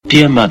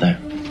Dear Mother,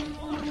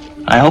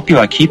 I hope you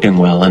are keeping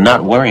well and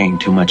not worrying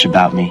too much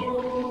about me.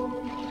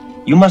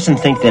 You mustn't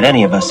think that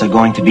any of us are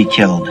going to be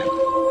killed,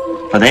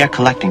 for they are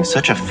collecting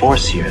such a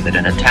force here that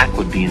an attack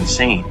would be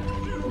insane.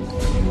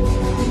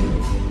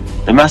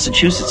 The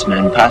Massachusetts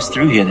men passed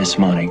through here this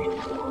morning.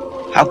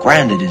 How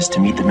grand it is to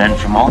meet the men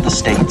from all the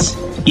states,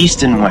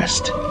 east and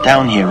west,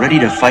 down here ready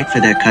to fight for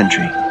their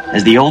country,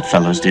 as the old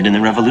fellows did in the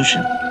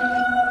Revolution.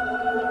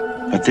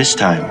 But this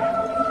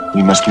time,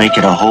 we must make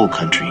it a whole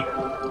country,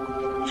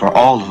 for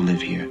all who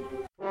live here.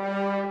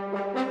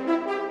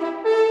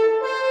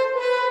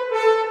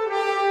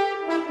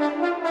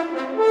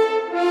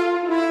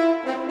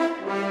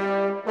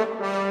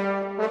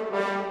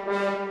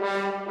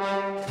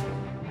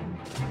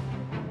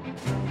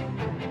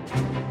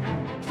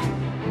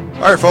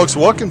 All right, folks,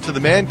 welcome to the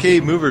Man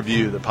Cave Movie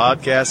Review, the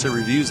podcast that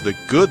reviews the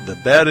good, the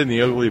bad, and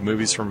the ugly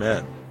movies for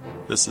men.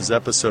 This is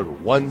episode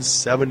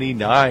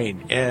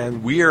 179,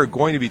 and we are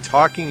going to be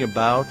talking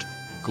about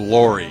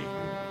Glory.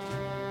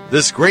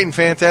 This great and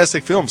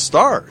fantastic film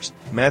stars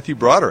Matthew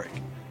Broderick,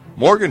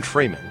 Morgan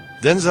Freeman,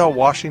 Denzel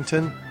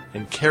Washington,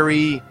 and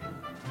Carrie,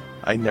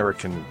 I never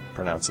can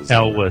pronounce his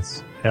name.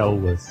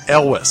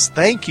 Elwes.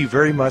 Thank you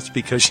very much,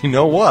 because you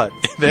know what?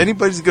 If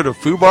anybody's going to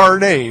foobar her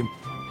name,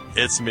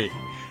 it's me.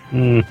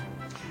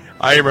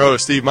 I am your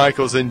host, Steve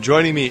Michaels, and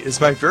joining me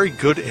is my very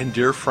good and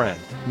dear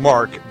friend,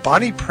 Mark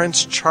Bonnie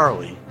Prince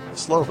Charlie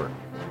Slover.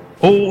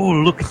 Oh,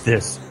 look at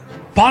this.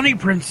 Bonnie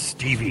Prince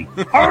Stevie,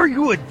 are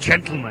you a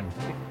gentleman?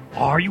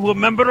 Are you a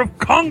member of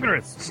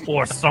Congress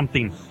or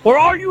something? Or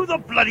are you the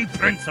bloody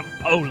Prince of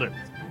Poland?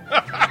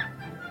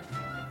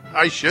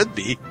 I should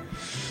be.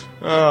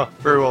 Oh,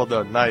 very well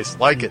done. Nice.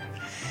 Like it.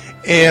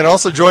 And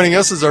also joining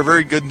us is our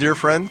very good and dear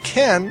friend,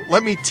 Ken.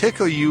 Let me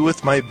tickle you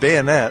with my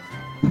bayonet,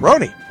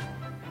 Roni.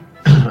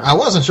 I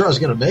wasn't sure I was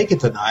going to make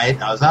it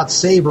tonight. I was out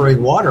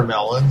savoring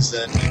watermelons,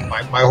 and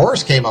my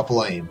horse came up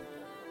lame.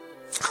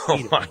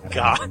 Oh, my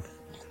God.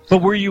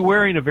 But were you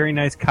wearing a very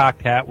nice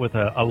cocked hat with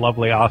a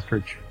lovely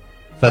ostrich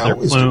feather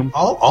plume?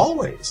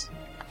 Always.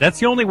 That's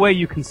the only way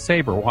you can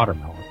saber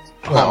watermelons.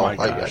 Well, oh my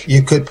gosh.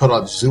 You could put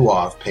on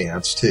Zouave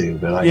pants, too.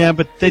 But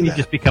but then you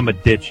just become a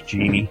ditch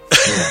genie.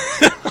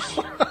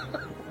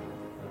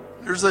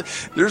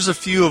 There's a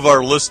few of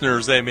our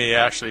listeners, they may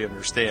actually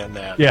understand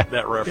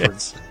that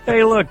reference. Yeah.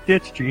 Hey, look,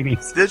 ditch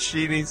genies. Ditch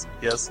genies,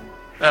 yes,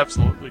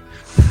 absolutely.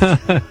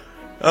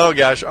 Oh,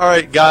 gosh. All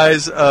right,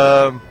 guys.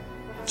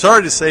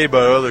 Sorry to say,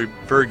 but our other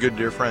very good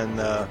dear friend,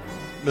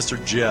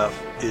 Mr. Jeff,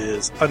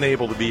 is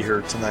unable to be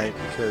here tonight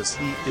because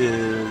he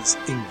is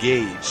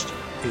engaged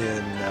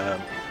in...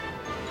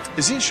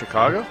 is he in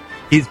Chicago?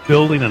 He's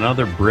building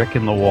another brick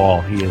in the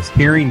wall. He is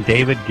hearing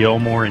David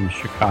Gilmour in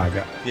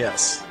Chicago.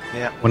 Yes.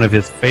 Yeah. One of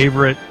his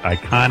favorite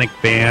iconic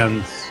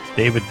bands,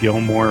 David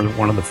Gilmour,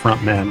 one of the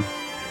front men,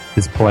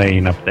 is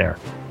playing up there.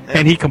 Yeah.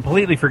 And he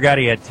completely forgot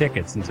he had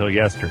tickets until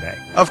yesterday.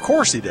 Of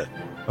course he did.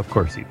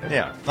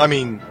 Yeah. I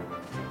mean,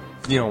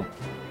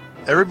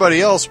 everybody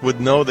else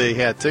would know they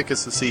had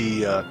tickets to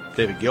see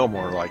David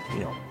Gilmour,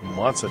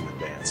 months in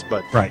advance.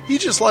 But he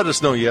just let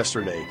us know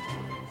yesterday.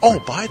 Oh,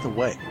 by the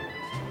way.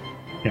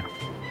 Yeah.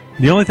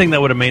 The only thing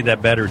that would have made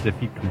that better is if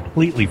he'd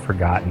completely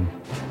forgotten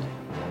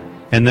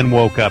and then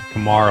woke up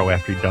tomorrow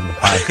after he'd done the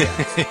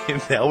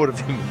podcast. That would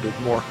have been a bit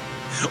more.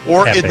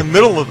 Or epic. In the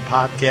middle of the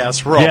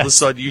podcast where all of a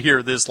sudden you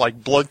hear this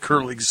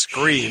blood-curdling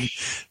scream.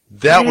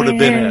 That would have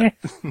been it.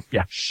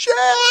 Yeah.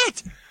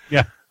 Shit!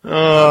 Yeah.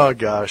 Oh,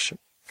 gosh.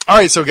 All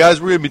right, so guys,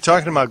 we're going to be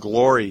talking about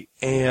Glory.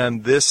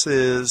 And this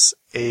is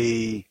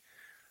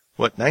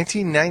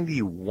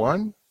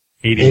 1991?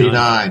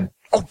 89.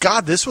 Oh,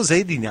 God, this was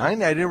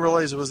 89? I didn't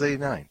realize it was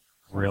 89.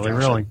 Really?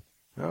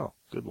 Oh,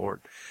 good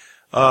Lord.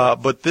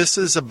 But this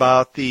is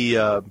about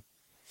the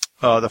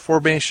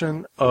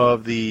formation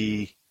of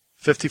the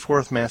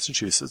 54th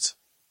Massachusetts,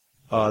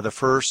 the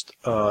first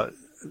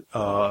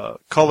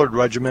colored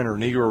regiment or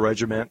Negro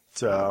regiment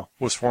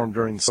was formed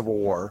during the Civil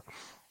War.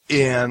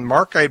 And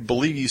Mark, I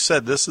believe you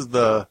said this is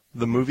the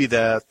movie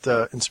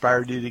that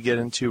inspired you to get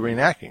into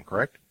reenacting,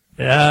 correct?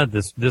 Yeah,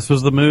 this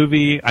was the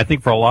movie. I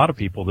think for a lot of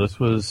people, this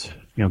was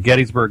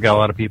Gettysburg got a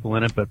lot of people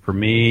in it, but for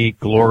me,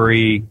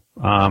 Glory.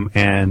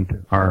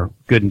 And our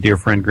good and dear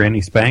friend Granny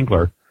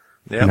Spangler,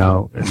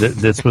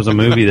 this was a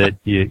movie that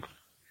you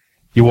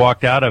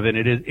walked out of, and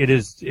it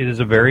is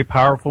a very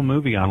powerful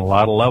movie on a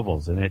lot of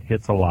levels, and it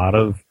hits a lot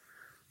of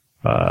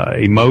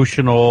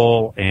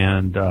emotional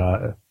and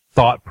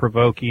thought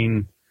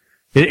provoking.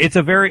 It's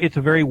a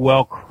very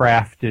well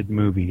crafted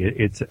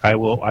movie. I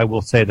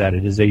will say that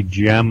it is a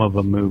gem of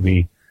a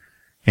movie,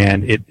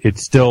 and it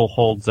still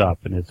holds up,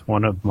 and it's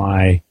one of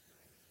my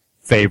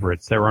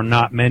favorites. There are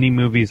not many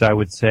movies, I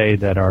would say,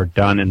 that are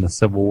done in the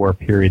Civil War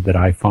period that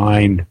I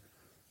find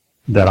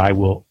that I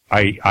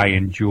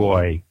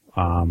enjoy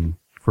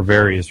for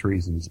various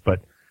reasons. But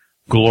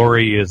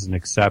Glory is an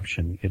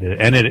exception. It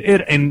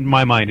in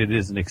my mind, it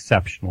is an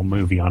exceptional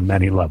movie on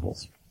many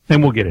levels,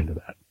 and we'll get into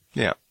that.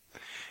 Yeah.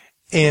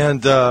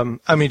 And,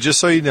 just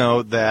so you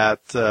know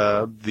that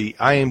the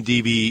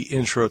IMDb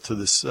intro to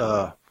this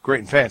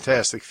great and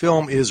fantastic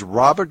film is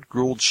Robert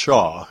Gould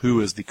Shaw,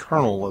 who is the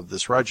colonel of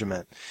this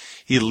regiment.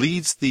 He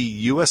leads the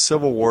U.S.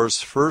 Civil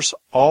War's first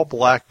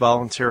all-black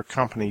volunteer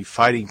company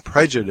fighting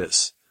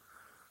prejudice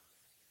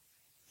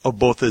of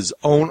both his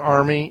own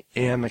army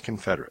and the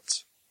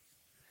Confederates.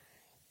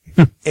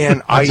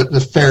 And That's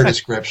a fair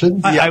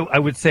description. I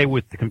would say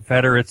with the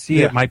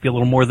Confederacy, it might be a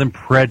little more than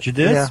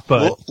prejudice,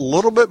 but a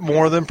little bit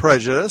more than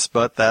prejudice,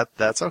 but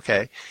that's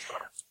okay.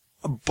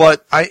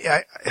 But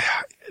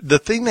the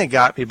thing that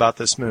got me about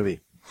this movie,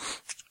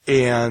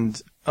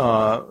 and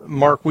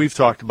Mark, we've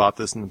talked about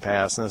this in the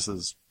past, and this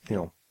is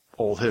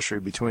old history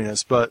between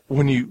us. But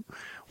when you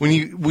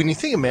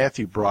think of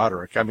Matthew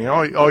Broderick, I mean,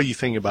 all you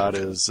think about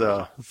is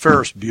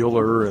Ferris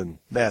Bueller, and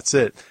that's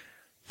it.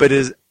 But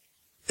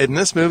in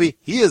this movie,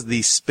 he is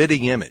the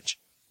spitting image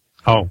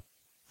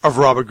of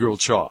Robert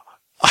Gould Shaw.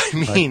 I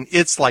mean,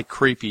 it's like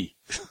creepy,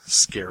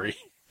 scary.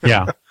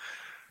 Yeah.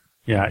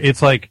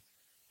 It's like,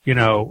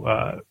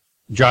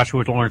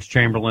 Joshua Lawrence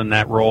Chamberlain,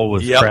 that role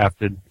was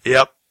crafted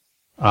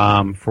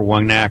for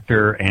one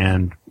actor,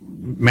 and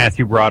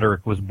Matthew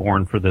Broderick was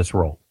born for this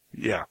role.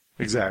 Yeah,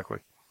 exactly.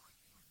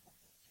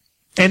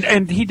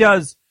 And he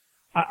does,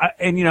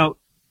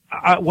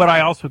 what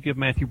I also give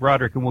Matthew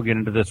Broderick, and we'll get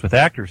into this with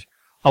actors,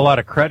 a lot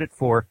of credit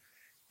for,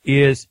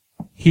 is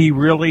he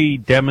really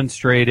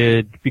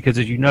demonstrated, because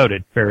as you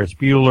noted, Ferris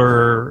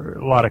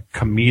Bueller, a lot of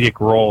comedic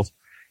roles,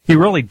 he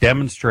really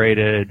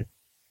demonstrated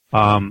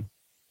a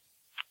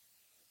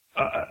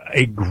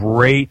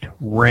great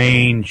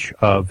range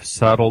of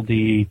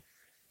subtlety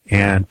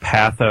and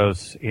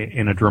pathos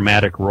in a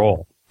dramatic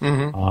role.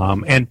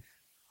 Mm-hmm. And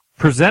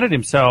presented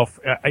himself,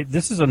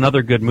 this is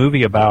another good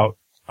movie about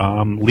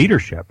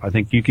leadership. I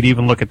think you could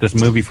even look at this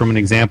movie from an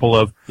example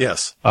of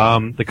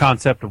the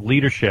concept of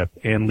leadership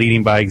and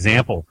leading by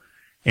example.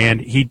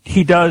 And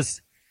he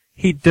does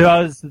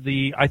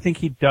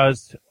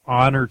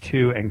honor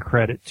to and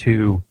credit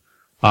to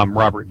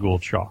Robert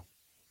Gould Shaw.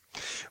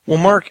 Well,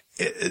 Mark,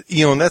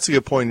 and that's a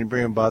good point you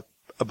bring about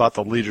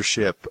the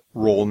leadership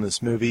role in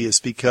this movie, is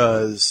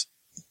because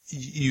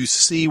you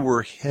see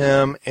where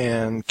him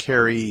and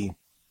Carrie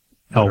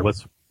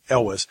Elwes,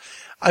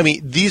 I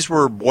mean, these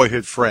were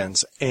boyhood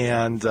friends,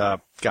 and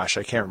I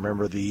can't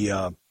remember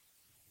the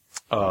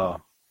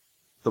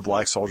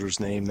black soldier's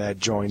name that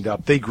joined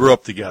up. They grew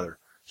up together.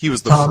 He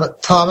was the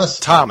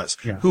Thomas,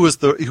 who was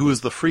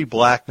the free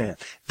black man.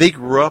 They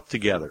grew up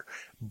together,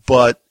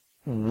 but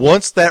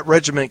once that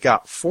regiment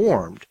got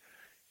formed,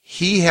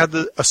 he had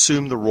to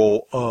assume the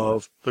role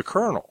of the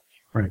colonel.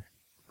 Right.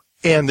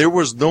 And there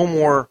was no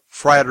more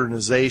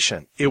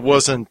fraternization. It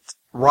wasn't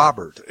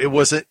Robert.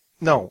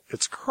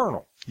 It's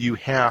Colonel. You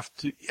have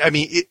to,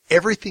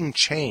 everything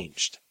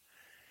changed.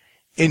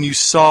 And you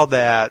saw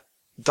that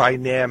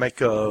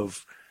dynamic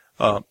of,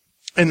 and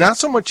not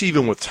so much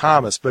even with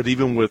Thomas, but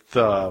even with,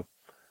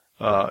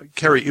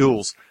 Carrie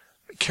Elwes'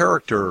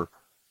 character,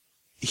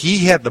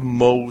 he had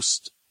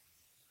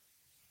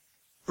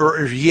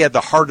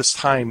the hardest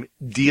time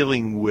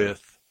dealing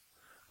with,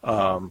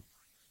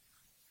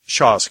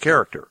 Shaw's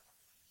character.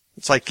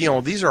 It's like,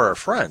 these are our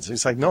friends. And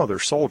he's like, no, they're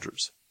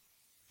soldiers.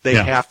 They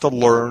have to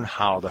learn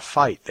how to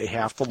fight. They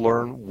have to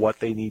learn what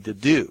they need to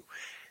do.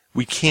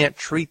 We can't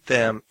treat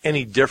them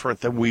any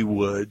different than we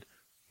would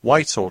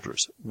white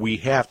soldiers. We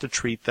have to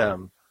treat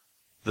them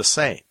the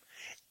same.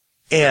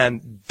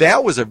 And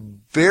that was a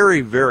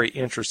very, very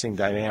interesting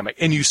dynamic.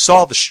 And you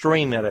saw the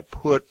strain that it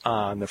put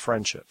on the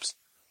friendships,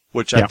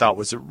 which I thought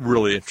was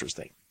really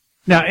interesting.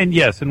 Now, and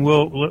yes, and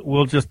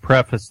we'll just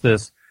preface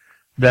this,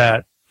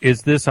 that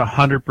is this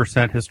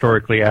 100%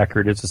 historically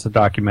accurate? Is this a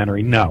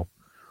documentary? No.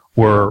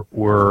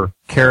 Were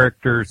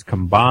characters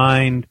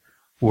combined?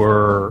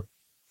 Were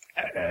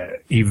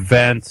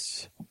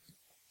events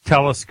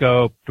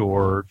telescoped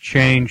or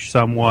changed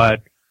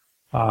somewhat?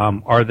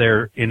 Are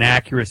there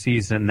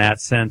inaccuracies in that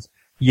sense?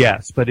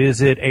 Yes, but is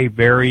it a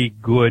very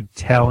good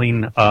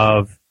telling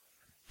of,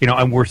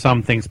 and were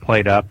some things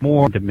played up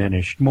more,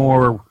 diminished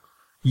more?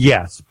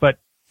 Yes, but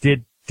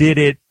did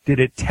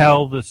it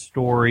tell the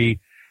story,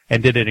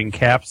 and did it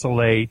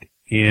encapsulate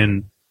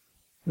in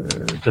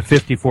the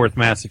 54th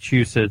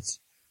Massachusetts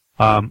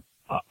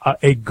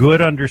a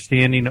good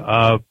understanding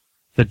of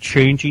the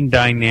changing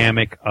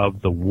dynamic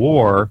of the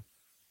war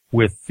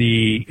with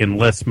the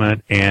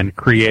enlistment and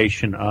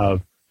creation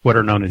of what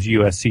are known as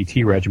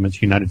USCT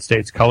regiments, United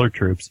States Colored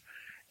Troops,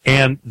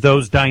 and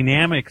those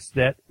dynamics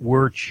that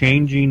were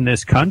changing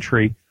this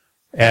country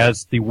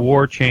as the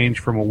war changed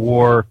from a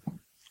war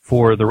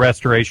for the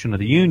restoration of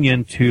the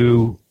Union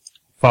to,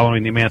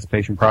 following the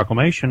Emancipation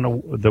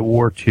Proclamation, the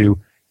war to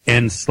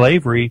end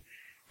slavery,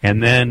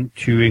 and then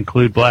to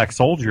include black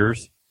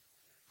soldiers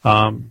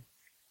in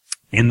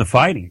the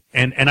fighting.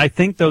 And I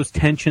think those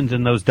tensions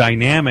and those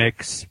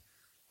dynamics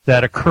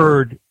that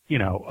occurred,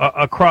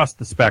 across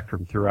the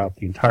spectrum throughout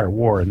the entire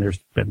war, and there's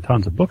been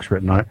tons of books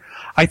written on it,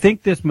 I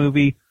think this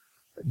movie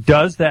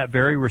does that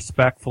very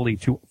respectfully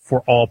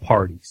for all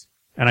parties.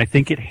 And I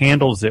think it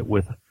handles it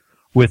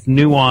with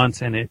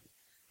nuance, and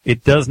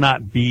it does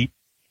not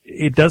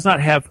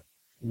have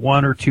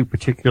one or two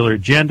particular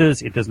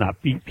agendas. It does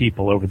not beat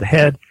people over the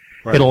head.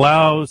 Right. It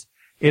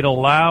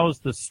allows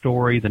the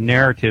story, the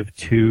narrative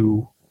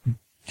to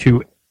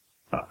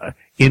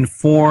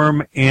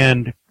inform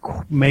and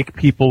make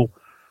people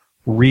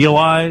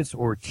realize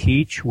or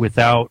teach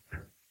without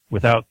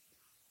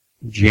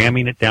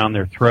jamming it down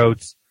their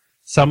throats.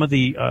 Some of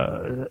the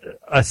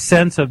a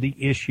sense of the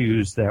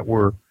issues that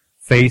were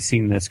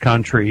facing this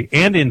country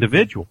and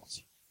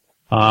individuals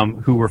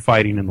who were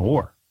fighting in the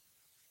war.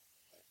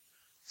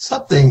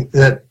 Something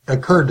that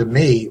occurred to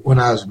me when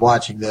I was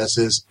watching this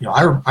is,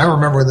 I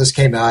remember when this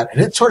came out,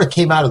 and it sort of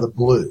came out of the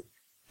blue.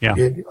 Yeah.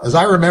 As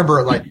I remember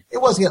it,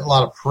 it wasn't getting a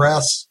lot of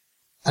press,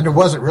 and there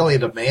wasn't really a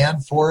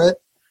demand for it.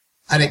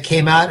 And it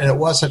came out, and it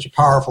was such a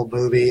powerful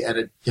movie, and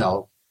it,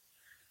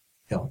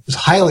 was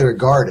highly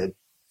regarded.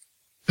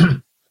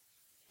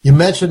 You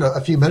mentioned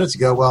a few minutes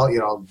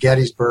ago,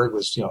 Gettysburg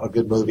was, a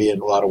good movie in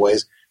a lot of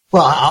ways.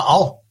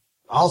 Well,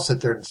 I'll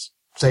sit there and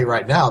say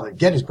right now that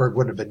Gettysburg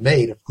wouldn't have been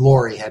made if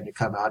Glory hadn't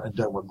come out and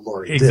done what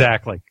Glory did.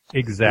 Exactly.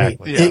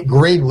 It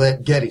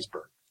greenlit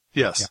Gettysburg.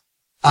 Yes.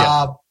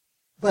 Yeah.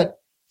 But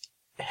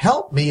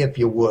help me if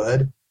you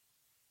would.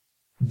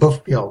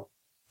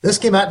 This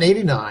came out in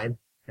 1989.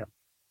 Yep.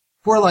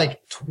 For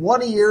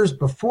 20 years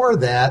before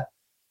that,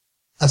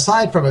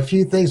 aside from a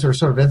few things that are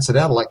sort of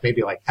incidental,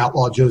 maybe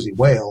Outlaw Josie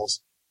Wales,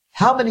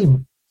 how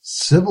many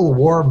Civil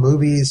War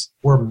movies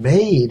were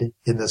made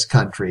in this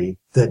country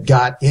that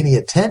got any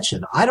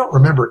attention? I don't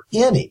remember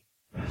any.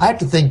 I have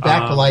to think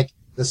back to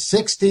the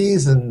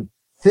 60s and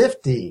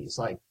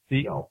 50s.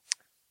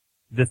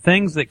 The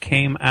things that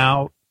came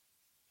out,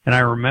 and I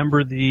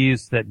remember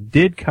these that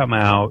did come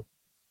out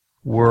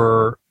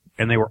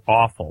and they were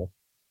awful.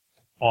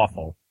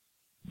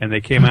 And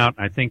they came out,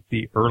 I think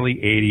the early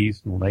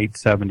 80s, late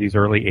 70s,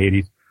 early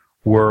 80s,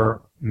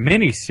 were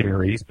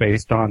miniseries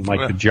based on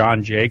the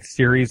John Jakes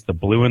series, The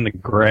Blue and the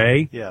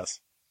Gray.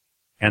 Yes.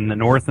 And The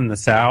North and the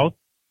South,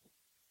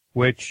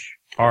 which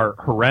are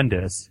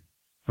horrendous.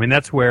 I mean,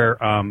 that's where,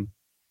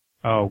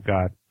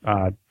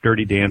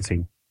 Dirty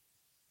Dancing.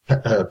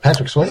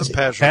 Patrick Swayze.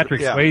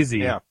 Patrick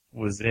Swayze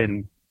was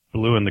in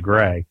Blue and the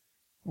Gray,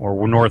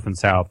 or North and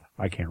South.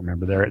 I can't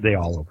remember. They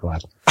all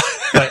overlap.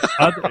 But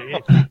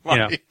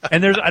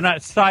and there's a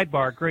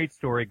sidebar, great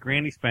story.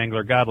 Granny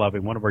Spangler, God love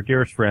him, one of our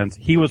dearest friends.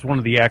 He was one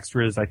of the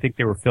extras. I think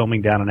they were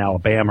filming down in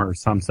Alabama or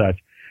some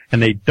such,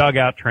 and they dug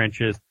out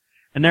trenches,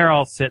 and they're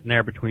all sitting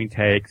there between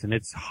takes, and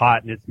it's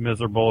hot and it's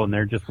miserable, and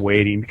they're just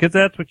waiting because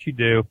that's what you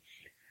do.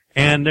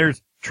 And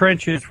there's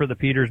trenches for the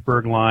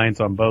Petersburg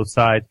lines on both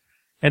sides,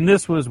 and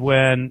this was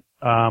when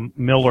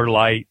Miller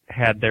Lite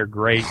had their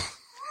great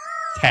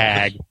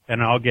tag,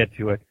 and I'll get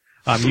to it.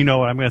 You know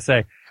what I'm going to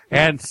say,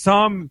 and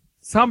some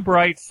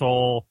bright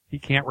soul, he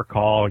can't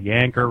recall,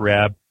 Yank or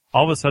Reb,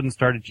 all of a sudden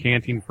started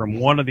chanting from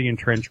one of the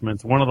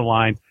entrenchments, one of the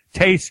lines,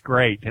 tastes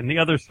great. And the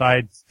other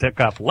side took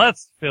up,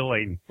 less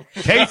filling,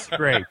 tastes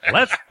great,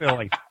 less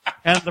filling.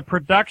 And the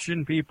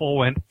production people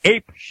went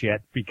ape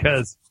shit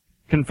because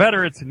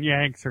Confederates and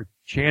Yanks are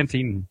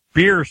chanting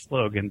beer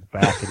slogans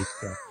back at each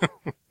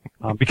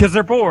other. Because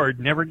they're bored.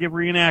 Never give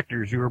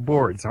reenactors who are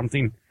bored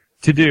something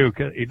to do,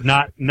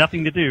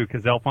 nothing to do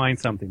because they'll find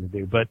something to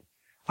do. But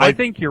I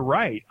think you're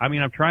right. I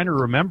mean, I'm trying to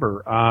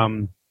remember.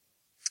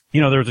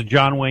 There was a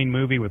John Wayne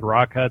movie with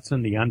Rock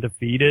Hudson, The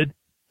Undefeated.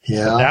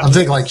 Yeah, I'm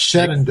thinking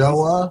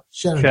Shenandoah.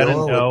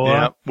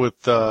 Shenandoah.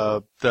 With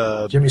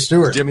Jimmy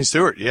Stewart. Jimmy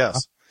Stewart,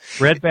 yes.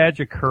 Red Badge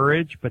of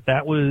Courage, but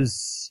that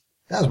was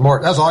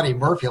Audie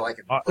Murphy,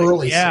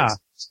 early 60s.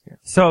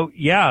 So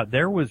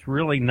there was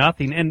really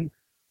nothing. And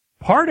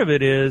part of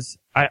it is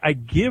I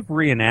give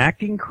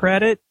reenacting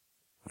credit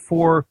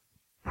for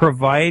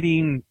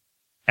providing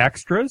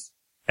extras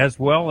as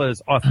well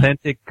as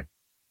authentic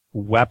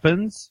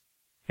weapons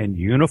and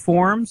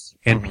uniforms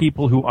and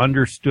people who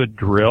understood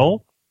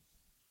drill.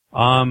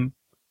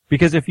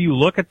 Because if you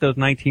look at those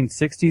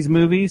 1960s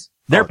movies,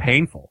 they're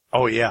painful.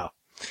 Oh, yeah.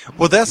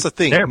 Well, that's the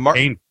thing. They're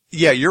painful.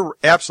 Yeah, you're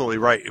absolutely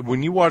right.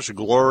 When you watch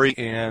Glory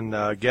and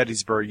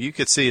Gettysburg, you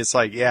could see it's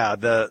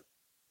the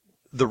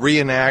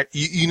reenact.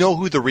 You know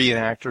who the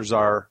reenactors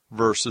are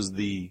versus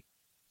the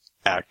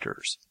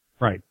actors.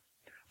 Right.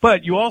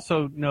 But you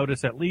also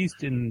notice, at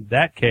least in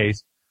that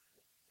case,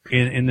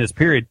 in this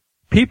period,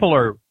 people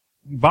are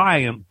by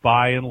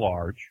and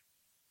large,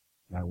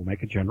 I will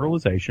make a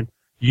generalization,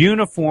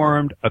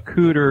 uniformed,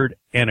 accoutred,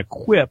 and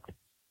equipped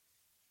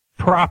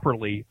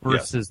properly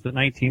versus the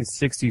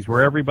 1960s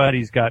where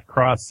everybody's got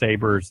cross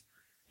sabers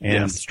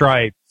and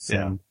stripes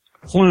and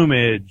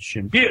plumage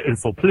and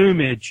beautiful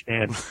plumage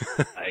and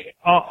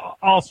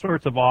all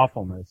sorts of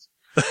awfulness.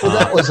 Well,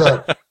 that was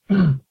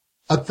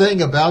a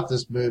thing about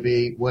this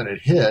movie when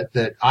it hit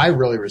that I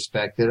really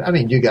respected. I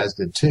mean, you guys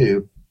did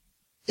too,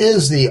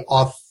 is the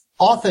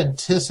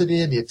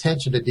authenticity and the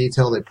attention to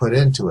detail they put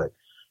into it.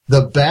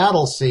 The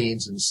battle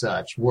scenes and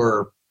such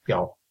were,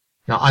 now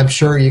I'm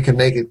sure you can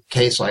make a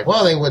case they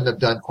wouldn't have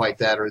done quite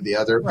that or the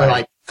other,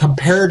 but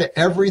compared to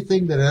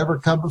everything that had ever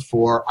come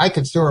before, I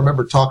can still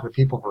remember talking to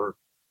people for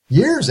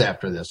years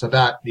after this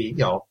about the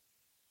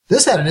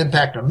this had an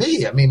impact on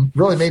me. I mean,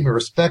 really made me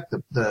respect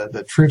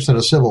the troops in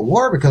the Civil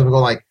War, because we're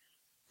going like,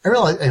 I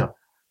realized,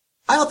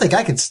 I don't think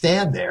I could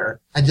stand there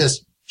and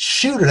just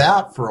shoot it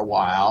out for a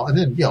while and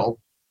then,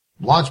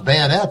 launch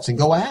bayonets and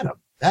go at them.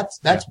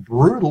 That's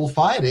brutal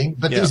fighting,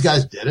 but these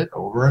guys did it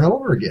over and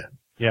over again.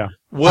 Yeah.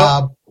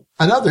 Well,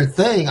 another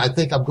thing I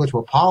think I'm going to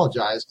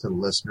apologize to the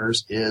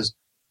listeners is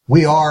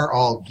we are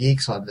all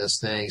geeks on this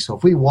thing. So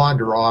if we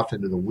wander off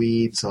into the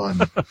weeds on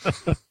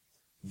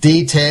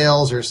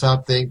details or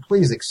something,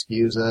 please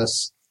excuse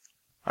us.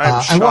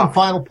 And one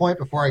final point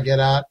before I get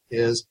out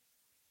is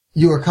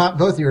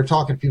both of you were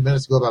talking a few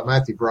minutes ago about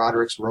Matthew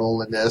Broderick's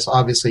role in this.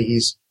 Obviously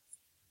he's,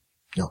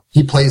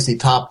 he plays the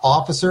top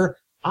officer.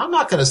 I'm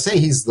not going to say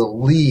he's the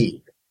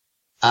lead.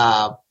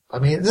 I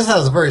mean, this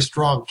has a very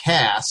strong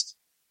cast,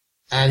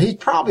 and he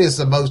probably is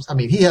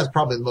he has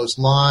probably the most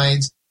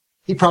lines.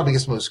 He probably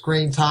gets the most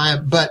screen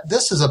time, but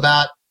this is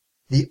about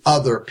the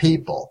other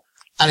people.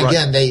 And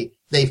again, they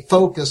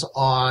focus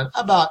on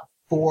about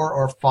 4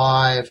 or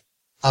 5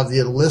 of the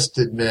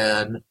enlisted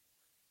men.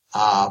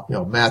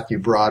 Matthew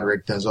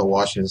Broderick, Denzel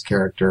Washington's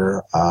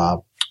character,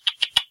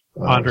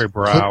 Andre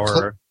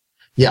Braugher.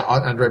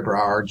 Andre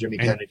Braugher, Jimmy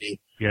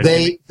Kennedy. Yeah,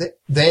 they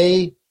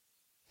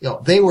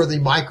were the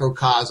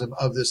microcosm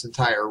of this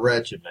entire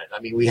regiment. I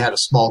mean, we had a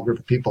small group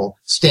of people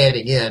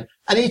standing in,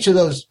 and each of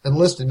those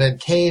enlisted men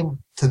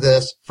came to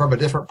this from a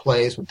different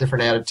place with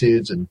different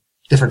attitudes and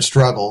different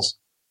struggles.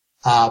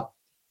 But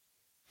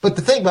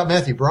the thing about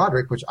Matthew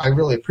Broderick, which I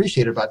really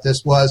appreciated about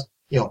this, was,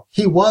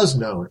 he was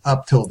known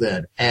up till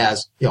then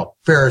as,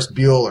 Ferris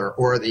Bueller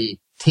or the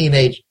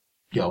teenage,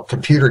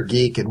 computer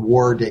geek in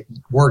war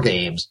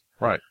games.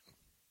 Right.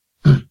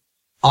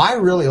 I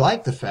really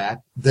like the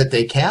fact that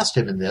they cast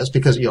him in this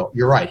because, you're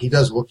right. He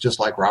does look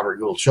just like Robert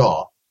Gould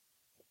Shaw.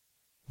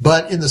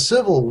 But in the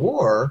Civil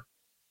War,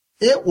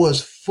 it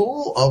was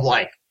full of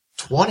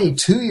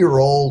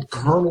 22-year-old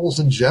colonels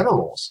and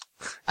generals.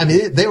 I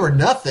mean, they were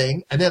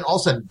nothing. And then all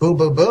of a sudden, boom,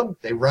 boom, boom,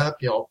 they run up,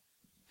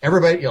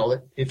 everybody,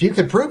 if you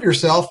could prove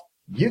yourself,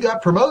 you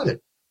got promoted.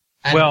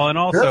 And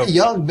also very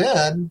young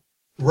men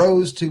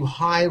rose to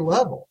high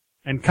level.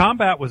 And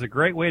combat was a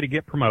great way to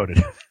get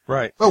promoted.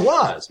 Right. It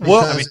was.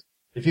 Because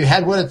if you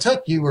had what it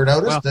took, you were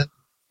noticed.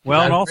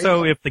 And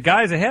also, if the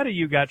guys ahead of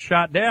you got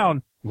shot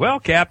down, well,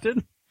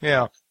 Captain.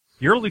 Yeah.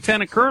 You're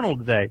Lieutenant Colonel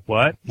today.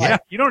 What? Right. Yeah,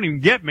 you don't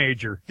even get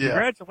Major. Yeah.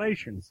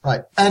 Congratulations.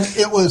 Right. And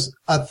it was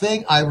a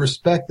thing I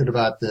respected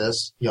about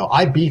this.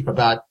 I beef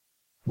about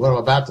what I'm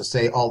about to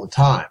say all the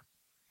time.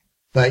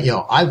 But,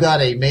 I've got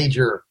a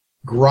major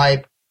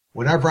gripe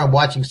whenever I'm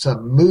watching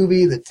some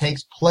movie that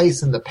takes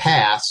place in the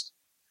past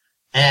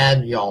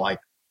and,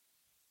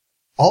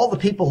 all the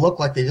people look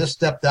like they just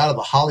stepped out of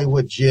the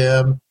Hollywood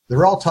gym.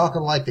 They're all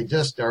talking like they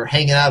just are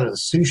hanging out at a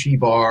sushi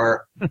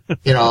bar.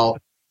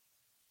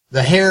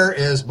 The hair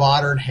is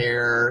modern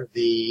hair.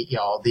 The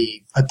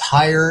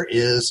attire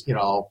is,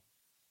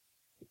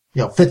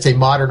 fits a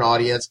modern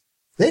audience.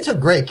 They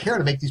took great care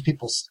to make these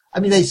people,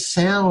 they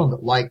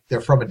sound like they're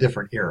from a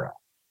different era.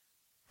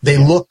 They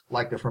look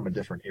like they're from a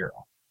different era.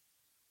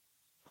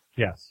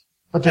 Yes.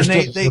 But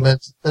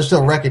they're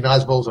still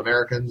recognizable as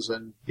Americans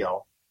and,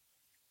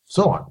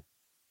 so on.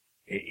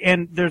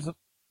 And there's,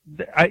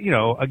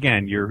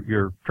 again,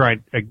 you're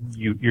trying to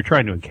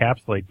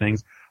encapsulate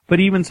things,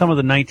 but even some of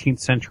the 19th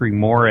century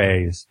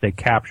mores, they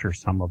capture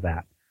some of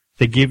that.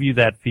 They give you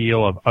that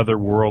feel of other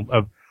world,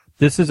 of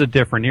this is a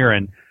different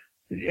era.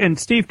 And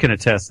Steve can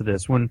attest to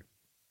this. When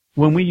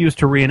we used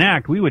to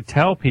reenact, we would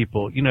tell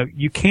people,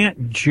 you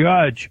can't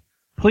judge,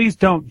 please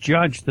don't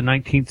judge the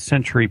 19th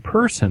century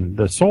person,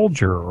 the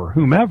soldier or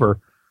whomever,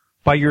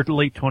 by your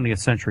late 20th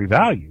century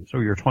values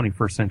or your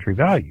 21st century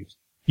values.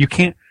 You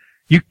can't,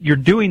 you're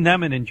doing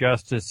them an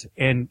injustice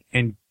and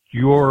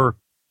you're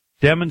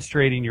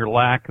demonstrating your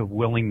lack of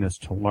willingness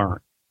to learn.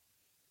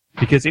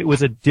 Because it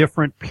was a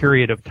different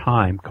period of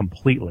time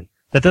completely.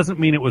 That doesn't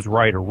mean it was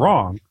right or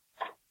wrong.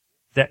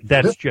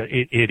 That's just,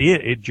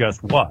 it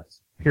just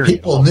was.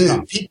 Period.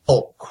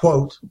 People,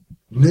 quote,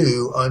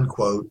 knew,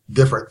 unquote,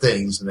 different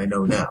things than they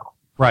know now.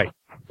 Right.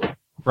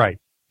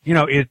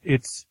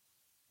 It's,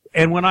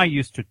 and when I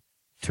used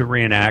to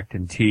reenact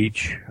and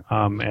teach,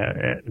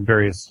 at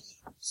various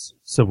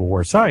Civil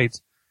War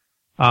sites,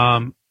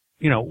 one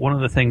of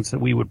the things that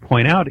we would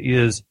point out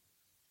is,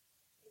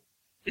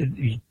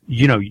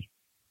 USCT,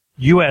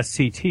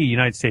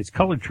 United States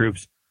Colored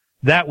Troops,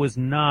 that was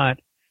not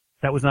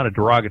a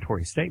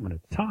derogatory statement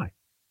at the time.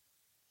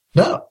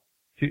 No.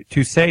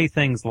 To say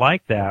things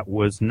like that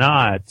was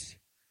not,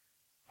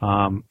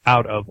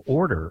 out of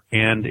order,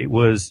 and it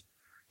was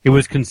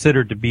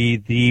considered to be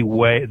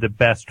the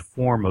best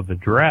form of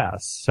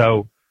address.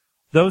 So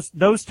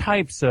those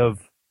types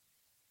of,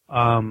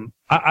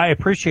 I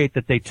appreciate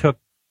that they took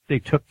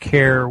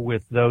care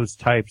with those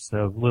types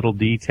of little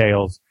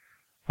details,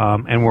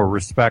 and were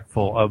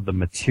respectful of the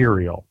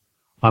material.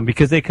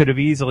 Because they could have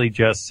easily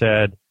just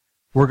said,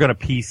 we're going to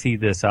PC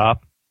this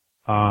up.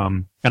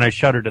 And I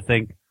shudder to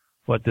think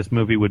what this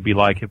movie would be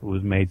like if it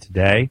was made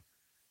today.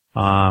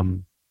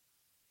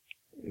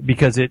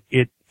 Because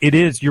it it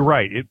is, you're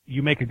right.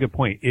 You make a good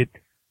point.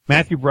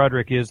 Matthew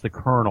Broderick is the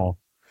Colonel,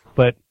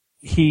 but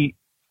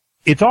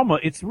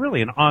it's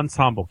really an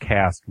ensemble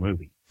cast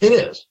movie. It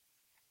is.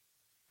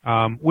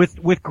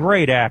 With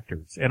great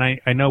actors. And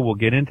I know we'll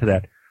get into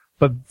that,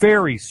 but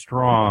very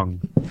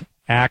strong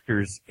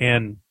actors.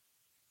 And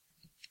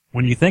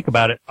when you think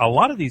about it, a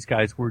lot of these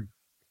guys were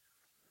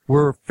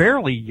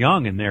fairly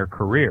young in their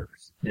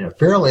careers. Yeah,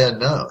 fairly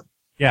unknown.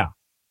 Yeah.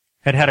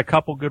 Had a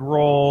couple good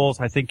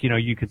roles. I think,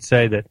 you could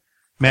say that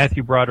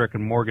Matthew Broderick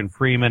and Morgan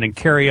Freeman and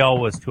Cary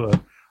Elwes to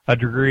a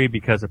degree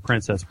because of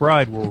Princess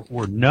Bride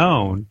were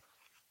known.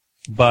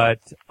 But,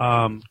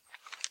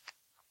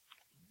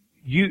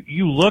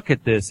 you look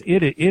at this,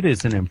 it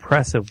is an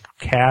impressive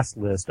cast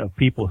list of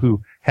people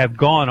who have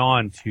gone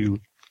on to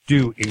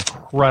do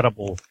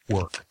incredible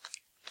work.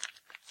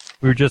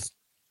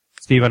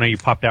 Steve, I know you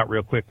popped out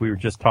real quick. We were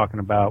just talking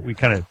about, we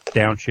kind of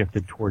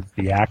downshifted towards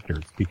the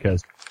actors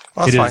because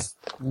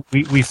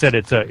we said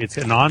it's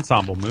an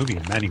ensemble movie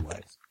in many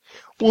ways.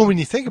 Well, when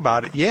you think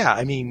about it, yeah,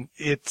 I mean,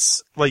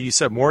 it's like you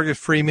said, Morgan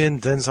Freeman,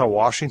 Denzel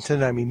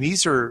Washington. I mean,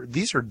 these are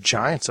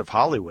giants of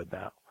Hollywood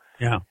now.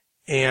 Yeah.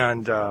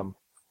 And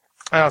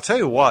I'll tell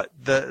you what,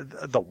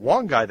 the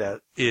one guy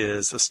that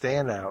is a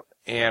standout,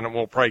 and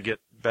we'll probably get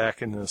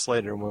back into this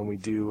later when we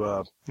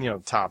do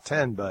top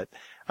 10, but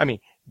I mean,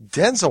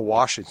 Denzel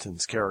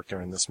Washington's character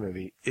in this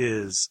movie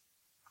is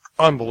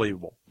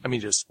unbelievable. I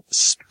mean, just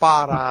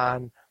spot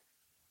on,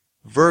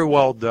 very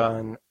well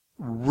done.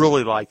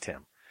 Really liked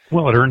him.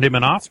 Well, it earned him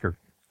an Oscar.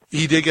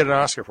 He did get an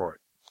Oscar for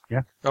it.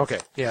 Yeah. Okay.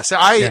 Yeah. So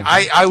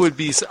I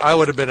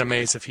would have been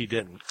amazed if he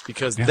didn't,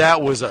 because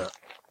that was a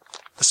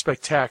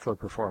spectacular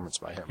performance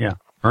by him. Yeah.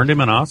 Earned him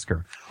an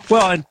Oscar.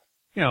 Well, and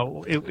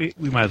we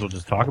might as well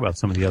just talk about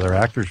some of the other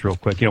actors real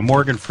quick.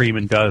 Morgan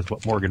Freeman does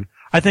what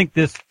I think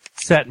this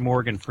set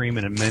Morgan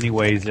Freeman in many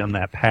ways on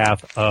that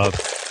path of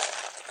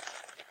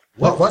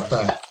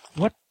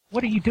What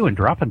are you doing?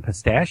 Dropping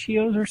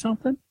pistachios or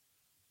something?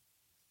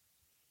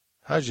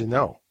 How'd you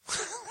know?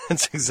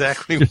 That's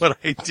exactly what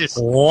I did.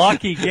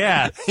 Lucky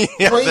guess.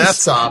 Yeah, Please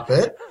stop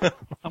it.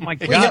 Oh my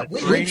God.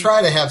 We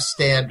try to have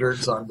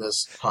standards on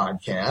this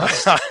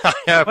podcast.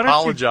 I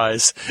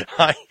apologize.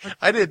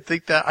 I didn't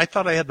think that. I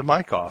thought I had the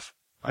mic off.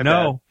 Why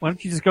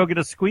don't you just go get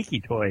a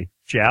squeaky toy,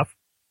 Jeff?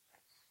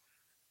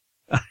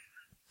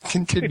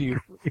 Continue.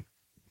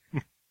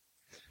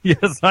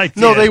 Yes, I did.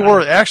 No, they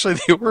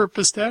were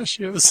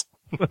pistachios.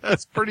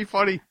 That's pretty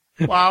funny.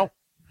 Wow.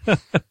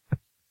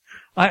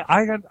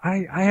 I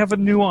have a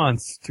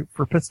nuance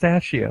for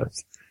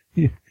pistachios.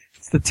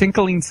 It's the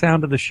tinkling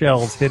sound of the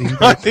shells hitting.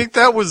 I think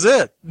that was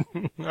it.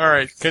 All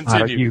right,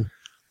 continue.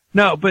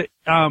 No, but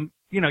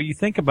you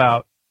think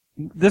about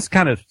this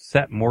kind of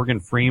set Morgan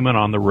Freeman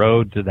on the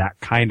road to that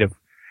kind of,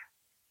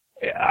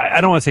 I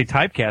don't want to say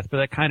typecast, but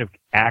that kind of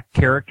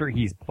character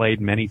he's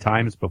played many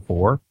times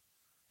before.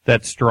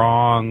 That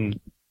strong,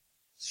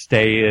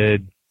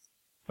 staid,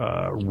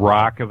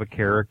 rock of a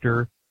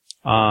character.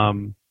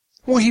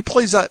 Well, he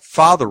plays that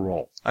father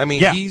role. I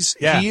mean, he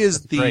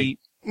is the,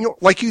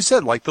 like you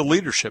said, like the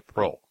leadership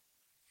role.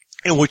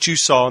 And what you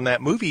saw in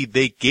that movie,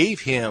 they gave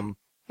him,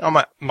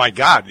 oh my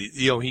God,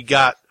 he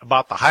got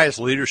about the highest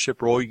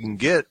leadership role you can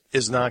get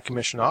is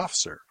non-commissioned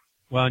officer.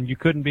 Well, and you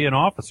couldn't be an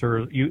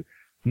officer.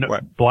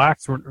 Right.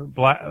 Blacks were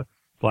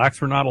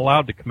not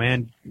allowed to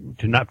command,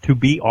 to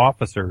be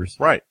officers.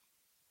 Right.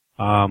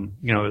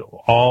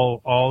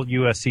 All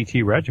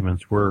USCT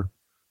regiments were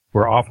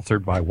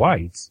officered by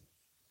whites.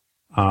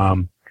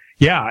 And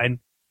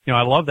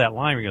I love that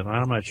line because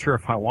I'm not sure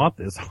if I want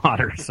this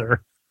honor, sir.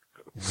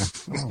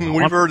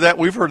 We've heard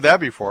that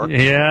before.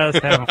 Yes,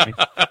 haven't we?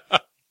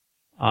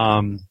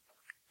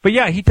 But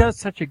yeah, he does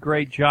such a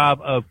great job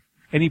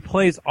and he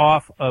plays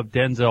off of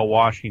Denzel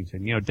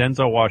Washington.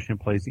 Denzel Washington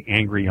plays the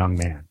angry young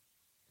man.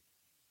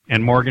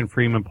 And Morgan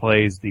Freeman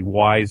plays the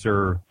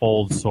wiser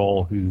old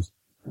soul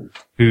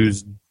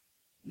who's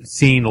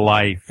seen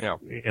life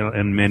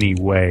in many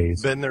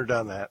ways. Been there,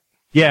 done that.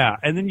 Yeah,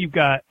 and then you've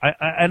got, the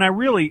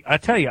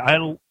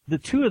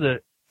two of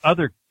the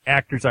other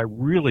actors I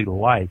really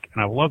like,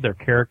 and I love their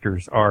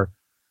characters, are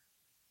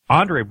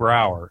Andre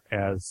Braugher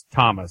as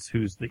Thomas,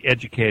 who's the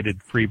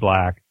educated free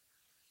black,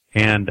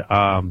 and,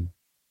 on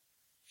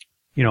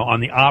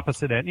the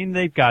opposite end, and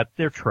they've got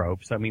their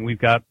tropes. I mean, we've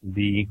got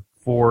the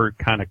four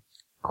kind of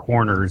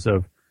corners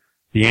of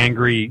the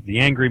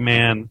angry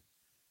man,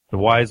 the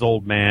wise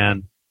old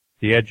man,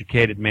 the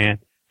educated man,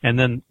 and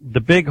then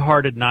the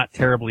big-hearted, not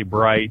terribly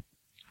bright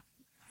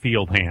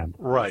field hand.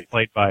 Right.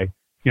 Played by,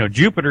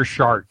 Jupiter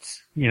Sharts,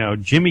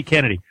 Jimmy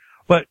Kennedy.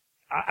 But,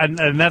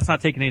 and that's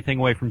not taking anything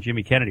away from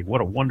Jimmy Kennedy. What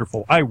a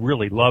wonderful, I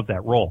really love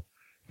that role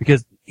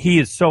because he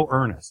is so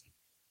earnest.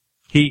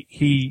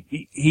 He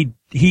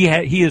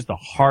is the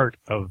heart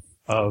of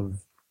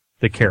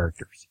the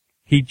characters.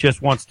 He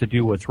just wants to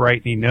do what's right,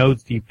 and he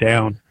knows deep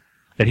down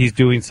that he's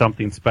doing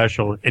something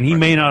special, and he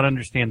may not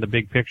understand the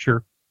big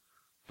picture,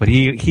 but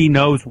he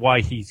knows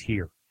why he's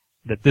here,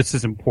 that this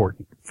is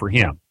important for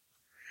him.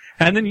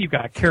 And then you've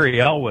got Cary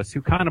Elwes,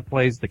 who kind of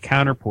plays the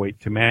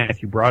counterpoint to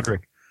Matthew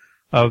Broderick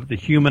of the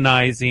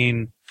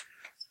humanizing,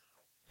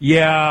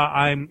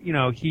 Yeah,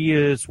 he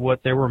is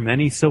what there were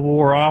many Civil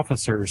War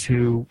officers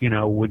who,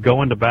 would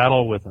go into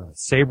battle with a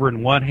saber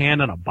in one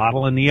hand and a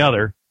bottle in the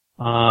other.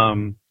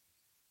 But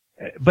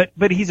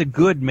he's a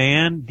good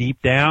man deep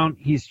down.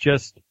 He's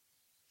just,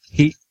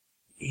 he's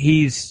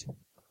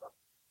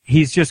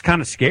just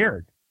kind of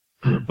scared,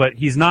 but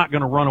he's not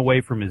going to run away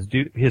from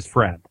his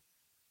friend.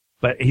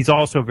 But he's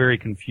also very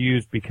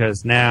confused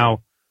because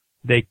now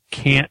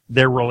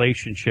their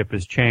relationship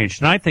has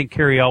changed. And I think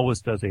Cary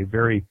Elwes does a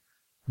very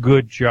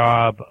good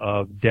job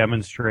of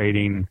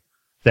demonstrating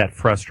that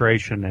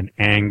frustration and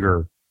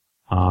anger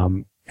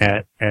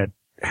at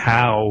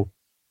how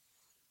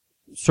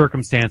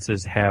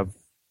circumstances have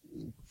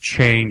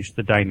changed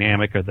the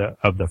dynamic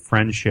of the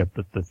friendship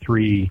that the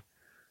three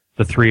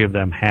of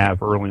them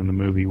have early in the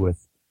movie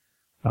with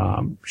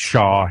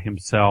Shaw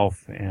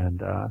himself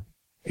and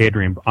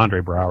Andre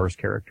Braugher's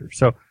character.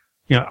 So,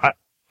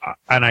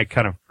 I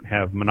kind of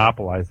have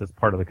monopolized this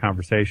part of the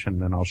conversation,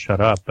 then I'll shut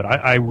up. But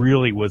I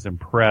really was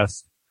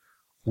impressed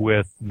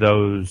with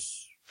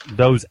those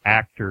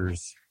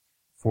actors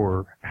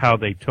for how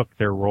they took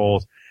their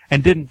roles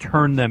and didn't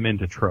turn them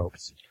into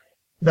tropes.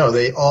 No,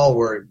 they all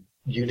were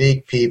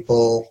unique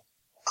people.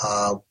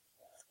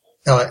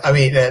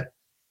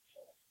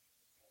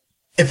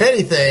 If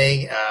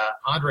anything,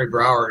 Andre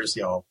Braugher's,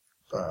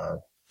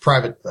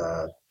 Private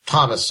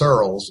Thomas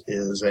Searles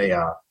is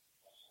a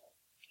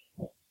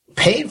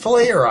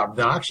painfully or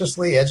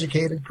obnoxiously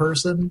educated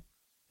person.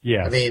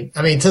 Yeah.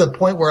 I mean, to the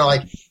point where,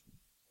 like,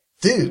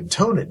 dude,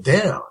 tone it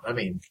down.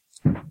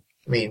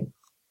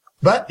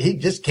 But he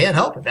just can't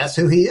help it. That's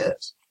who he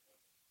is.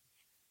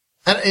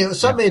 And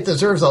somebody that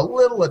deserves a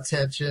little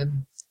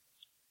attention.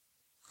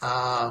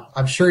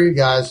 I'm sure you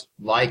guys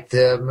liked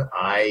him.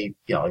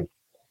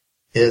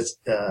 His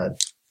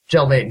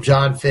gentleman named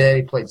John Finn,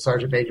 he played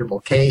Sergeant Major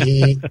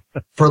Mulcahy.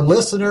 For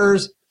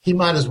listeners, he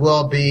might as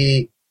well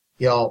be,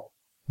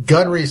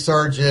 Gunnery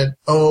Sergeant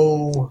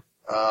O.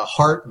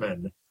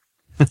 Hartman.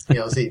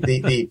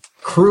 The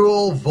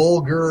cruel,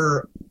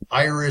 vulgar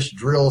Irish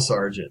drill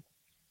sergeant.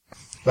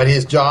 But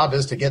his job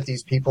is to get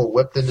these people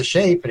whipped into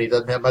shape, and he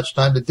doesn't have much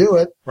time to do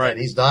it. Right. And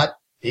he's not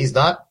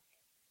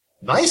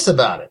nice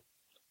about it.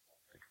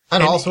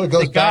 And also, it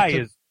goes back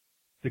to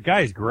the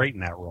guy is great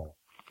in that role.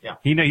 Yeah.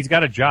 He's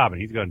got a job,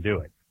 and he's going to do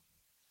it.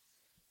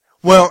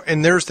 Well,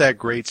 and there's that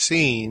great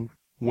scene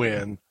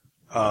when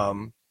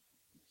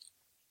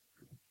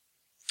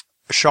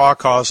Shaw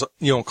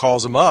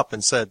calls him up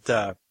and said,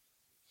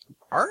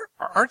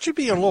 aren't you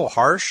being a little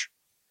harsh?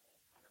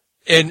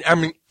 And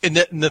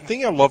the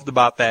thing I loved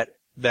about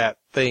that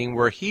thing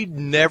where he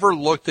never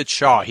looked at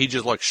Shaw, he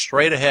just looked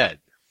straight ahead.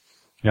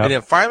 Yep. And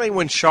then finally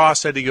when Shaw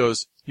said, he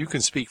goes, "You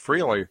can speak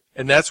freely,"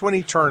 and that's when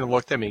he turned and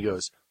looked at me, he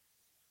goes,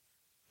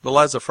 "The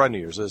lad's a friend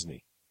of yours, isn't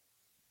he?"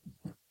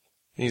 And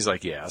he's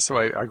like, "Yeah, so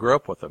I grew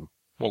up with him.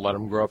 We'll let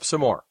him grow up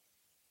some more."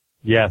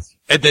 Yes.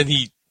 And then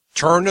he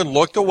turned and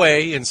looked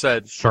away and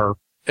said, "Sure.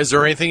 Is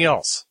there anything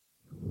else?"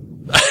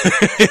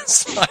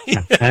 It's like,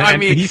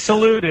 he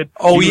saluted.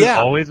 Oh, he was yeah.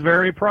 always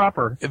very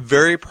proper.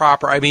 Very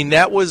proper.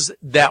 That was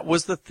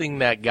the thing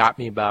that got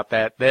me about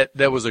that.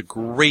 That was a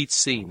great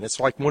scene. It's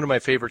like one of my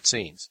favorite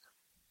scenes.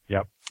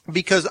 Yep.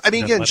 Because,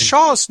 again,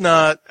 Shaw is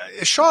not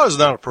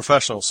a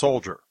professional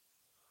soldier.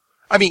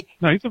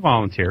 No, he's a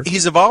volunteer.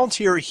 He's a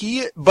volunteer.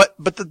 But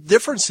the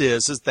difference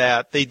is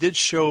that they did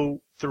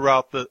show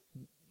throughout the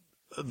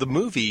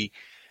movie,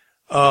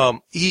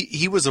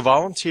 he was a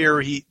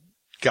volunteer. He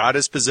got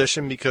his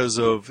position because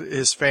of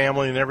his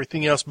family and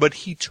everything else, but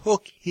he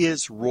took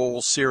his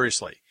role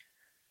seriously.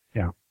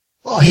 Yeah.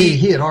 Well, he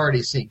had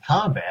already seen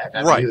combat.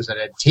 Right. He was at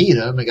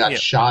Antietam and got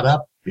shot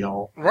up,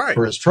 right.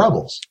 for his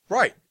troubles.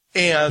 Right.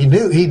 And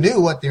he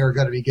knew what they were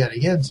going to be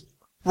getting into.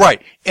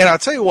 Right. And I'll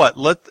tell you what,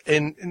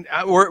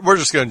 we're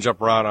just going to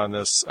jump around on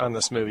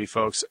this movie,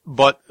 folks.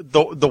 But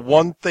the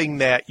one thing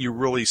that you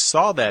really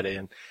saw that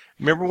in,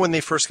 remember when they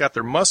first got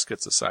their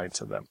muskets assigned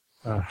to them?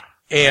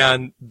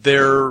 And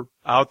they're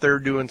out there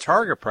doing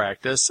target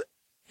practice,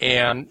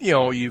 and,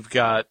 you've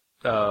got,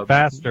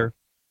 faster.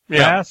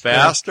 Yeah,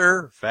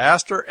 faster.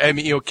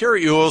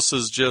 Cary Elwes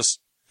is just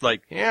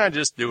like, yeah,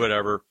 just do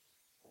whatever.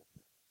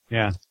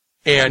 Yeah.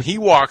 And he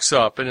walks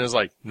up and is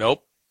like,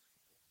 nope,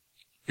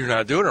 you're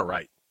not doing it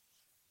right.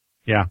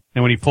 Yeah.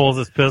 And when he pulls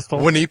his pistol?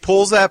 When he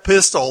pulls that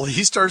pistol,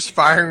 he starts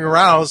firing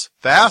rounds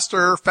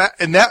faster,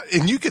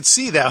 and you could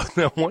see that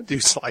one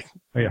dude's like,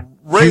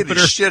 ready to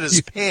shit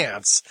his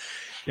pants.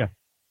 Yeah.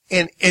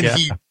 And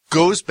he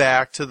goes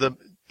back to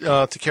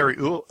to Cary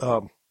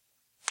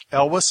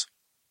Elwes.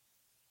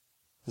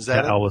 Is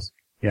that it? Elwes.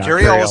 Yeah.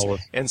 Cary Elwes.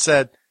 And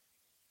said,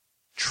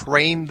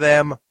 train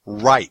them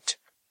right.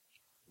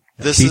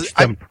 Teach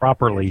them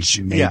properly,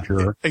 Major.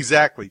 Yeah,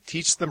 exactly.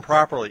 Teach them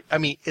properly.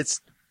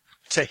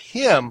 To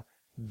him,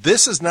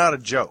 this is not a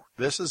joke.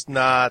 This is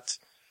not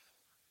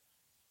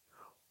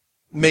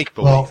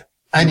make-believe. Well,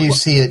 and you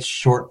see it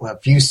a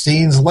few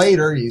scenes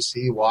later, you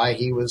see why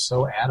he was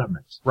so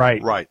adamant.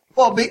 Right. Right.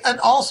 Well, and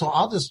also,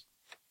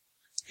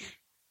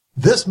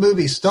 this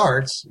movie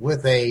starts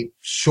with a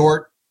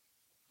short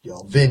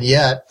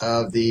vignette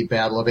of the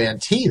Battle of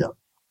Antietam,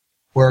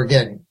 where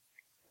again,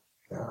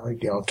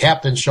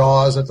 Captain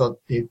Shaw is I don't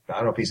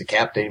know if he's a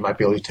captain, he might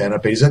be a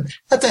lieutenant, but he's at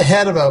the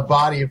head of a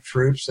body of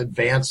troops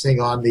advancing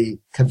on the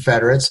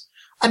Confederates.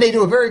 And they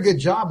do a very good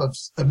job of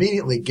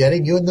immediately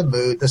getting you in the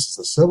mood. This is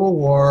the Civil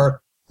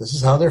War. This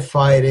is how they're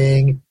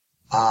fighting,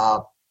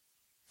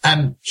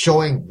 and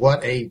showing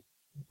what a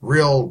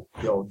real,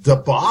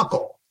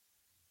 debacle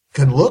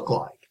can look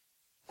like.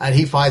 And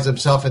he finds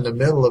himself in the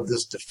middle of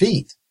this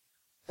defeat.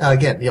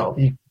 Again,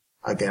 I'm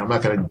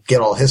not going to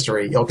get all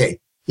history. Okay.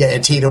 Yeah.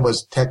 Antietam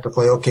was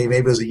technically okay.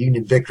 Maybe it was a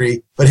Union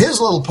victory, but his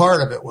little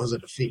part of it was a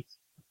defeat.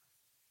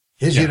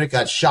 His unit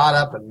got shot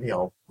up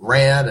and,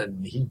 ran,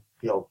 and he,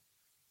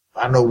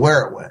 I don't know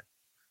where it went.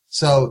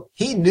 So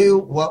he knew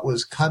what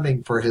was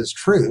coming for his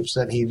troops,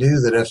 and he knew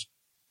that if,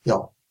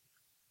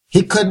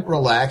 he couldn't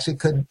relax, he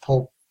couldn't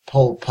pull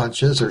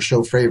punches or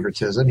show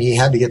favoritism. He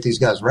had to get these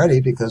guys ready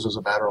because it was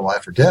a matter of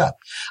life or death.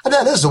 And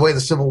that is the way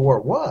the Civil War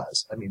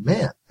was. I mean,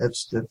 man,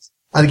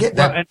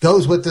 that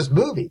goes with this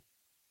movie.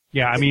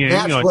 Yeah, I mean,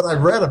 that's what I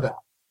read about.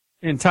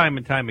 And time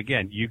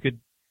again, you could,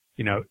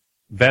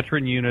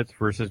 veteran units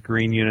versus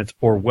green units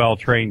or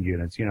well-trained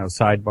units,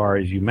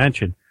 sidebar as you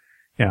mentioned.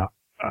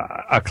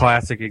 A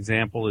classic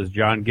example is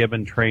John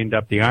Gibbon trained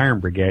up the Iron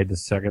Brigade, the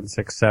 2nd,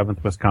 6th,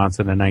 7th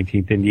Wisconsin, and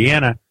 19th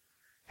Indiana,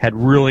 had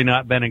really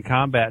not been in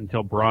combat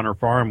until Bronner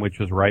Farm, which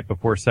was right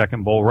before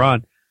Second Bull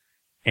Run.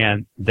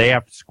 And they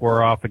have to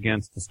square off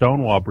against the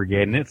Stonewall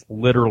Brigade, and it's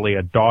literally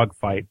a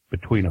dogfight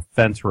between a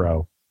fence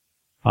row,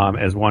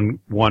 as one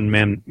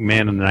man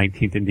in the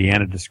 19th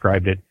Indiana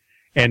described it.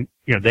 And,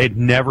 they'd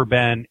never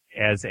been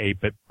as a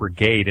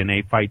brigade in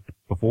a fight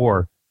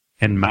before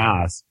en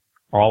masse,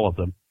 all of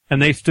them.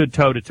 And they stood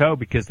toe to toe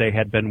because they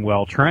had been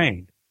well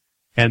trained.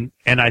 And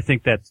I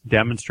think that's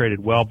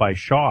demonstrated well by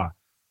Shaw.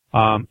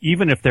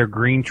 Even if they're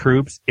green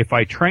troops, if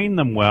I train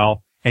them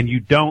well and you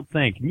don't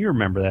think, and you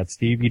remember that,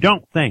 Steve, you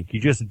don't think, you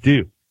just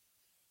do.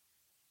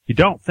 You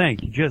don't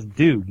think, you just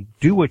do. You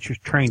do what you're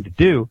trained to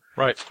do.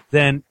 Right.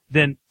 Then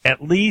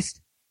at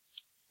least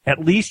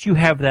you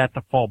have that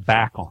to fall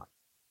back on.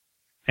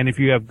 And if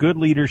you have good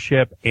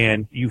leadership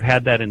and you've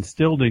had that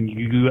instilled in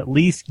you, you at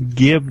least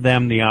give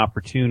them the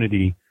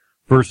opportunity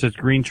versus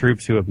green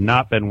troops who have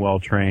not been well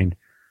trained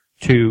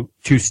to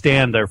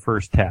stand their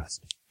first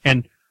test.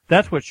 And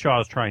that's what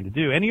Shaw's trying to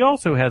do. And he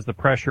also has the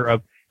pressure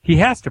of, he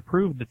has to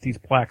prove that these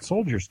black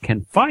soldiers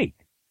can fight.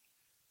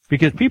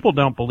 Because people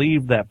don't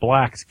believe that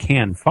blacks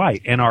can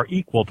fight and are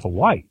equal to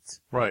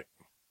whites. Right.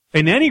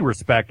 In any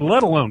respect,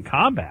 let alone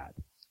combat.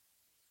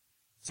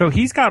 So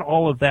he's got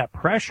all of that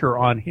pressure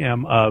on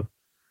him of,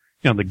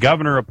 the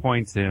governor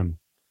appoints him.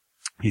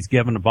 He's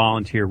given a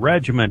volunteer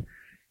regiment.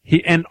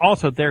 And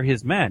also they're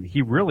his men.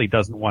 He really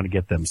doesn't want to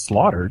get them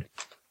slaughtered.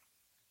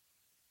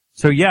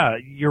 So yeah,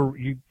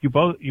 you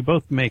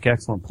both make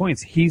excellent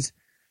points. He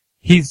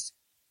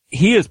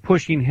is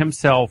pushing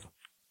himself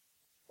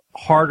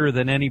harder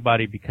than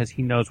anybody because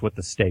he knows what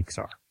the stakes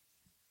are.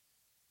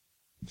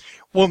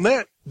 Well,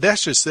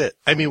 that's just it.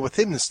 I mean, with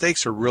him, the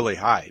stakes are really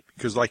high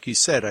because, like you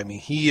said, I mean,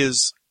 he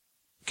is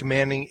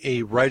commanding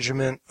a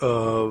regiment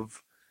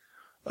of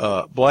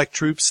black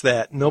troops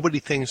that nobody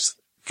thinks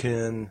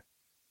can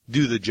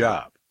do the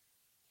job.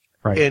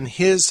 Right. And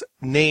his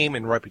name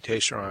and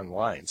reputation are on the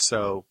line.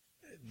 So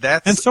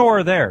and so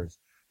are theirs.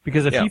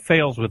 Because if he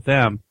fails with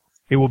them,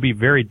 it will be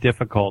very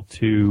difficult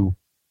to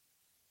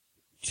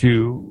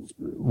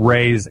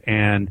raise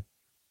and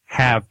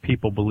have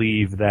people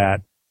believe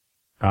that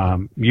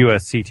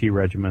USCT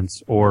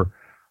regiments or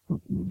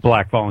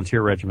black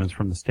volunteer regiments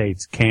from the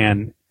States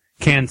can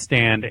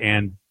stand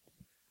and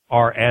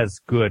are as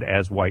good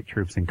as white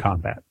troops in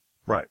combat.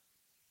 Right.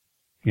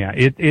 Yeah,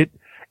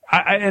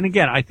 and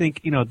again, I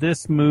think,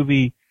 this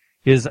movie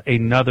is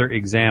another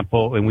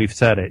example, and we've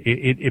said it.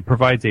 It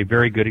provides a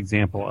very good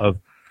example of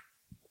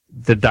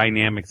the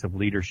dynamics of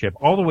leadership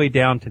all the way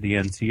down to the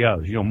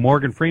NCOs.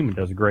 Morgan Freeman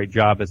does a great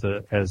job as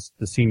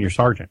the senior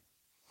sergeant.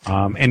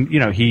 And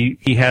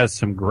he has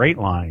some great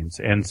lines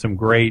and some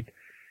great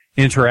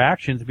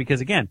interactions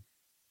because again,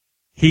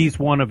 he's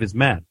one of his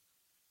men.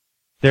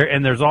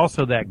 There's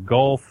also that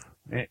gulf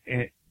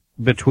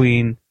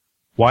between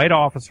white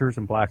officers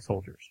and black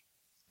soldiers.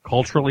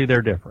 Culturally,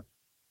 they're different.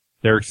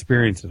 Their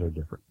experiences are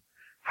different.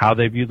 How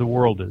they view the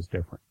world is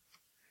different.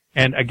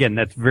 And again,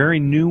 that's very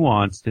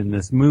nuanced in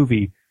this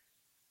movie.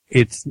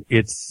 It's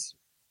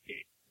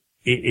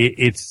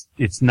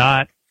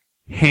not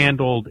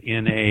handled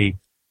in a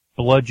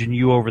bludgeon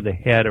you over the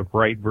head of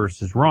right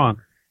versus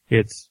wrong.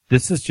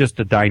 This is just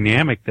a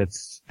dynamic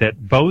that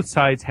both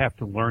sides have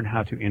to learn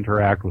how to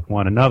interact with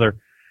one another.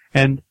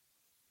 And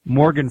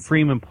Morgan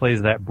Freeman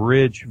plays that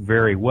bridge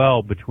very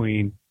well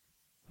between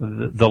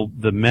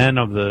the men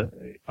of the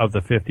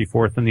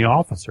 54th and the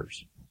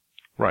officers.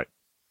 Right.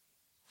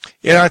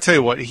 Yeah, I tell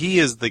you what, he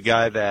is the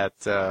guy that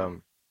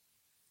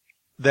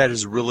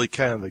is really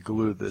kind of the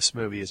glue of this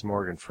movie is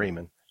Morgan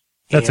Freeman.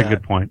 That's a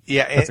good point.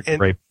 Yeah, that's a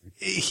great point.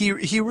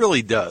 He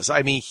really does.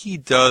 I mean, he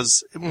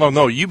does. Well,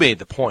 no, you made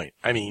the point.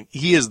 I mean,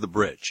 he is the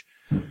bridge.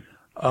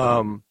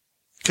 And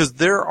because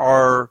there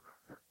are,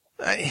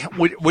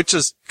 which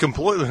is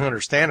completely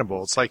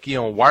understandable. It's like,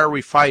 why are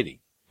we fighting?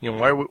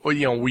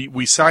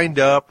 We signed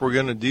up, we're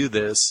going to do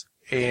this,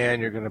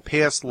 and you're going to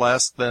pay us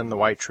less than the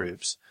white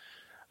troops.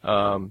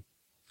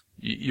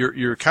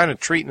 You're kind of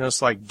treating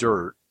us like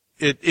dirt.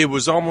 It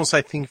was almost,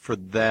 I think, for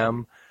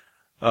them,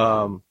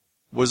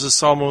 was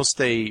this almost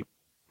like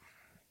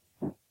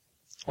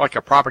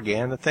a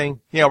propaganda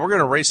thing? Yeah, we're going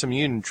to raise some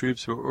Union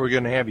troops, but we're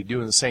going to have you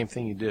doing the same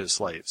thing you did as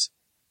slaves.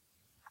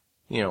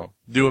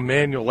 Doing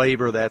manual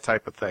labor, that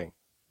type of thing.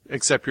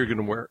 Except you're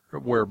going to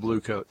wear a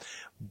blue coat.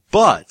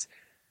 But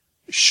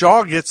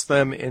Shaw gets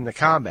them into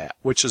combat,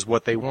 which is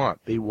what they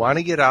want. They want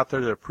to get out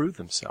there to prove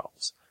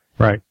themselves.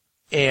 Right.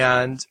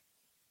 And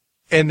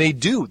they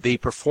do. They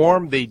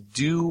perform. They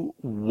do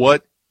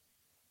what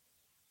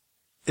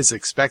is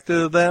expected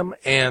of them,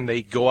 and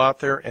they go out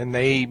there and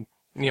they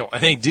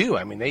do.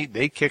 I mean,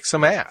 they kick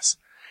some ass.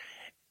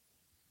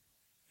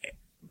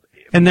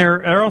 And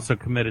they're also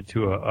committed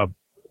to a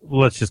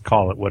let's just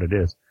call it what it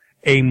is,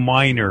 a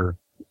minor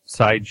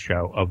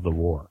sideshow of the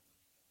war.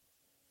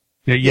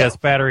 Yes,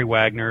 Battery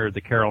Wagner,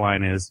 the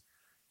Carolinas,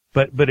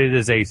 but it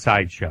is a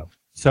sideshow.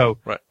 So,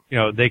 right.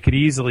 They could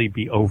easily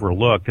be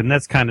overlooked, and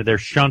that's kind of, they're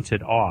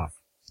shunted off.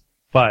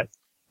 But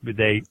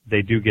they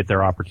do get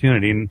their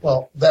opportunity. And,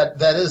 well,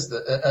 that is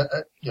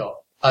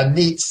a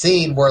neat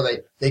scene where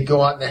they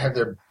go out and they have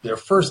their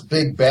first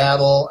big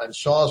battle, and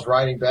Shaw's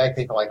riding back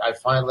thinking like,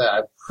 I've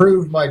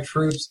proved my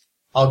troops.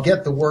 I'll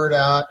get the word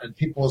out, and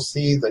people will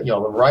see that, the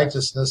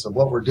righteousness of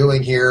what we're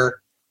doing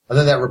here. And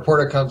then that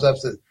reporter comes up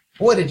and says,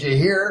 boy, did you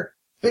hear?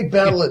 Big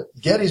battle at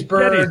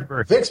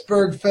Gettysburg.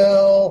 Vicksburg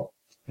fell.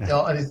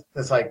 And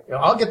it's like,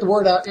 I'll get the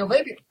word out,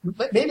 maybe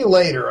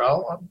later.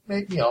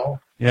 Maybe. Yeah.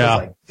 It's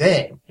like,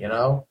 dang,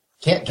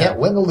 can't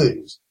win or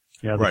lose.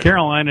 Yeah, the right.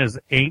 Carolinas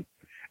ain't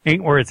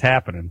where it's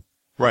happening.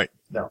 Right.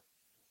 No.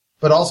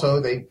 But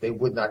also, they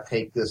would not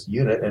take this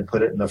unit and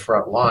put it in the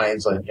front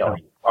lines, like,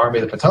 Army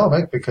of the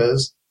Potomac,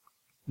 because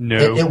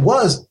no, it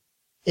was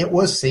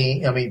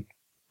seen. I mean,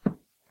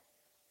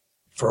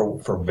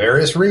 for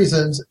various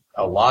reasons,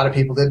 a lot of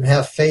people didn't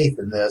have faith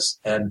in this,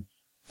 and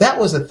that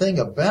was the thing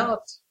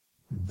about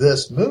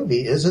this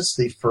movie is it's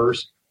the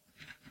first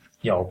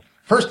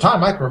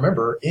time I can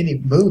remember any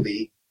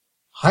movie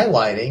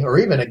highlighting or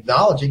even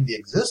acknowledging the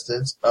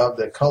existence of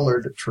the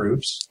colored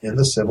troops in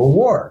the Civil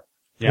War,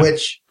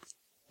 which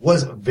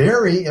was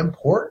very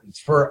important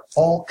for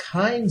all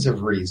kinds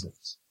of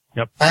reasons.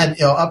 Yep. And,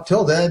 up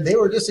till then, they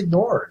were just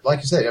ignored.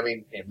 Like you said, I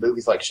mean, in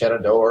movies like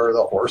Shenandoah,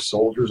 The Horse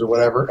Soldiers or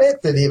whatever,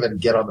 it didn't even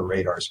get on the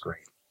radar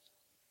screen.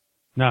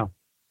 No,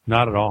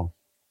 not at all.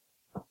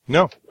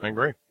 No, I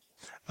agree.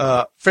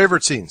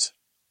 Favorite scenes?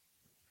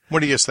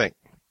 What do you guys think?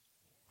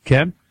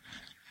 Ken?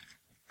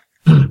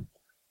 I'm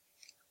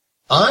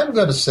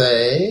going to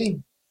say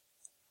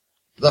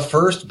the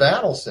first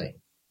battle scene.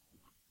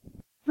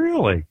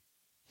 Really?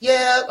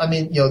 Yeah, I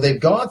mean, they've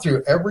gone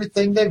through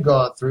everything they've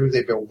gone through.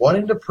 They've been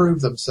wanting to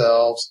prove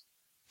themselves.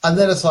 And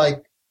then it's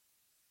like,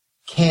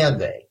 can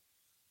they?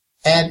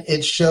 And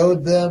it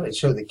showed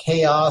the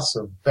chaos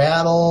of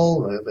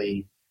battle,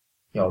 the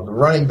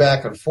running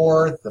back and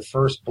forth, the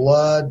first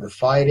blood, the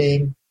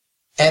fighting.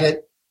 And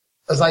it,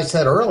 as I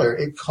said earlier,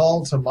 it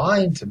called to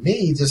mind to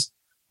me just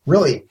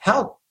really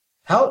how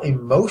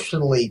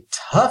emotionally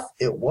tough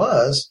it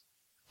was.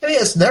 I mean,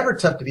 it's never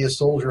tough to be a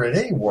soldier in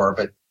any war,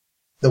 but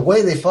the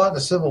way they fought in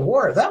the Civil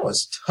War, that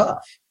was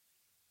tough.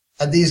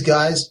 And these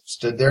guys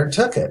stood there and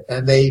took it.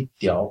 And they,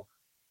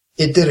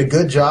 it did a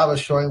good job of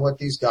showing what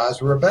these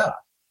guys were about.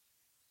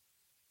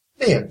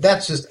 Man,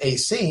 that's just a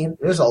scene.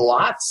 There's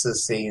lots of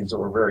scenes that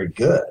were very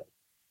good.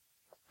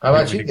 How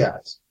about you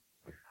guys?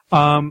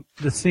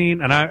 The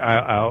scene, and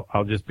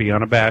I'll just be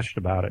unabashed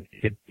about it.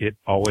 It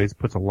always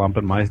puts a lump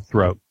in my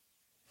throat.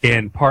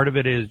 And part of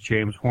it is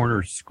James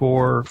Horner's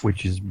score,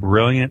 which is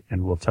brilliant,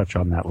 and we'll touch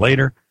on that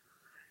later.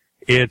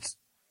 It's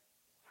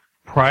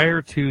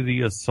prior to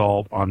the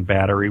assault on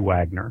Battery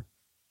Wagner,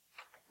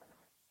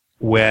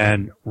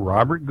 when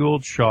Robert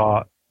Gould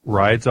Shaw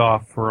rides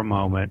off for a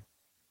moment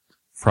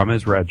from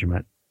his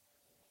regiment,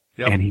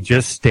 and he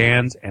just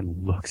stands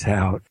and looks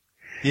out.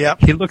 Yep.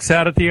 He looks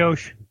out at the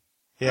ocean.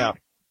 Yeah.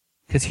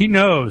 Because he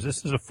knows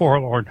this is a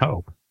forlorn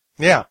hope.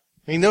 Yeah.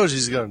 He knows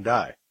he's going to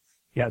die.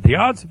 Yeah, the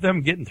odds of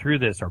them getting through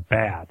this are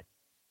bad.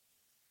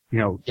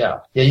 Yeah,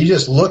 you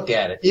just look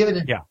at it.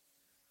 Even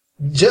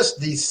just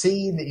the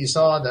scene that you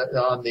saw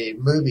on the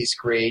movie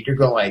screen, you're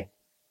going like,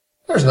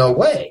 there's no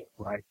way.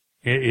 Right.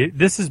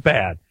 This is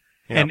bad.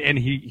 Yeah. And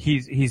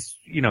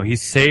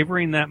he's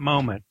savoring that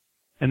moment.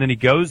 And then he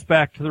goes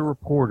back to the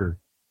reporter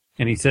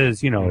and he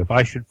says, if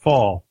I should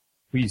fall,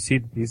 will you see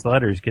that these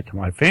letters get to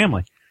my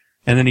family?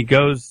 And then he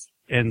goes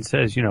and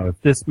says,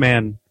 if this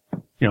man,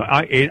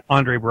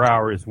 Andre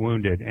Braugher is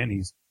wounded and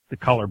he's the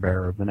color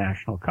bearer of the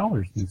national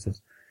colors. And he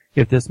says,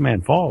 if this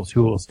man falls,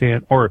 who will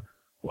stand? Or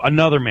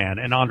another man,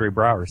 and Andre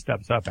Braugher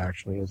steps up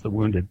actually as the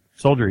wounded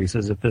soldier. He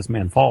says, if this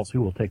man falls,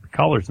 who will take the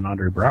colors? And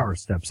Andre Braugher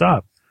steps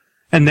up.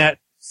 And that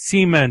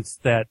cements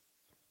that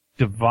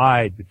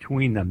divide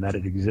between them that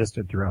had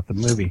existed throughout the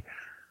movie.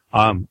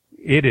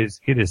 it is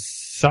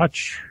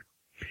such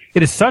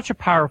a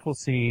powerful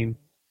scene.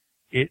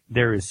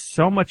 There is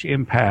so much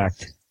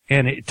impact,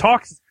 and it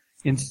talks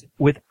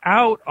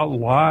without a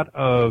lot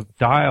of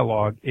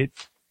dialogue. It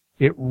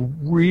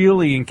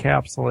really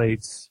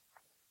encapsulates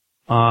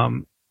the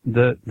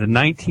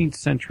 19th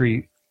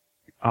century,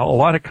 a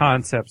lot of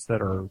concepts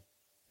that are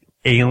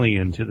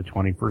alien to the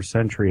 21st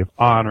century of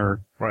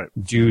honor, right,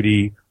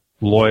 duty,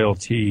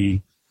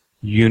 loyalty,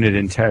 unit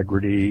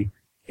integrity,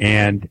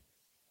 and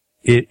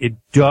it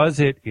does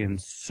it in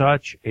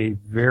such a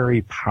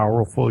very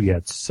powerful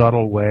yet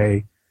subtle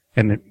way.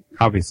 And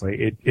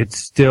obviously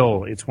it's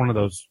one of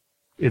those,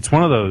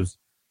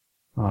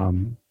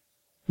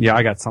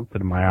 I got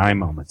something in my eye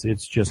moments.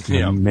 It's just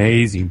an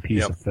amazing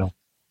piece of film.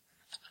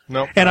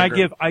 No, and I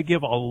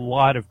give a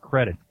lot of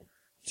credit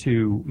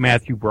to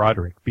Matthew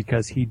Broderick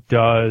because he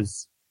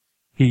does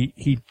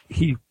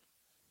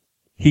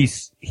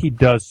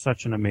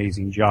such an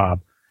amazing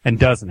job and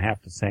doesn't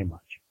have to say much.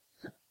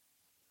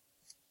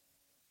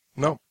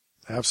 No,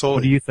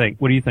 absolutely.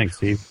 What do you think,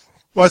 Steve?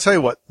 Well, I'll tell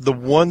you what, the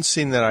one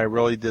scene that I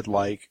really did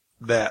like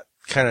that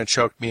kind of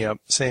choked me up,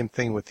 same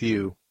thing with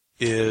you,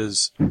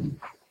 is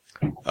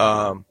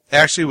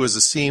actually was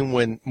a scene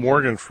when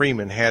Morgan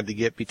Freeman had to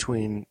get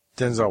between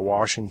Denzel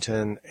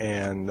Washington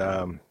and,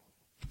 oh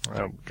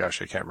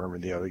gosh, I can't remember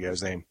the other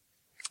guy's name.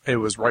 It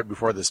was right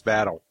before this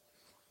battle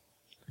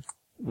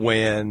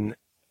when,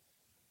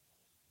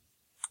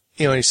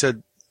 he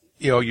said,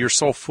 you're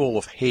so full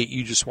of hate,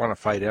 you just want to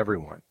fight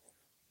everyone.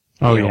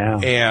 Oh, yeah.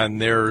 And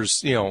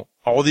there's,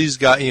 all these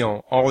guys,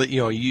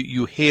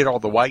 you hate all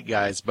the white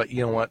guys, but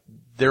you know what?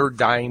 They're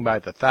dying by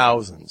the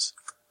thousands.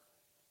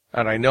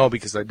 And I know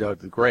because I dug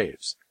the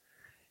graves.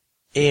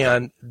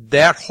 And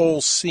that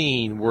whole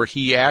scene where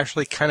he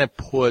actually kind of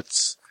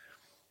puts,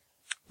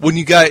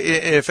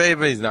 if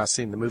anybody's not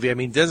seen the movie, I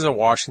mean, Denzel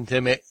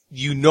Washington,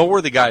 you know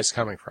where the guy's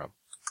coming from.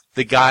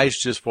 The guy's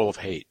just full of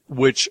hate,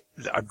 which,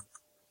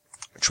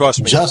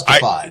 trust me.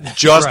 Justified.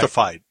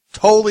 Justified. Right.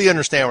 Totally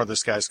understand where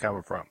this guy's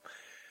coming from.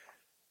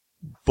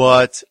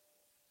 But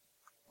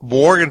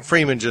Morgan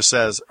Freeman just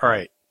says, all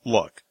right,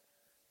 look,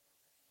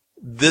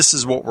 this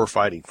is what we're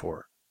fighting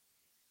for.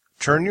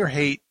 Turn your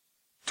hate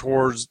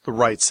towards the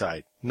right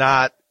side,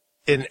 not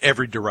in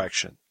every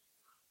direction.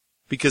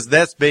 Because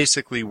that's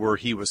basically where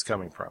he was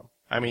coming from.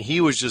 I mean, he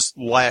was just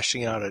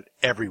lashing out at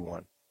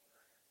everyone.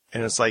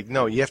 And it's like,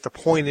 no, you have to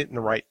point it in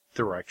the right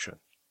direction.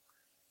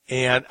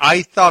 And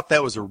I thought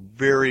that was a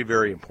very,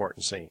 very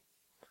important scene.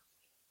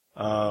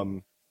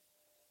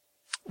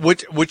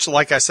 Which,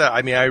 like I said,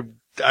 I mean,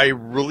 I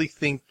really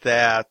think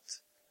that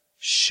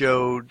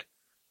showed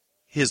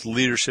his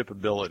leadership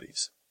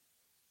abilities.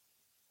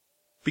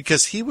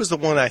 Because he was the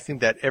one I think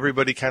that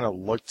everybody kind of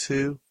looked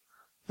to.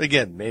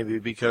 Again, maybe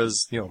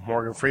because,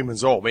 Morgan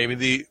Freeman's old.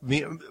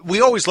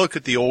 We always look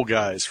at the old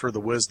guys for the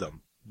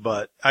wisdom.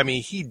 But, I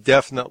mean, he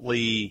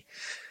definitely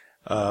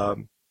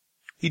had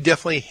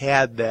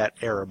that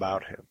air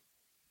about him.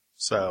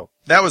 So,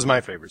 that was my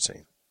favorite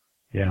scene.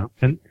 Yeah.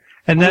 And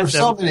there's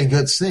so many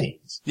good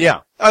scenes.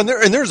 Yeah. And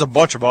there's a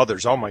bunch of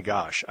others. Oh my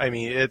gosh. I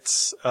mean,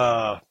 it's,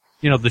 the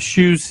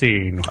shoe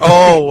scene.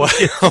 Oh,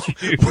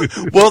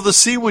 well, the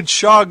scene when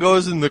Shaw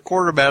goes in the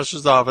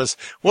quartermaster's office.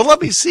 Well,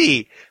 let me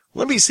see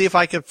if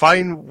I can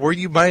find where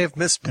you might have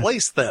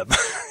misplaced them.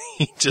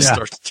 He just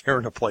starts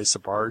tearing the place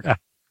apart.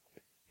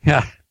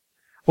 Yeah.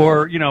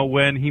 Or,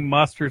 when he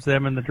musters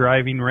them in the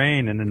driving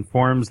rain and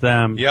informs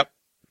them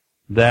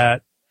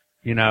that,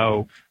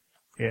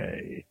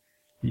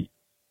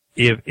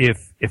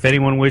 if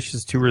anyone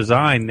wishes to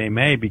resign, they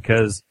may,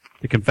 because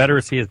the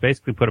Confederacy has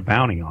basically put a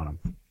bounty on them.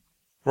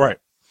 Right.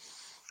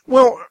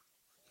 Well,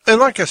 and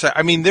like I said,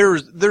 I mean,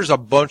 there's a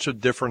bunch of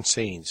different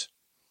scenes.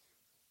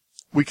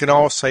 We can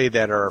all say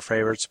that are our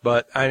favorites,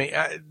 but I mean,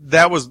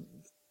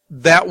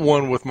 that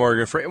one with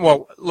Morgan Freeman.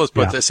 Well, let's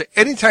put it this way.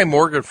 Anytime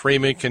Morgan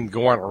Freeman can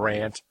go on a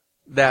rant,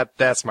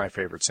 that's my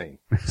favorite scene.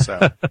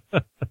 So,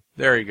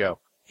 there you go.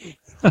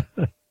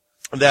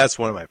 That's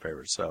one of my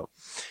favorites. So,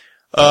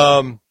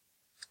 all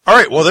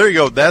right. Well, there you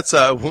go. That's,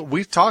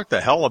 we've talked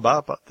the hell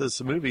about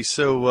this movie.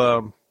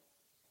 So,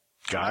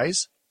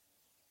 guys,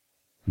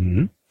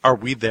 are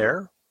we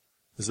there?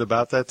 Is it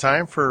about that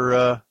time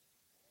for,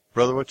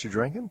 Brother What You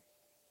Drinking?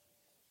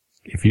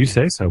 If you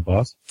say so,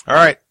 boss. All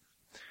right.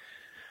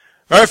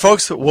 All right,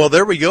 folks. Well,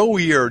 there we go.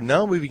 We are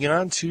now moving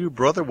on to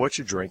Brother What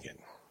You Drinking.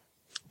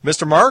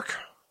 Mr. Mark,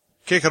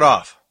 kick it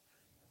off.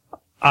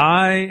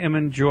 I am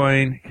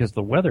enjoying, because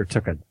the weather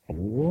took a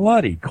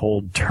bloody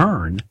cold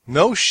turn.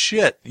 No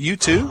shit. You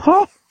too?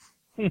 Oh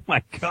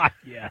my God,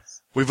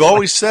 yes. We've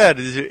always said,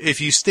 if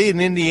you stay in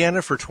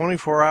Indiana for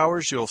 24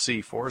 hours, you'll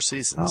see 4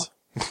 seasons.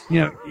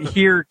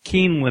 Here,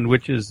 Keeneland,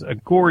 which is a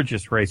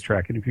gorgeous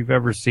racetrack, and if you've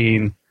ever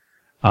seen,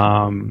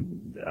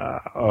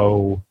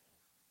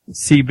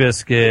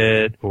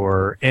 Seabiscuit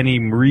or any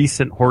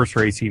recent horse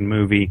racing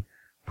movie,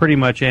 pretty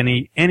much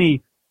any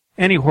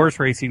horse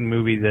racing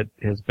movie that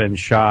has been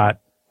shot,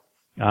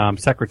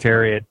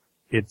 Secretariat,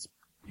 it's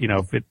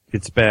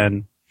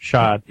been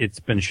shot at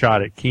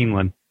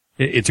Keeneland.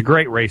 it's a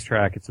great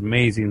racetrack. It's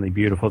amazingly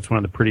beautiful. It's one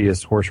of the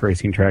prettiest horse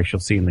racing tracks you'll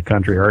see in the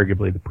country,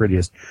 arguably the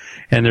prettiest.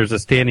 And there's a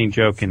standing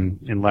joke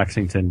in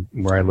Lexington,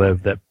 where I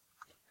live, that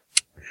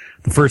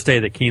the first day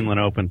that Keeneland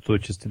opens,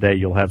 which is today,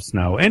 you'll have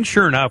snow. And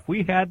sure enough,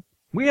 we had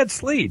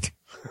sleet.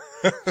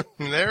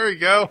 There you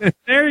go.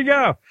 There you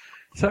go.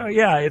 So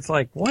yeah, it's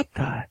like, what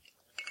the?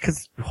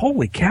 Because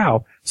holy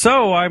cow.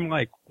 So I'm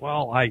like,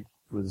 well, I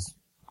was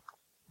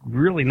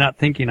really not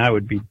thinking I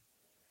would be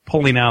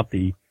pulling out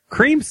the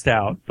cream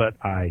stout, but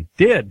I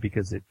did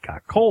because it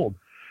got cold.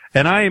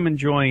 And I am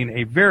enjoying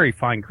a very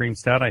fine cream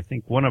stout. I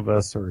think one of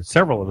us or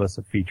several of us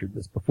have featured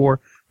this before,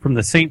 from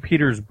the St.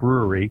 Peter's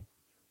Brewery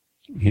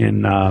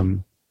in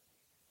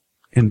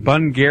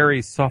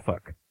Bungary,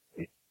 Suffolk,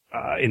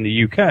 in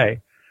the UK.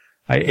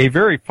 A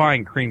very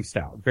fine cream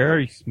stout,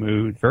 very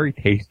smooth, very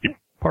tasty.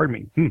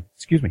 Pardon me.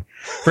 Excuse me.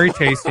 Very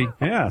tasty.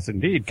 Yes,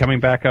 indeed. Coming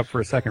back up for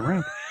a second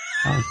round.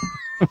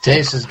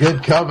 Tastes as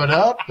good coming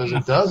up as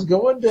it does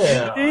going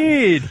down.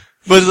 Indeed.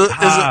 But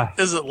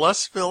is it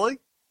less filling?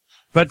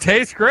 But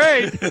tastes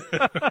great.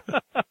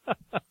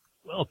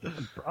 Well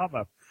done.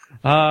 Bravo.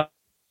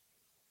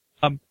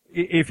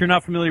 If you're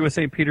not familiar with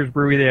St. Peter's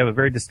Brewery, they have a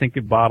very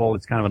distinctive bottle.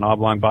 It's kind of an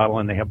oblong bottle,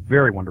 and they have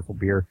very wonderful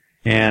beer.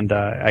 And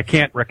I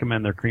can't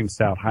recommend their cream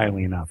stout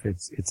highly enough.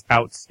 It's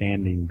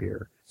outstanding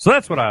beer. So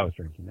that's what I was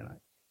drinking tonight.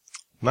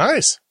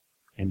 Nice.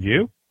 And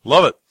you?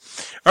 Love it.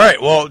 All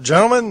right. Well,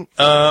 gentlemen,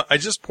 I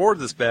just poured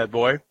this bad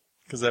boy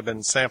because I've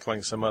been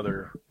sampling some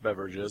other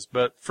beverages.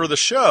 But for the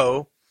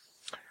show,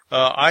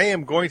 I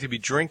am going to be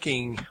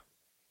drinking,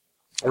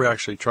 or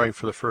actually trying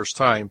for the first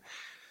time,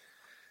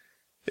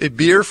 a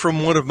beer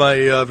from one of my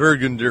very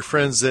good dear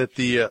friends at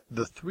the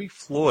Three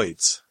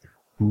Floyds.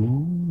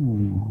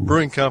 Ooh.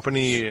 Brewing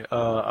company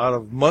out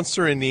of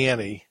Munster,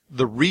 Indiana,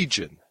 the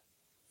Region.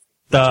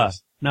 Not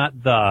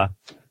the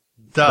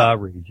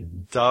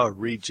Region. The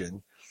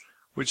Region,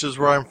 which is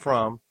where I'm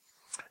from.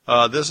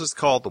 This is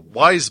called the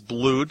Wise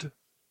Blood,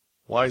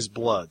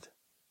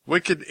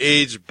 Wicked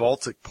Age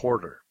Baltic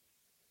Porter.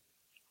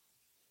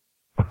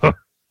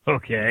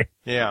 Okay.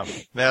 Yeah,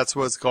 that's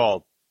what it's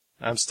called.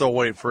 I'm still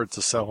waiting for it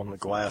to sell in the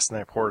glass, and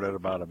I poured it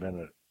about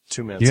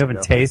 2 minutes. You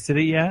haven't tasted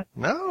it yet?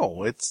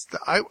 No,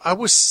 I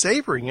was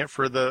savoring it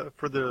for the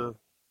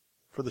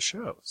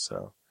show.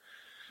 So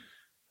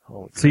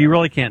you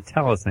really can't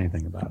tell us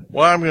anything about it.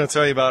 Well, I'm going to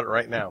tell you about it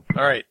right now.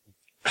 All right,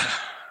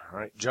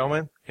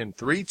 gentlemen, in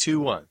 3, 2,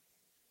 1.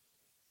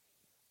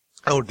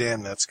 Oh,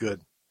 damn, that's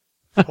good.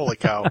 Holy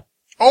cow!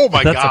 Oh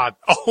my God!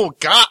 Oh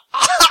God!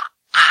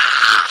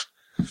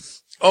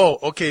 Oh,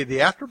 okay. The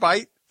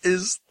afterbite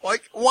is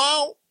like,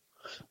 wow.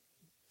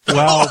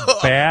 Wow,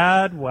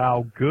 bad.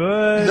 Wow,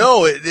 good.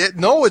 No,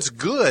 it's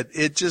good.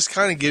 It just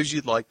kind of gives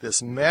you like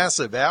this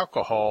massive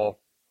alcohol,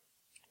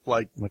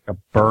 like a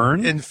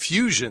burn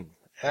infusion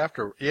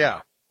after.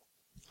 Yeah.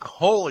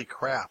 Holy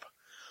crap.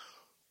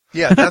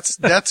 Yeah, that's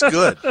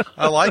good.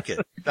 I like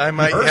it. I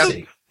might have.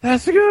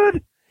 That's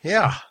good.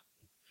 Yeah.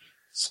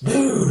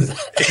 Smooth.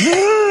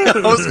 I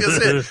was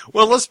gonna say.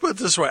 Well, let's put it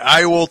this way.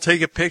 I will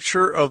take a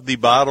picture of the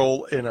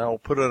bottle and I'll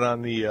put it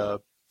on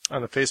the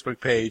Facebook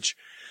page.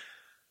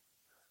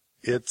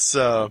 It's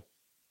kind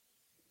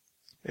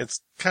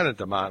of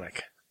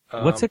demonic.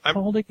 What's it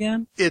called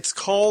again? It's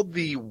called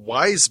the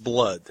Wise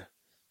Blood.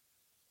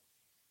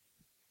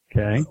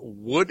 Okay.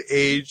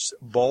 Wood-aged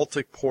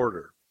Baltic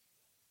Porter.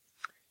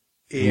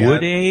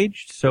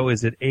 Wood-aged? So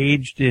is it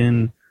aged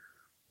in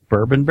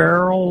bourbon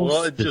barrels?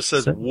 Well, it just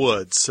says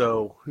wood,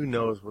 so who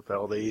knows what the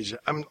hell they age.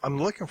 I'm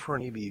looking for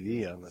an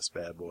ABV on this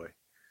bad boy.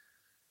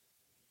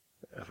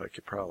 If I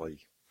could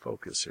probably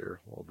focus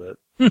here a little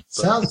bit.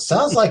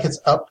 Sounds like it's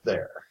up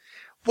there.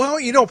 Well,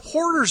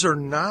 porters are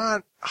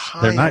not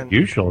high. They're not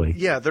usually.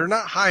 Yeah, they're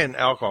not high in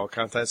alcohol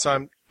content.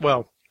 So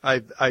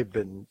I've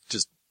been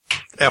just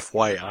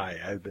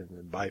FYI, I've been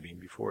imbibing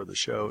before the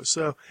show.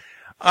 So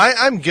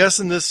I'm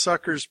guessing this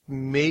sucker's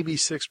maybe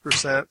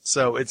 6%.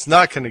 So it's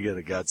not going to get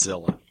a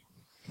Godzilla.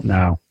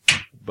 No.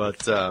 But,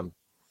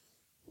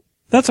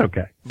 that's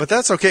okay. But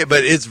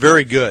it's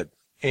very good.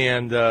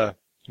 And,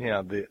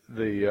 yeah,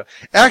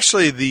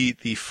 actually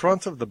the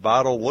front of the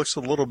bottle looks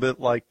a little bit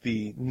like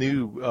the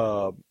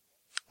new,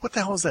 what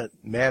the hell is that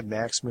Mad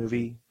Max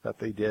movie that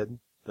they did?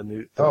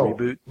 The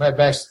reboot? Mad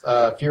Max,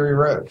 Fury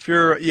Road.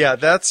 Yeah,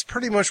 that's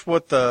pretty much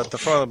what the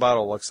front of the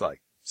bottle looks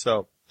like.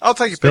 So I'll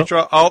take a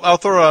picture. I'll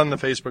throw it on the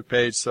Facebook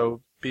page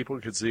so people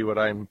can see what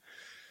I'm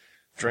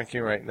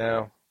drinking right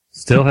now.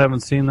 Still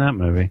haven't seen that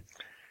movie.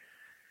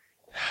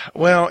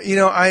 Well,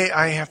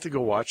 I have to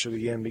go watch it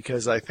again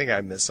because I think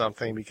I missed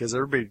something because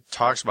everybody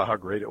talks about how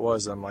great it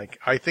was. I'm like,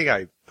 I think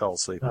I fell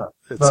asleep.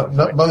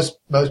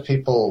 Most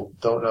people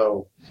don't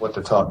know what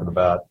they're talking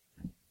about.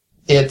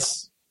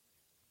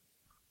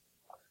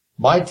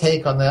 My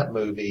take on that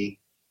movie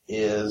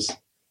is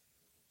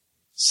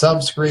some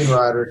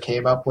screenwriter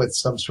came up with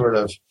some sort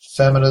of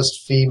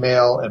feminist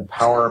female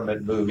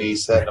empowerment movie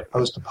set in a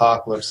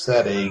post-apocalypse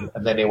setting,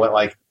 and then he went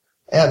like,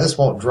 yeah, this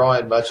won't draw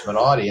in much of an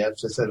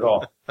audience. I said,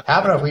 well,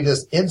 how about if we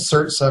just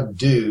insert some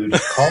dude,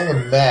 call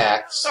him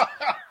Max,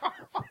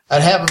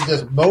 I'd have him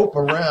just mope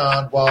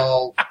around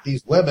while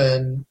these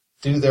women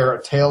do their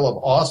tale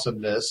of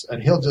awesomeness,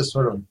 and he'll just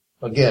sort of,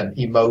 again,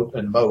 emote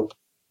and mope.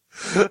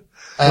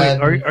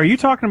 And Wait, are you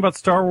talking about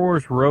Star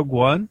Wars Rogue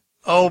One?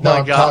 Oh No, my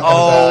I'm God! talking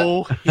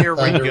Oh, here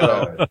we Thunder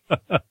go.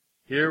 Road.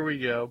 Here we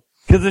go.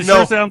 Because it No.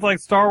 sure sounds like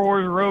Star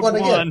Wars Rogue But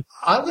again, One.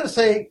 I'm going to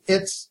say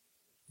it's,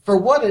 for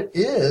what it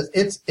is,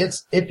 it's,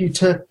 if you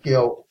took,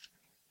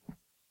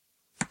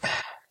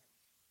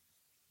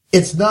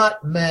 it's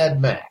not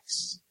Mad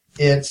Max.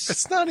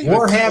 It's not even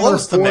Warhammer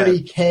close to Mad.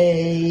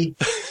 40K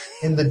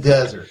in the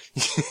desert.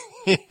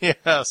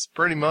 Yes,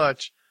 pretty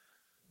much.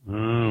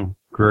 Oh,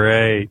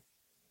 great.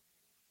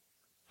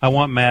 I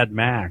want Mad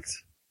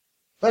Max.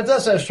 But it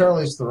does have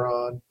Charlize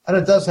Theron, and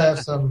it does have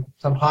some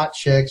hot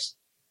chicks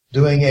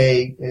doing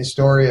a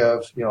story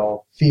of,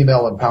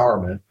 female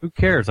empowerment. Who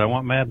cares? I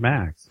want Mad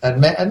Max.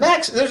 And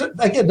Max,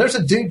 there's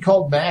a dude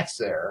called Max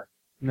there.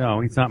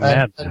 No, he's not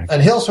Mad And, Max.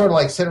 and he'll sort of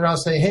like sit around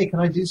saying, hey, can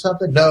I do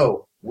something?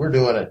 No, we're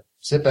doing it.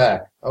 Sit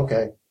back.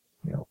 Okay.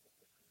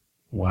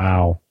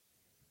 Wow.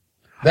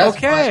 That's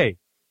Okay.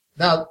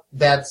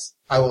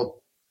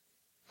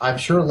 I'm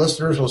sure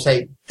listeners will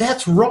say,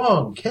 that's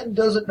wrong. Ken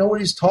doesn't know what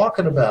he's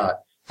talking about.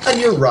 And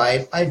you're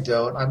right. I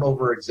don't. I'm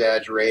over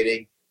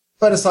exaggerating.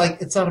 But it's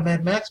like, it's not a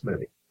Mad Max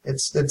movie.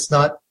 It's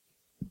not,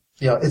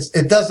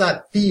 it does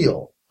not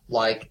feel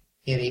like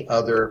any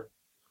other,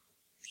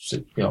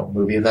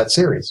 movie in that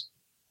series.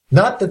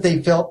 Not that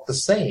they felt the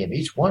same.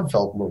 Each one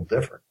felt a little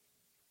different.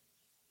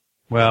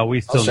 Well,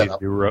 we still shut need to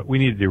up. do we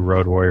need to do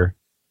Road Warrior.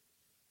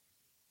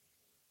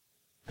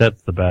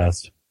 That's the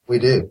best. We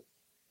do.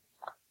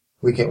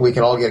 We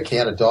can all get a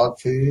can of dog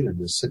food and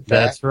just sit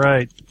back. That's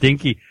right.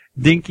 Dinky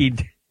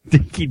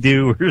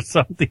Doo or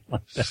something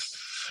like that.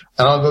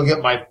 And I'll go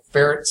get my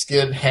ferret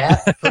skin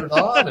hat, put it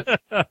on.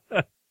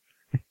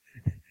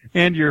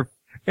 And your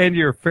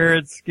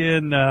ferret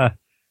skin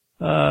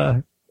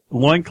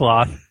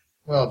loincloth.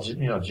 Well,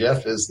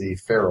 Jeff is the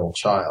feral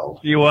child.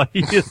 He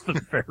is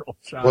the feral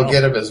child. We'll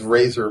get him his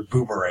razor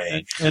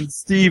boomerang. And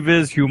Steve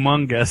is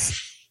humongous.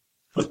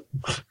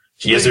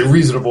 He is a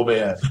reasonable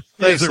man.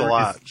 Thanks a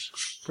lot.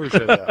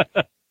 Appreciate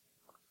that.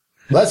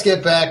 Let's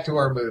get back to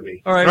our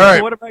movie. All right. All right.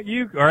 So what about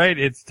you? All right.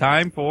 It's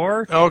time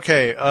for.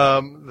 Okay.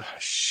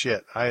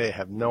 Shit. I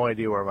have no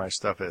idea where my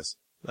stuff is.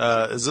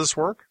 Does this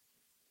work?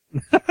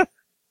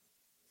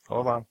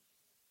 Hold on.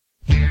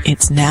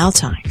 It's now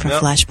time for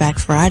Nope. Flashback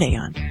Friday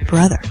on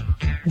Brother,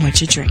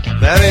 What You Drinking?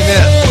 That ain't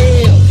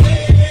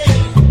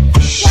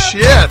it.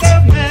 Shit.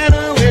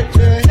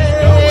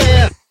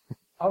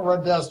 I'll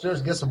run downstairs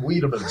and get some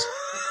Wiedemann's.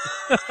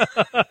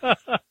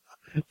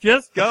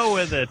 Just go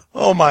with it.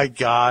 Oh my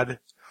God.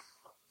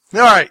 All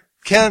right,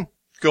 Ken,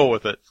 go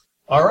with it.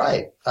 All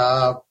right.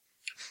 To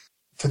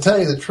tell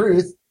you the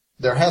truth,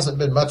 there hasn't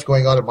been much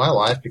going on in my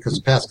life because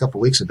the past couple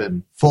of weeks have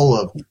been full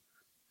of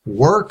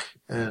work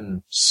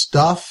and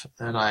stuff,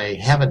 and I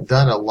haven't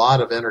done a lot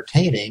of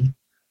entertaining.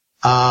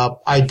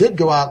 I did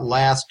go out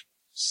last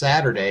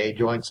Saturday,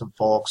 joined some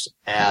folks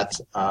at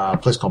a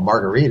place called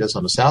Margaritas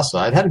on the south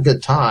side. Had a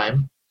good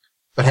time,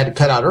 but had to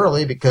cut out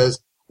early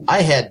because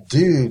I had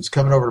dudes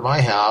coming over to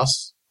my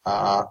house,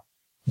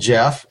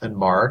 Jeff and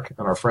Mark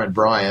and our friend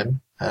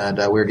Brian, and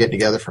we were getting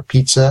together for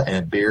pizza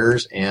and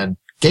beers and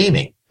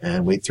gaming.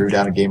 And we threw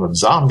down a game of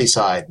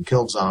Zombicide and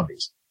killed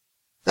zombies.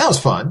 That was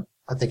fun.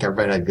 I think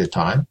everybody had a good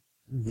time.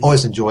 Mm-hmm.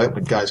 Always enjoy it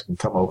when guys can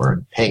come over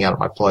and hang out at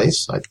my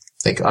place. I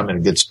think I'm in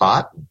a good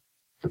spot.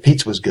 The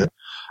pizza was good.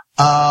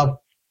 Something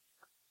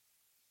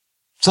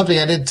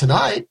I did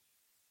tonight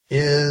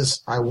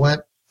is I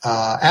went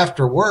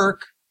after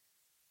work.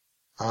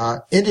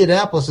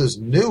 Indianapolis's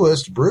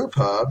newest brew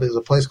pub is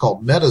a place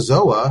called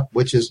Metazoa,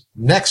 which is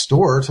next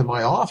door to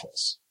my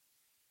office.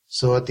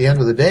 So at the end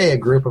of the day, a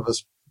group of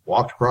us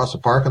walked across the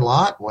parking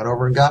lot, went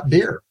over and got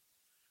beer.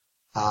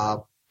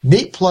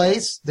 Neat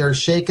place. They're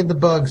shaking the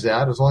bugs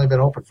out. It's only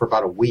been open for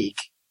about a week.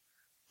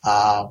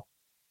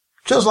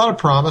 Shows a lot of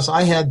promise.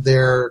 I had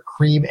their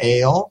cream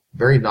ale.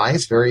 Very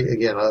nice. Would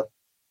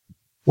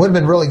have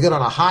been really good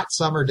on a hot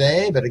summer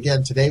day, but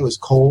again, today was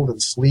cold and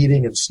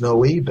sleeting and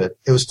snowy, but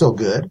it was still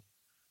good.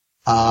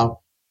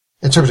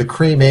 In terms of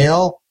cream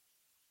ale,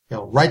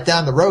 right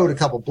down the road a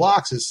couple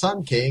blocks is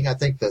Sun King. I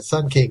think the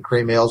Sun King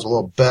cream ale is a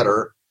little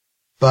better,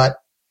 but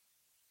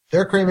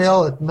their cream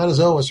ale at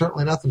Metazoa was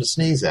certainly nothing to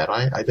sneeze at.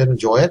 I did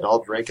enjoy it, and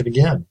I'll drink it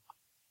again.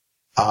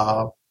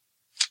 That's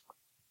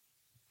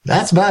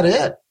about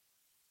it.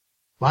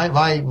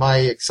 My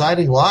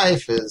exciting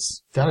life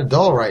is kind of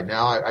dull right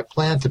now. I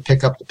plan to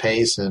pick up the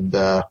pace and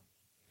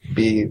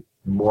be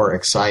more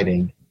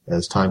exciting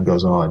as time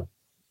goes on.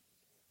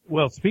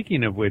 Well,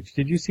 speaking of which,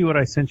 did you see what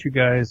I sent you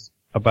guys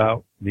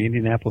about the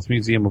Indianapolis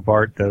Museum of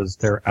Art does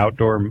their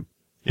outdoor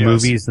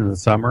movies in the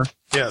summer?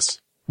 Yes.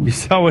 You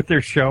saw what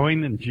they're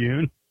showing in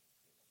June?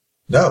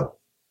 No.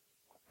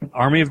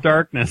 Army of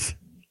Darkness.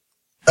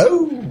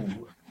 Oh.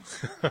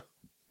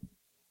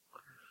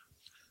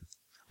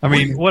 I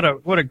mean, what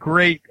a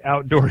great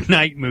outdoor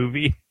night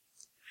movie.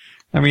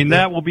 I mean,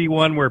 that will be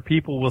one where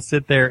people will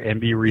sit there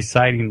and be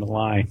reciting the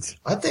lines.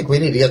 I think we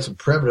need to get some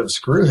primitive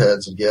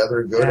screwheads together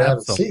and go down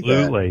and see that.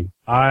 Absolutely.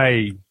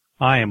 I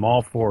am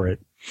all for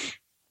it.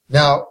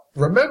 Now,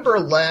 remember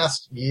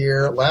last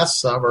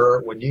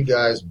summer, when you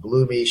guys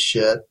blew me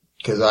shit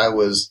because I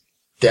was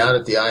down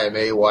at the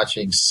IMA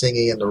watching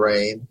Singing in the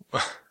Rain?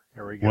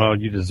 Here we go. Well,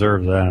 you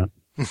deserve that.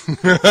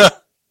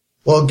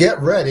 Well,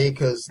 get ready,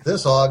 because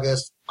this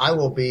August I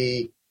will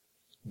be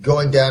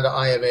going down to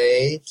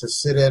IMA to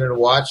sit in and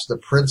watch The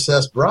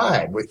Princess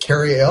Bride with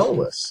Carrie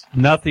Elwes.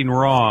 Nothing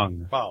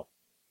wrong. Wow.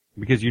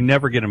 Because you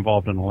never get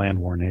involved in a land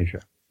war in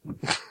Asia.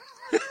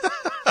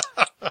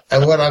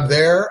 And when I'm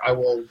there, I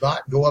will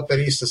not go up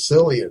any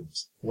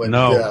Sicilians when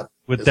death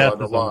is on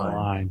the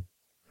line.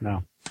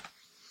 No.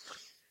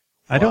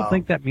 I don't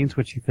think that means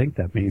what you think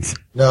that means.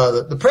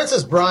 No, the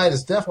Princess Bride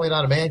is definitely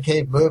not a man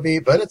cave movie,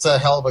 but it's a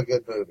hell of a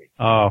good movie.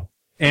 Oh,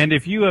 and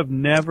if you have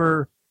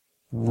never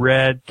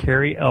read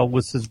Carrie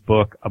Elwes's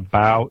book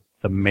about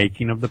the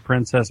making of The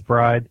Princess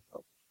Bride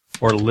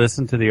or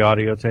listened to the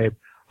audio tape,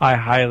 I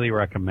highly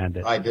recommend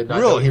it. I did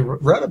not know he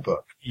read a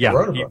book. Yeah,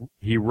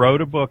 he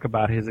wrote a book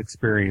about his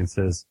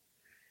experiences,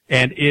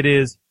 and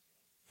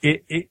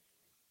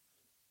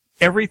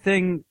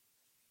everything,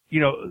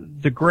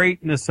 the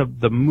greatness of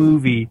the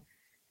movie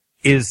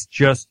is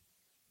just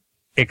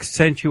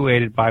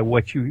accentuated by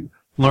what you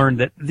learned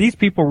that these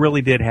people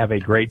really did have a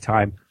great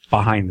time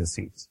behind the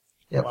scenes.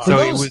 Yeah, so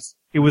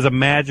it was a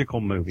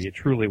magical movie. It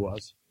truly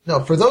was.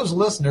 No, for those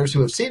listeners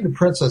who have seen The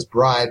Princess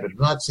Bride but have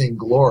not seen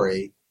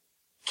Glory,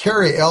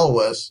 Carrie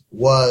Elwes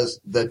was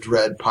the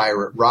Dread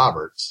Pirate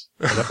Roberts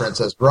in The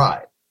Princess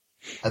Bride.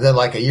 And then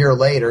like a year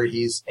later,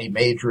 he's a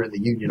major in the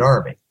Union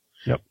Army.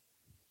 Yep.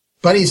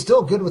 But he's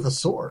still good with a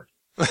sword.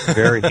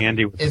 Very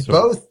handy with the in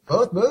sword.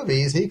 both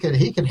movies, he can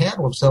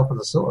handle himself with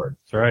a sword.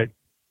 That's right.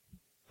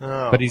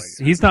 Oh, but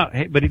he's not.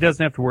 But he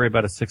doesn't have to worry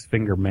about a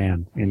six-finger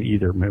man in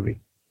either movie.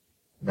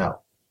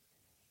 No.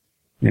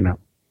 And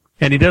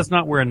he does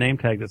not wear a name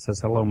tag that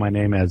says "Hello, my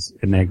name is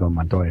Inigo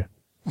Montoya."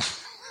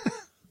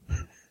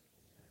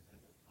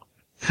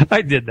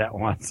 I did that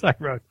once. I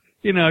wrote,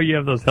 you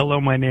have those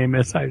 "Hello, my name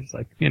is." I was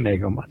like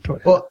Inigo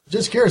Montoya. Well,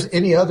 just curious,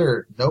 any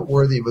other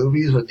noteworthy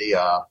movies in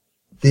the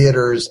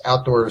theater's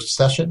outdoor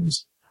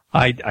sessions?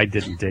 I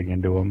didn't dig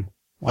into them.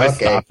 I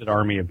stopped at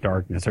Army of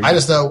Darkness. I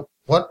just know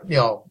one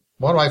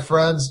of my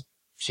friends,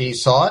 she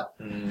saw it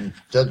and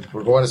said,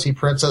 we're going to see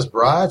Princess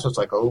Bride. So it's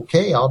like,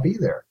 okay, I'll be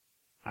there.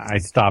 I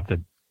stopped at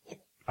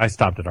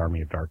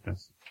Army of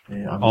Darkness.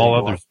 Yeah, all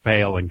others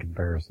pale in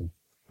comparison.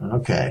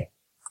 Okay.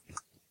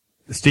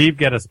 Steve,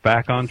 get us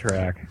back on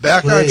track.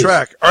 Back on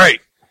track. All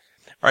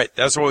right.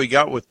 That's what we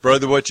got with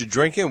Brother What You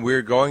Drinking.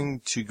 We're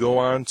going to go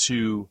on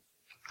to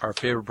our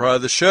favorite part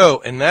of the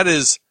show, and that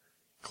is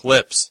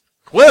clips.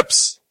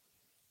 Clips!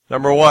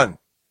 Number one.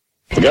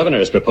 The governor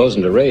is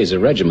proposing to raise a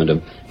regiment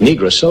of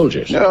Negro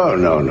soldiers.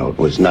 No. It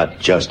was not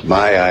just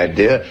my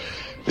idea.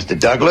 Mr.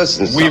 Douglas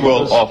and we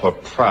will offer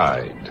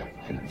pride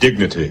and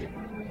dignity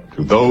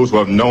to those who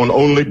have known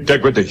only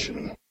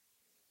degradation.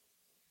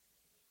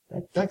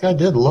 That guy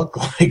did look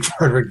like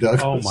Frederick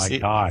Douglass. Oh my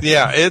gosh.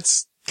 Yeah,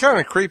 it's kind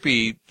of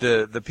creepy.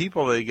 The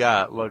people they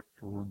got looked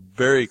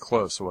very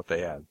close to what they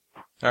had.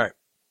 All right.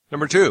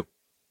 Number two.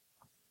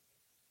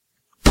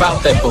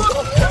 About that book.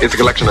 It's a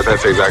collection of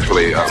essays,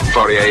 actually.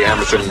 Fourier,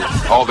 Emerson,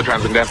 all the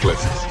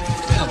transcendentalists.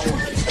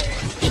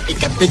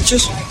 It got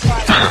pictures?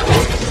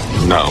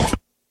 No.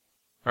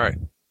 All right.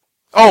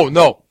 Oh,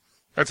 no.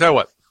 I tell you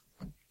what.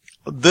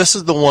 This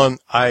is the one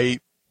I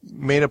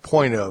made a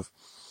point of.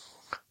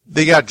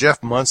 They got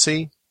Jeff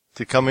Muncie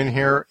to come in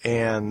here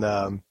and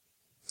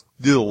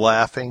do the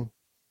laughing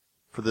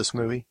for this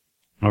movie.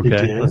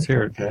 Okay, let's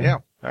hear it. Okay. Yeah.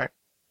 All right.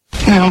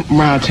 I'm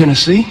around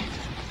Tennessee.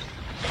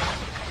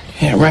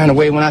 Yeah, I ran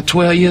away when I was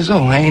 12 years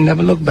old. I ain't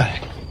never looked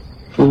back.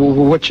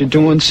 What you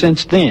doing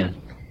since then?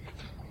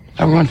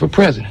 I run for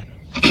president.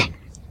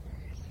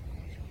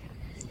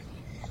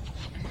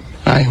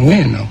 I ain't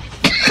win, though.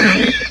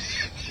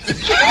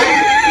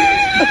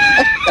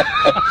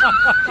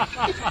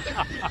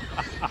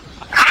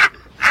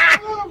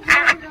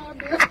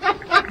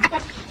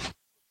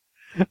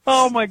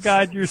 Oh my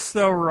God, you're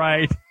so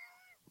right.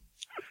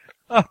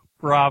 Oh,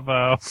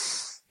 bravo.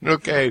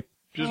 Okay.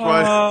 Just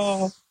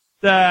one.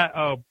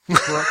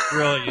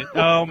 Brilliant.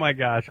 Oh my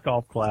gosh,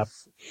 golf clap.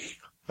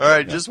 All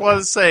right, just want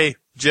to say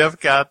Jeff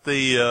got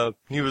he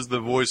was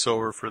the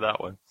voiceover for that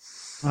one.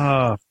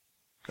 All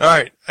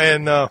right,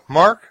 and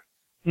Mark,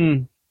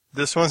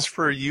 this one's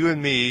for you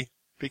and me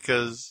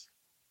because,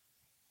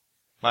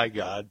 my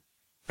God.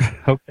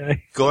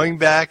 Okay. Going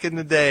back in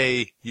the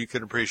day, you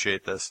can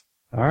appreciate this.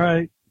 All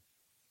right.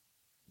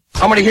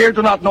 How many here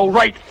do not know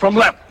right from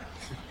left?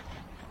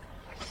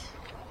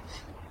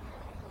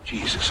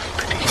 Jesus, I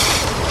pity.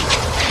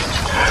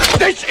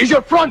 This is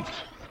your front.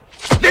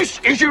 This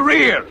is your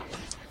rear.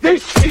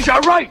 This is your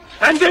right.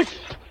 And this.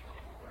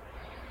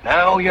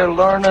 Now you're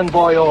learning,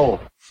 boyo.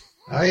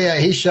 Oh yeah,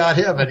 he shot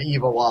him an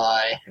evil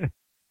eye.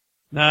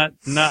 Not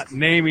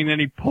naming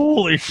any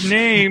Polish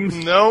names.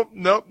 Nope,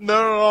 not at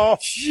all.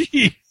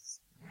 Jeez.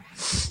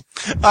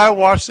 I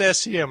watched that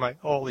scene. I'm like,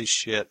 holy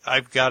shit!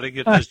 I've got to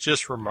get this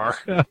just for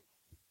Mark.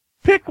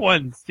 Pick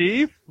one,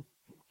 Steve.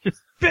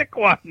 Just pick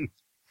one.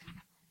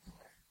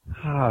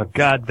 Oh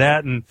God,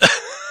 that and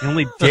the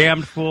only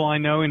damned fool I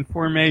know in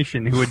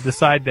formation who would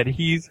decide that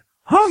he's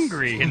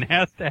hungry and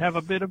has to have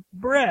a bit of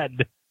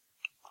bread.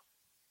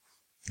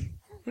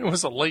 It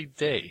was a late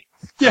day.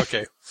 Yeah.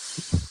 Okay.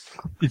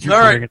 Did you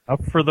All bring right. it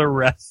up for the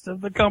rest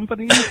of the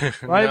company,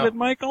 Private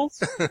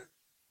Michaels?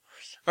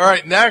 All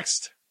right,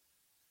 next.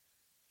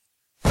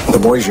 The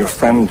boy's your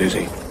friend, is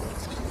he?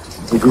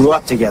 We grew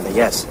up together,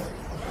 yes.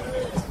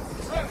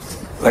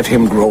 Let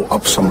him grow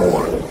up some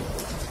more.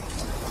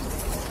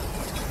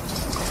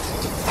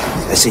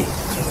 I see.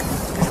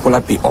 Will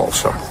that be all,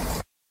 sir?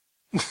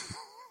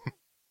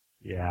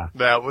 Yeah.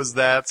 That was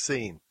that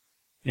scene.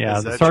 Yeah,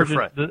 Is the that your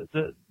sergeant,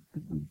 friend?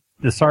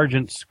 the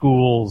sergeant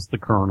schools the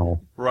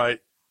colonel. Right.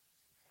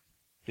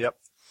 Yep.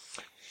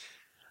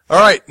 All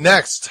right,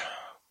 next.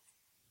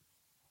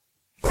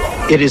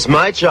 It is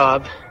my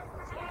job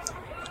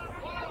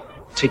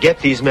to get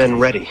these men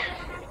ready.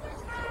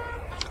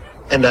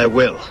 And I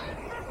will.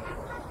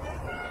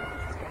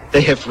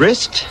 They have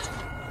risked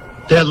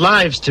their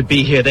lives to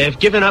be here. They have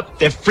given up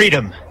their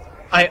freedom.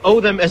 I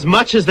owe them as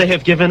much as they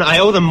have given. I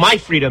owe them my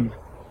freedom.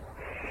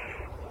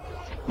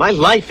 My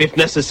life, if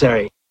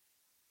necessary.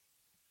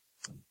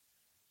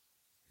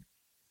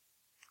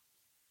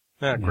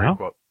 Yeah, great Yeah.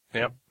 quote.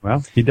 Yep.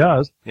 Well, he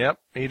does. Yep,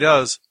 he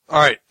does. All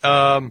right.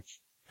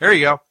 Here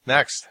you go.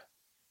 Next.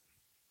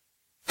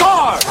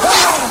 Guard!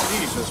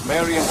 Jesus,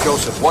 Mary and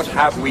Joseph, what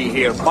have we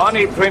here?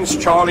 Bonnie Prince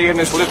Charlie and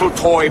his little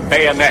toy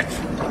bayonet.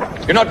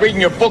 You're not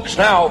reading your books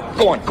now.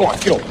 Go on,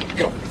 get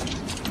over.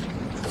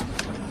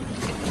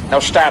 Now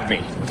stab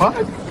me. What?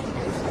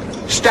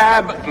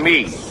 Stab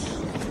me.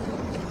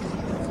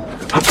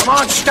 Come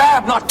on,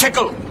 stab, not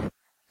tickle.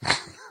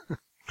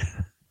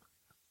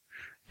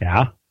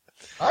 Yeah.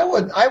 I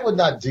would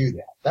not do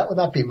that. That would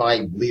not be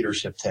my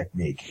leadership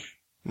technique.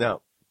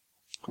 No.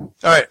 All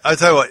right. I'll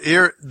tell you what.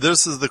 Here,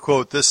 this is the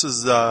quote. This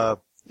is,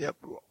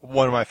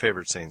 one of my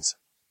favorite scenes.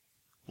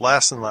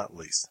 Last and not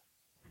least.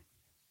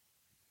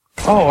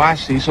 Oh, I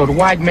see. So the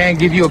white man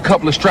give you a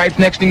couple of stripes.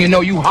 Next thing you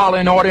know, you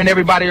hollering, ordering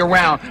everybody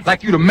around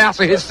like you the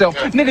master himself.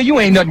 Nigga, you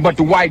ain't nothing but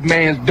the white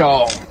man's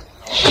dog.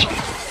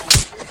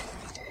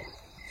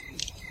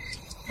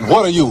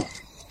 What are you?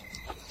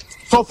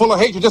 So full of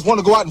hate you just want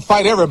to go out and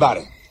fight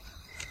everybody.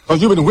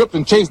 Because you've been whipped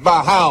and chased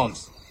by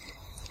hounds.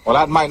 Well,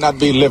 that might not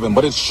be living,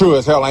 but it sure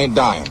as hell ain't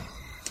dying.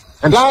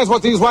 And dying's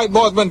what these white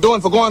boys been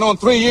doing for going on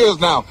 3 years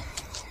now.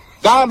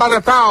 Dying by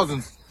the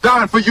thousands.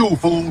 Dying for you,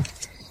 fool.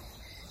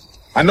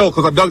 I know,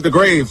 because I dug the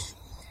graves.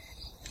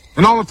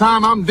 And all the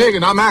time I'm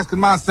digging, I'm asking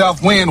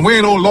myself when,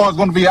 oh Lord's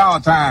going to be our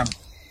time.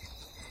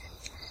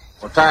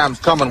 Well, time's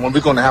coming when we're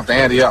going to have to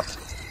ante up.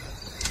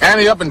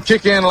 Ante up and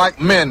kick in like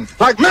men.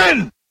 Like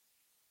men!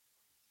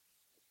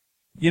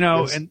 You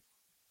know, Yes. and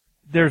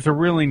there's a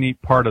really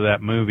neat part of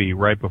that movie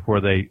right before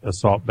they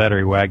assault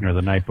Betty Wagner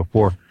the night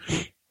before,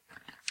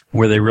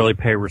 where they really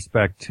pay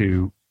respect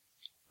to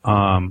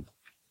the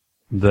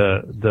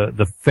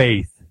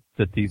faith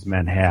that these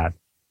men had.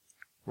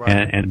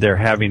 Right. And they're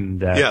having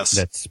that Yes.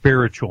 that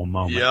spiritual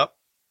moment. Yep.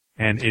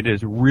 And it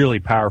is really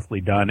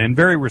powerfully done and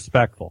very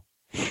respectful.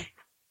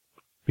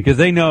 Because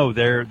they know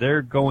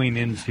they're going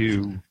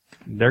into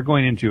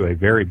a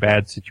very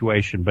bad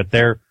situation, but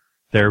they're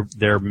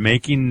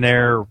making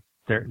their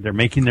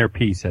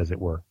peace, as it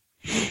were.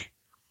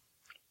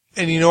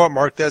 And you know what,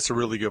 Mark? That's a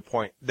really good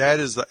point. That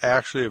is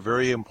actually a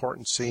very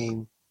important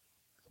scene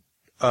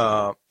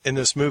in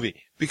this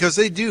movie. Because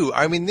they do.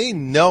 I mean, they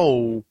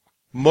know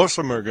most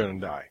of them are going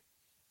to die.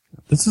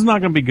 This is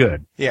not going to be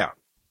good. Yeah.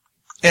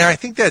 And I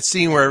think that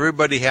scene where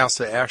everybody has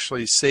to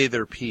actually say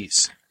their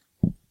piece.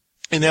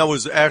 And that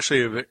was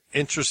actually an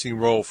interesting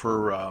role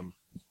for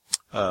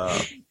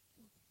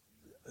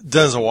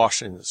Denzel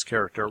Washington's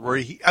character,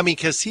 where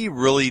because he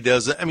really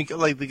doesn't,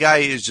 like the guy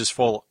is just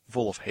full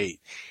of hate.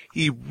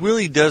 He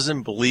really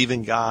doesn't believe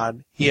in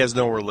God. He has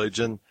no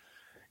religion.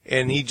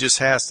 And he just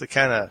has to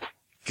kind of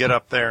get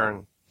up there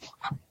and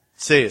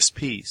say his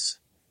piece.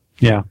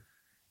 Yeah.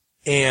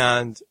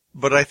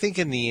 But I think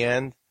in the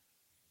end,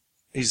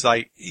 he's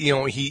like, he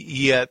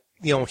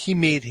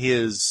made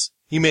his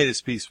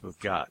peace with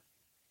God.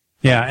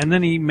 Yeah, and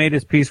then he made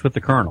his peace with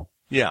the colonel.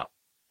 Yeah.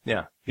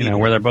 Yeah.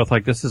 Where they're both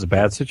like, this is a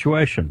bad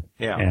situation.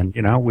 Yeah. And,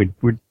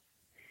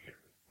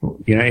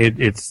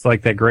 it's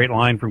like that great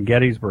line from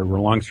Gettysburg where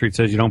Longstreet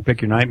says, you don't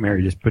pick your nightmare,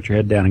 you just put your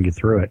head down and get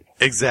through it.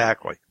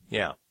 Exactly.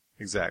 Yeah.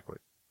 Exactly.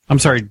 I'm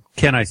sorry,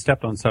 Ken, I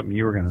stepped on something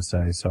you were going to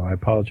say, so I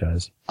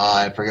apologize.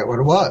 I forget what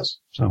it was.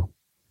 So,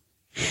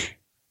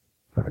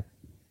 but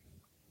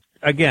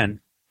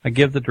again, I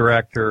give the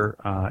director,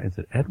 is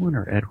it Edwin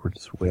or Edward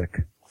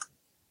Zwick?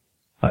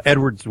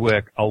 Edward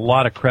Zwick a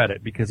lot of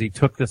credit because he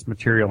took this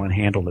material and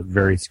handled it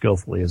very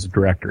skillfully as a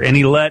director, and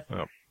he let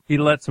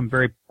some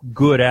very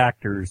good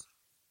actors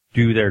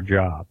do their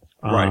job.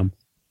 Right.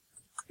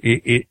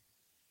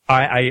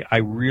 I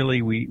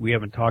really, we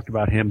haven't talked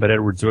about him, but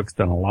Edward Zwick's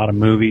done a lot of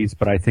movies,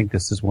 but I think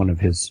this is one of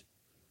his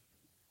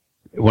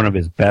one of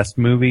his best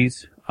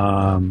movies.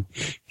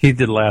 He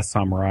did Last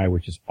Samurai,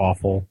 which is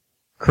awful.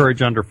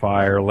 Courage Under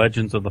Fire,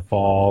 Legends of the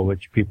Fall,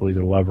 which people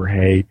either love or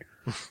hate.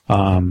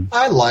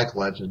 I like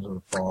Legends of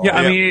the Fall. Yeah,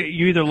 I mean,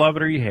 you either love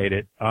it or you hate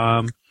it.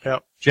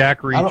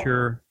 Jack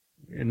Reacher,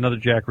 another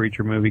Jack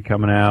Reacher movie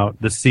coming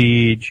out. The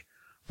Siege.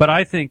 But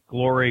I think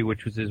Glory,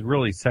 which was his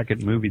really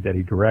second movie that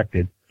he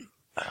directed,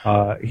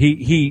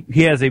 he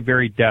has a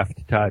very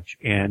deft touch,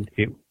 and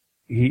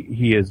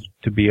he is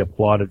to be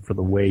applauded for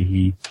the way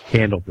he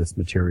handled this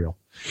material.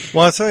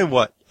 Well, I'll tell you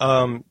what,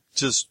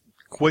 just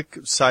quick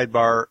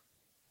sidebar.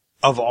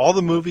 Of all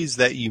the movies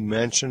that you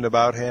mentioned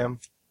about him,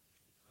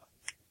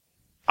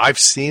 I've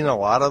seen a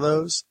lot of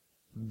those.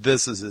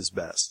 This is his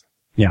best.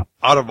 Yeah.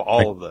 Out of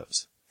all of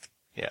those.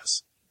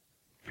 Yes.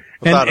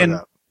 Without a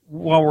doubt.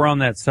 While we're on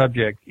that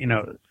subject, you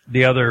know,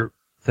 the other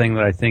thing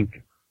that I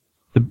think,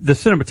 the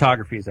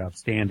cinematography is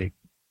outstanding.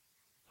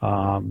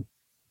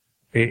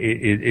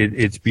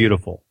 It's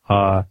beautiful.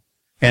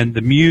 And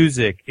the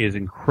music is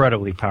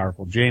incredibly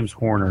powerful. James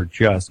Horner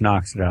just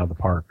knocks it out of the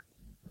park.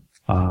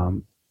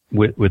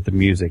 With the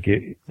music.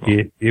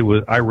 It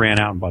was, I ran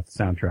out and bought the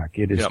soundtrack.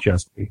 It is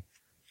just a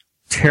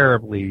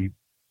terribly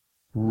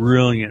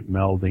brilliant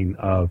melding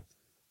of,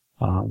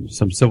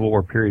 some Civil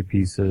War period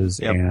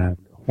pieces and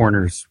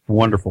Horner's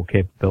wonderful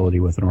capability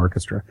with an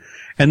orchestra.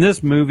 And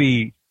this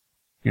movie,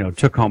 you know,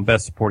 took home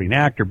Best Supporting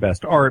Actor,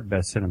 Best Art,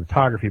 Best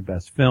Cinematography,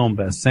 Best Film,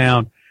 Best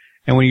Sound.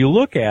 And when you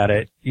look at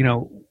it, you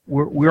know,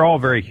 we're all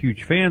very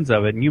huge fans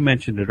of it. And you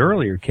mentioned it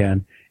earlier,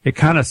 Ken. It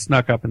kind of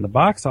snuck up in the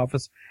box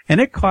office, and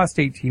it cost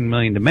 $18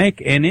 million to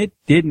make, and it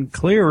didn't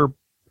clear.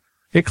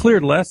 It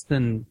cleared less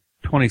than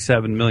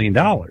 $27 million.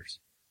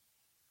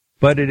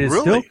 But it is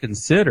still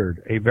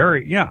considered a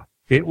very,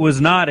 it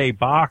was not a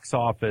box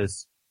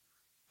office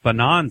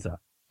bonanza,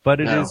 but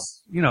it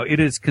is, you know, it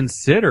is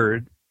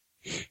considered,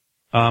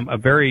 a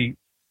very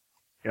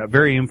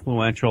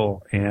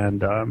influential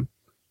and,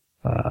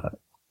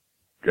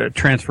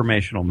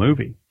 transformational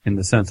movie in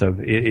the sense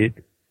of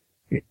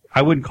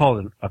I wouldn't call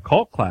it a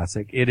cult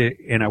classic,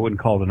 and I wouldn't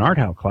call it an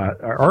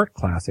art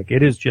classic.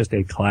 It is just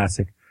a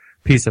classic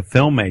piece of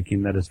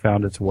filmmaking that has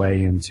found its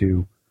way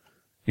into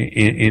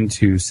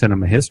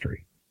cinema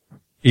history.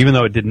 Even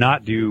though it did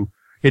not do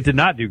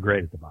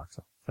great at the box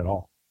office at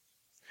all.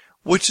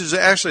 Which is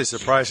actually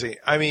surprising.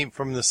 I mean,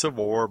 from the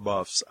Civil War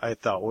buffs, I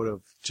thought would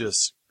have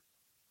just...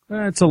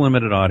 It's a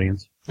limited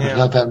audience. There's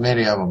not that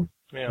many of them.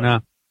 Yeah.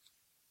 No.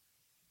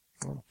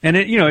 And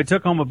it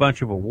took home a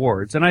bunch of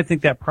awards, and I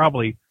think that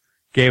probably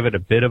gave it a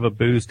bit of a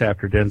boost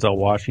after Denzel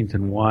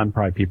Washington won.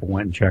 Probably people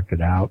went and checked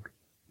it out,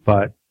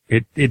 but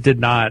it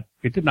did not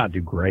do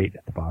great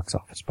at the box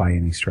office by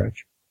any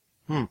stretch.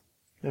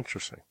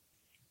 Interesting.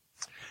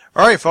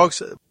 All right,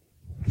 folks.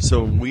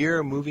 So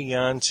we're moving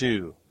on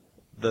to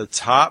the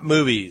top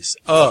movies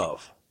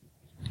of,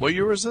 what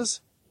year was this?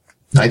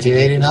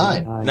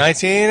 1989.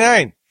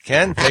 1989.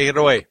 Ken, take it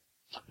away.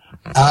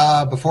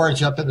 Before I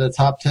jump into the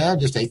top 10,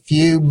 just a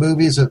few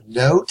movies of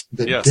note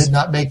that did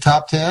not make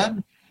top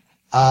 10.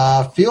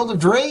 Field of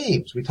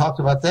Dreams. We talked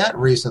about that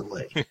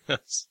recently.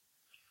 Yes.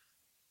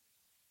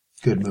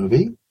 Good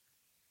movie.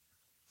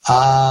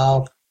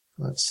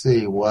 Let's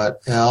see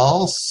what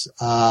else.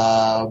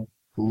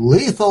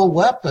 Lethal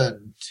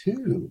Weapon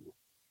 2.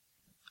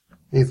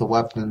 Lethal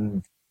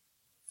Weapon.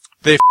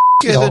 They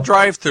you at the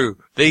drive-thru.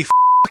 They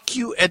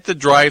you at the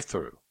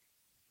drive-thru.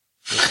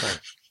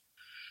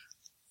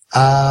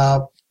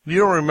 You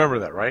don't remember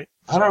that, right?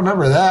 I don't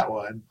remember that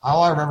one.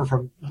 All I remember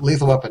from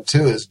Lethal Weapon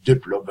 2 is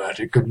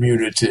Diplomatic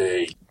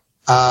Immunity.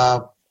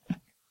 I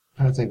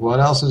think what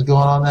else is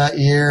going on that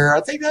year.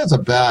 I think that's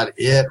about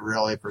it,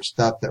 really, for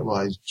stuff that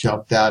was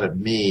jumped out at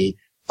me.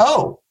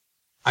 Oh,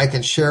 I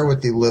can share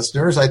with the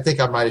listeners. I think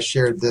I might have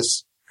shared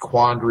this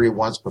quandary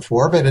once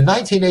before, but in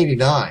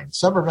 1989,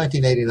 summer of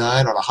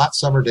 1989, on a hot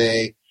summer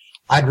day,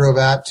 I drove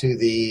out to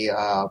the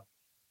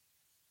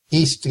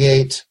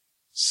Eastgate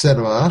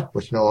Cinema,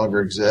 which no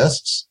longer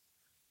exists,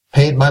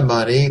 paid my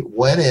money,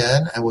 went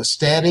in, and was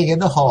standing in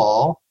the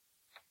hall.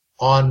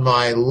 On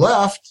my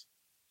left,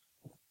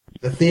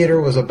 the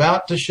theater was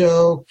about to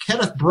show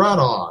Kenneth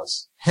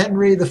Branagh's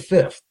Henry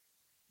V,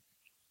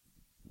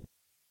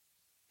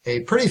 a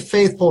pretty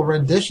faithful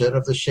rendition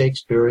of the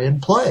Shakespearean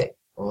play,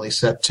 only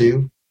set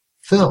to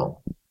film.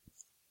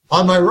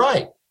 On my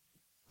right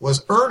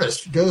was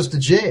Ernest Goes to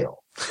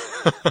Jail.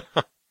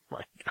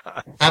 My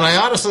God. And I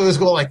honestly was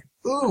going like,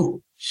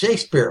 ooh,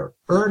 Shakespeare,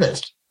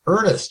 Ernest,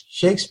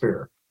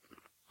 Shakespeare.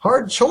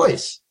 Hard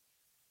choice.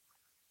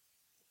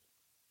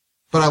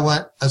 But I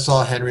went and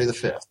saw Henry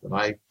V, and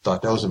I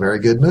thought that was a very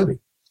good movie.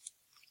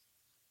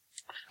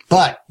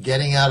 But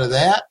getting out of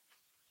that,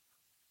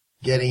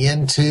 getting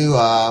into,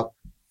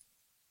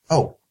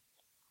 one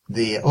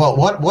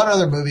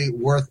other movie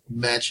worth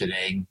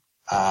mentioning,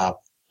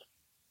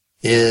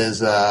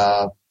 is,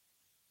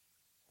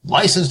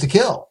 License to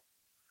Kill.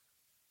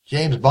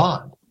 James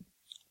Bond.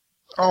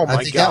 Oh my God.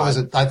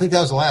 I think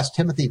that was the last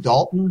Timothy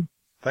Dalton.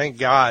 Thank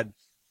God.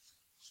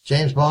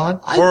 James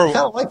Bond. I kind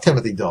of like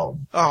Timothy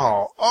Dalton.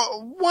 Oh,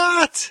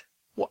 what?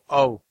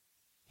 Oh,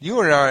 you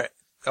and I,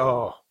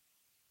 Oh.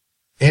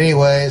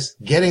 Anyways,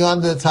 getting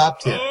on to the top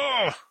 10.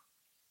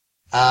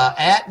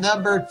 At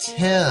number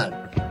 10,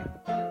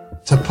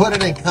 to put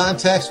it in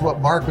context,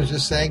 what Mark was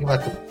just saying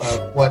about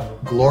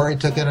what Glory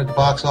took in at the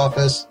box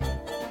office.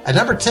 At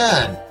number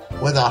 10,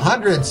 with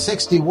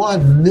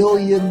 $161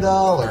 million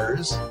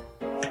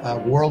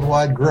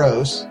worldwide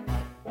gross,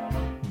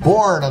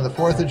 Born on the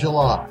 4th of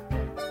July.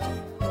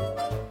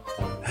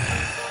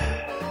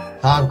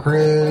 Tom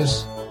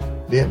Cruise,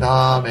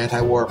 Vietnam,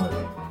 anti-war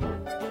movie.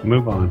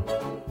 Move on.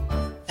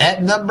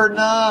 At number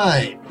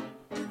 9,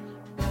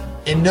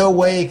 in no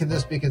way can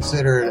this be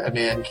considered a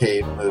man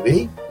cave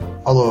movie,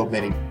 although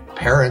many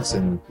parents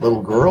and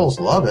little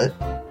girls love it.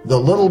 The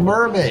Little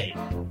Mermaid.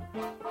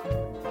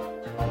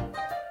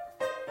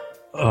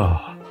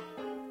 Oh.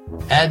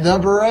 At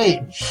number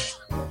 8,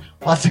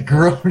 lots of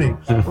groaning,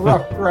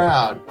 rough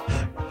crowd.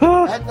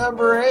 At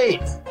number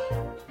 8,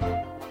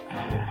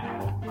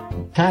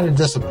 kind of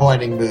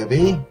disappointing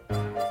movie,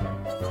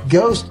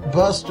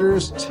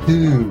 Ghostbusters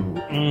 2.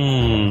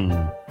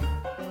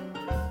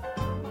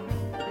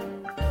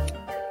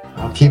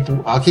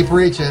 I'll keep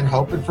reaching,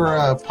 hoping for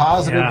a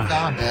positive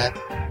comment.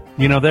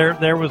 You know,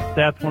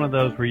 that's one of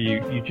those where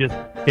you just,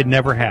 it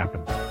never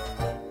happened.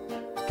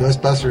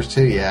 Ghostbusters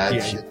 2,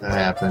 it shouldn't have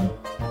happened.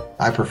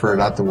 I prefer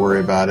not to worry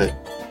about it.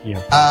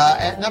 Yeah.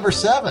 At number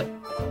 7,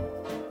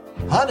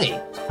 Honey,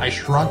 I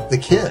Shrunk the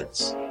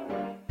Kids.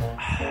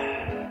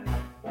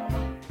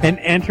 An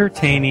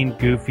entertaining,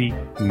 goofy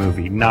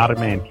movie, not a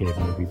man cave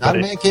movie. Not a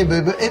man cave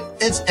movie, but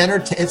it's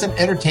an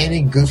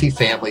entertaining, goofy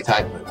family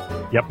type movie.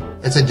 Yep.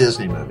 It's a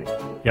Disney movie.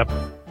 Yep.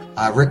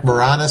 Rick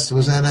Moranis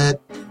was in it.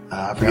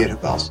 I forget who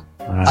else.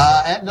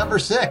 At number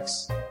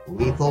 6,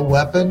 Lethal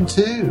Weapon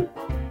 2.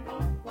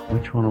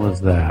 Which one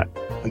was that?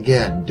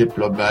 Again,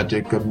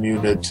 diplomatic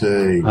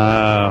immunity.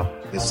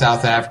 The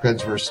South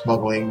Africans were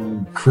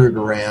smuggling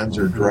Krugerrands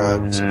or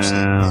drugs or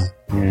something.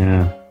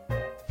 Yeah.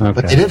 Okay.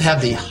 But they did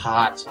have the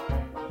hot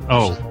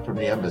from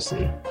the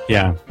embassy.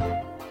 Yeah.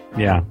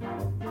 Yeah.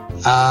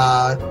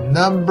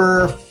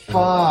 Number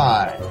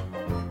 5,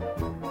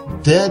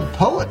 Dead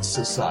Poets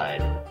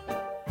Society.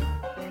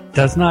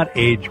 Does not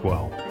age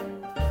well.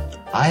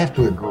 I have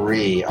to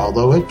agree,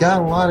 although it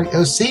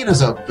was seen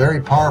as a very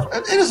powerful,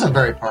 it is a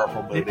very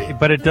powerful movie.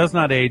 But it does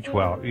not age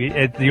well.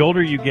 The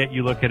older you get,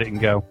 you look at it and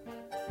go,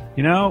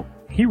 you know,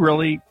 he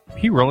really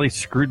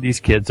screwed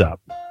these kids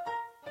up.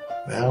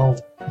 Well,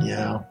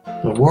 yeah.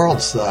 The world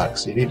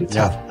sucks. You need to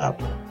toughen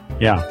up.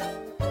 Yeah.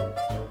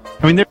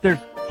 I mean,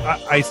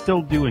 I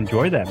still do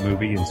enjoy that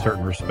movie in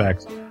certain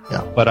respects.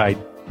 Yeah. But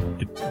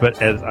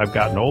as I've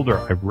gotten older,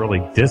 I've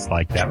really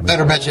disliked that movie.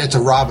 Better mention it's a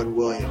Robin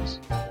Williams.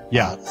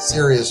 Yeah.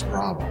 Serious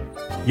drama.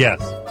 Yes.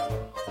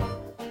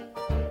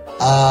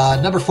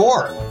 Number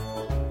 4,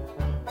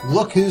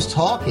 Look Who's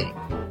Talking.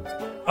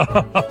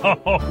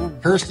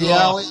 Kirstie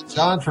Alley,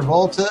 John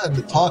Travolta, and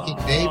the Talking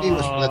Baby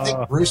was from, I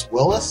think, Bruce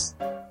Willis.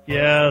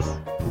 Yes.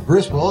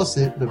 Bruce Willis,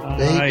 the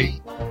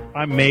baby.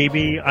 I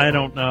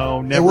don't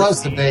know. It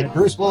was the baby.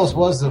 Bruce Willis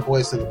was the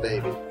voice of the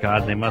baby.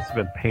 God, they must have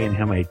been paying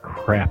him a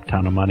crap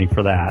ton of money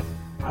for that.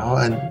 Oh,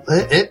 and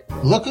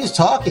Look Who's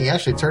Talking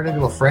actually turned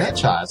into a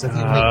franchise.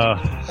 Well,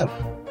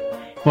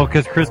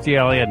 because Kirstie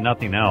Alley had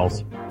nothing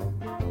else.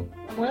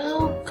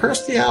 Well,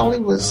 Kirstie Alley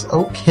was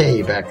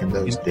okay back in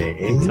those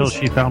days. Until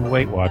she found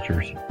Weight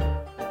Watchers.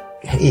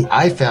 Hey,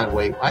 I found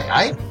weight.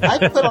 I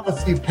put on a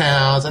few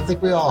pounds. I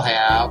think we all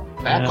have.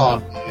 Back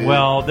off, dude.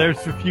 Well,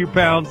 there's a few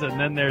pounds, and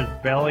then there's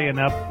bellying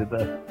up to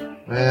the...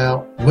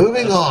 Well,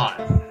 moving on.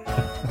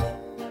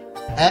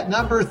 At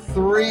number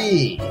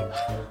 3,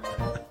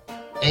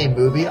 a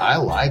movie I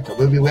liked, a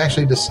movie we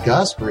actually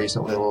discussed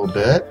recently a little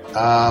bit,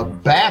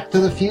 Back to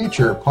the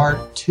Future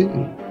Part 2.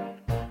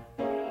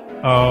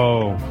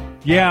 Oh,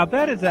 yeah,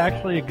 that is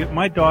actually a good...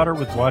 My daughter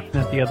was watching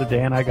it the other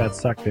day, and I got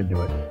sucked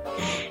into it.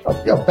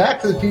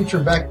 Back to the Future,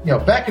 Back to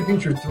the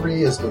Future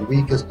 3 is the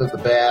weakest of the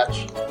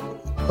batch.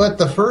 But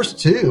the first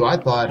 2, I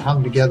thought,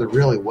 hung together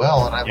really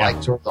well, and I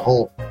liked sort of the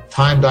whole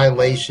time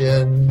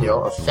dilation,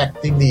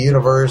 affecting the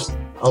universe.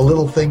 A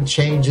little thing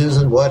changes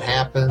and what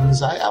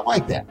happens. I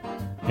like that.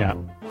 Yeah.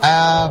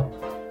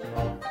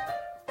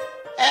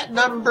 At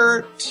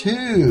number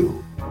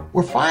 2,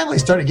 we're finally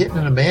starting getting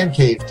into man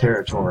cave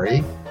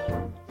territory.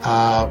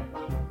 I'll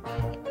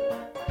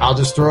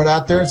just throw it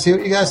out there and see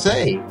what you guys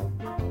say.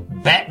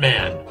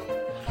 Batman.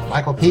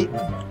 Michael Keaton,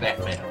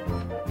 Batman.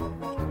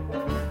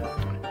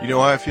 You know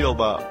how I feel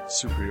about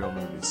superhero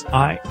movies.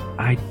 I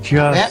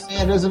just...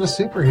 Batman isn't a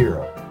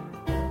superhero.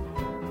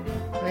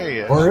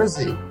 Hey, or is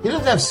he? He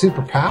doesn't have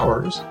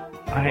superpowers.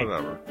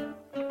 Whatever.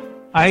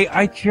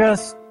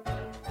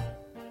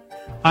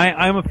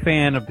 I'm a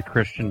fan of the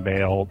Christian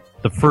Bale,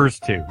 the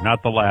first 2,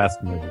 not the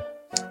last movie.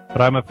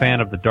 But I'm a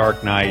fan of The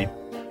Dark Knight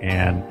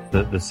and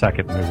the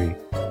second movie.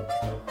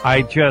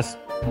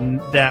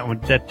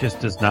 That just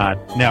does not...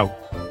 Now,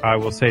 I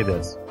will say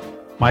this.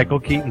 Michael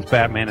Keaton's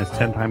Batman is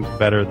 10 times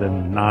better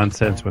than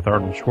nonsense with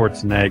Arnold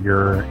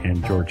Schwarzenegger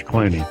and George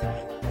Clooney.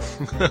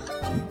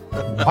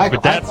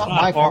 But that's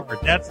not hard.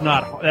 That's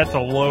a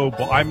low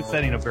bar. I'm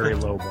setting a very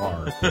low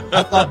bar.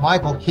 I thought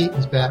Michael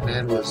Keaton's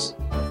Batman was.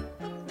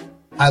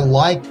 I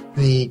liked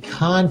the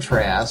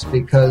contrast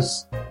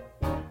because,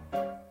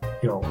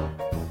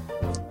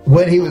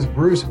 when he was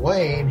Bruce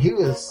Wayne, he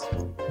was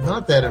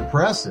not that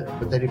impressive.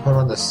 But then he put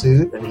on the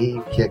suit and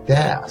he kicked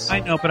ass.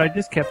 I know, but I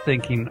just kept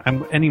thinking,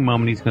 any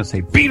moment he's going to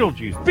say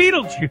Beetlejuice,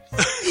 Beetlejuice.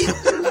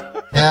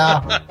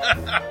 Yeah.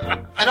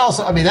 And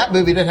also, that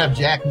movie didn't have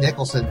Jack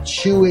Nicholson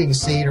chewing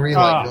scenery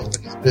like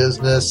nobody's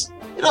business.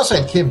 It also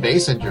had Kim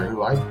Basinger,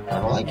 who I kind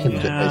of like Kim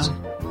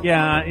Basinger.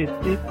 Yeah,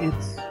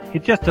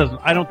 it just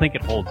doesn't. I don't think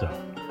it holds up.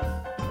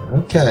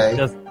 Okay. It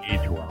doesn't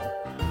age well.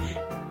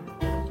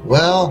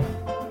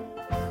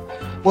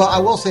 Well, I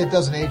will say it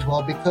doesn't age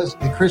well because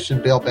the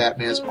Christian Bale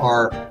Batmans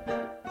are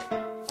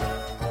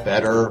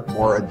better,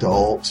 more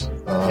adult.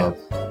 A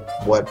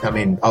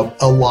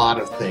lot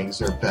of things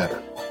are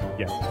better.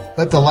 Yeah.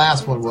 But the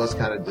last one was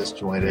kind of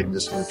disjointed and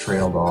just sort of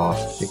trailed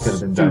off. It could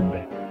have been done.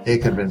 It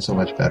could have been so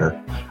much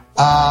better.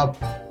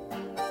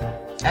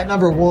 At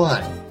number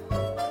 1,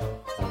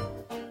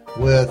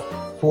 with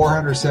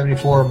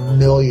 $474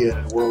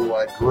 million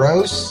worldwide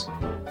gross,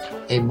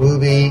 a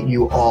movie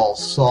you all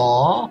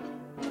saw,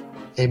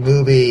 a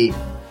movie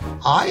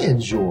I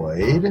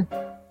enjoyed,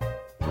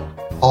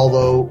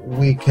 although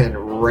we can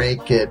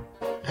rank it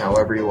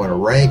however you want to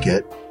rank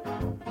it.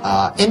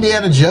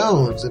 Indiana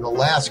Jones and the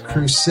Last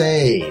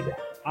Crusade.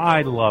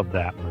 I love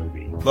that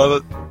movie.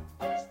 Love it.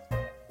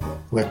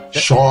 With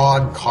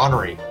Sean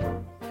Connery.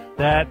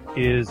 That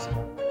is...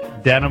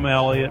 Denham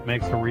Elliott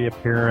makes a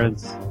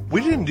reappearance.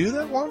 We didn't do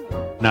that one?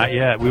 Not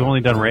yet. We've only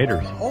done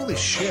Raiders. Holy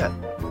shit.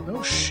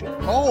 No shit.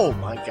 Oh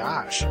my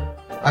gosh.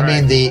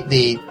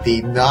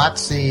 The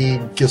Nazi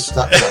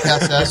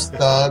SS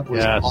thug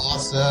was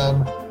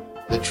awesome.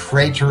 The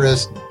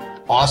traitorous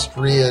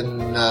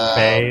Austrian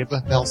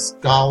female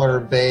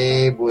scholar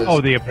babe was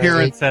the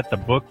appearance at the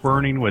book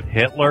burning with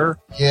Hitler.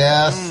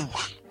 Yes.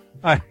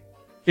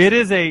 It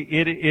is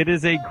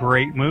a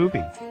great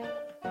movie.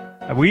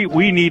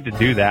 We need to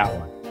do that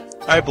one.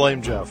 I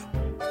blame Jeff.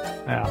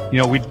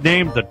 Yeah. We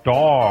named the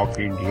dog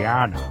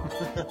Indiana.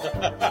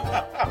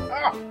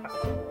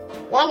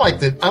 Well, I like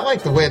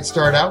the way it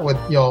started out with,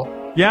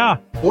 yeah,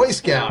 Boy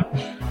Scout.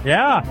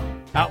 Yeah,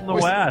 out in the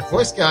West.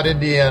 Boy Scout,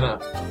 Indiana.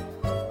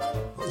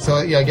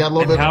 So, yeah, I got a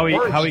little bit how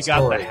of he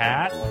got the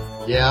hat.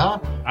 Yeah.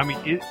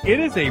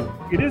 It is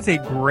a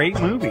great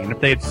movie. And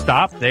if they had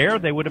stopped there,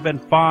 they would have been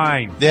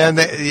fine. Yeah,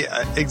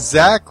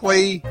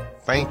 exactly.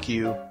 Thank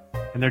you.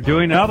 And they're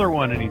doing another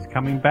one, and he's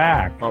coming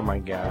back. Oh, my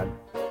God.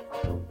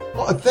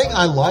 Well, a thing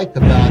I liked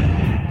about it,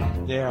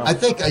 yeah, I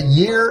think a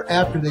year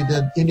after they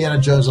did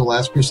Indiana Jones and the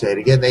Last Crusade,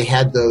 again, they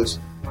had those,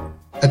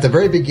 at the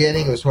very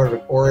beginning, it was sort of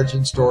an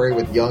origin story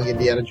with young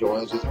Indiana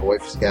Jones, his Boy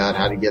Scout,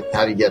 how to get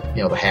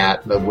the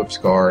hat and the whip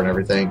scar and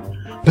everything.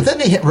 But then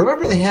they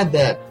had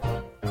that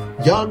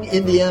Young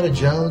Indiana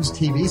Jones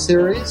TV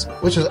series,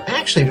 which was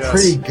actually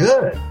pretty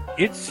good.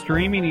 It's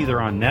streaming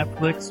either on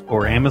Netflix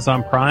or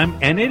Amazon Prime,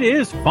 and it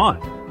is fun.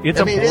 It's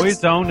a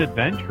boy's own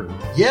adventure.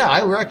 Yeah,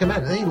 I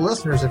recommend any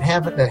listeners that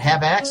have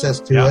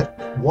access to it,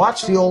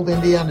 watch the old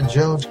Indiana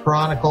Jones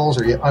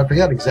Chronicles, or I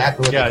forget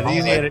exactly what they call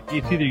it.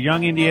 It's either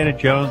Young Indiana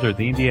Jones or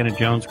the Indiana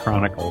Jones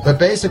Chronicles. But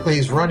basically,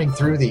 he's running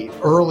through the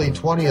early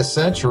 20th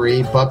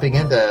century, bumping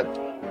into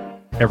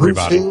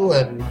everybody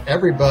and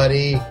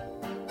everybody.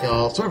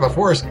 Sort of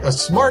a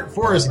smart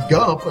Forrest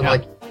Gump,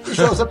 and he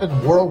shows up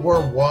in World War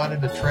I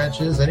in the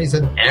trenches, and he's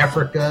in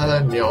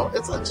Africa, and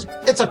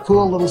it's a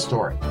cool little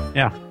story.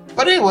 Yeah.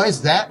 But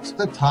anyways, that's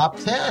the top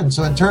 10.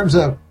 So in terms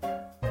of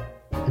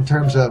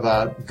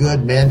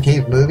good man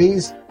cave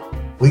movies,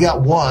 we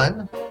got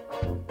 1.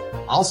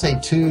 I'll say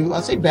 2.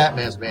 I'll say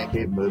Batman's man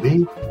cave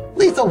movie.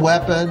 Lethal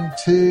Weapon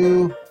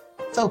 2.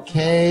 It's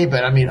okay,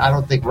 but I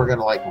don't think we're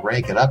gonna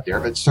rank it up there.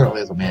 But it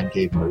certainly is a man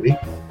cave movie.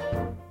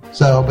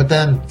 So, but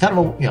then kind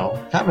of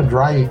a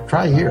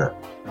dry year.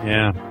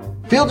 Yeah.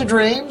 Field of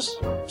Dreams,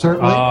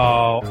 certainly.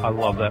 Oh, I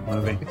love that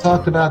movie. We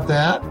talked about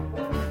that.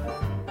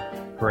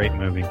 Great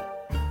movie.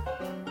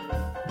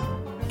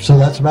 So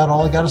that's about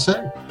all I got to say.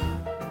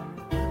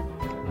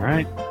 All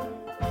right.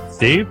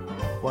 Steve?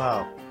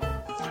 Wow.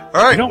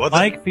 All right. You don't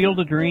like Field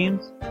of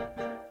Dreams?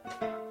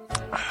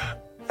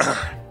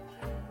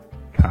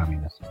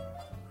 Communist.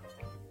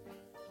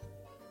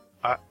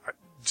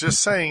 Just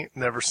saying,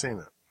 never seen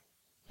it.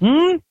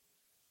 Hmm?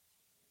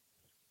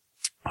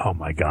 Oh,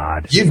 my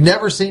God. You've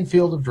never seen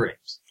Field of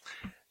Dreams?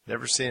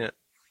 Never seen it.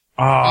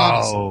 Oh.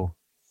 Honestly.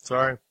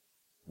 Sorry.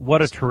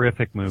 What a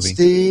terrific movie.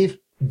 Steve,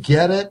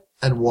 get it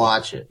and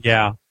watch it.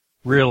 Yeah,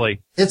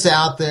 really. It's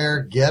out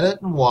there. Get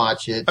it and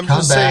watch it. I'm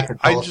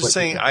just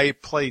saying I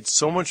played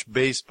so much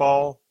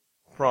baseball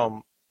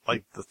from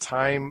the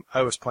time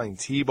I was playing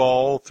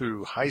t-ball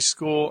through high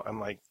school. I'm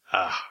like,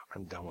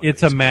 I'm done with it.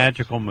 It's a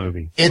magical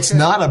movie. It's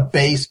not a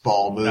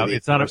baseball movie. No,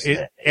 it's not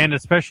and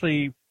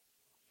especially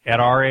at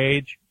our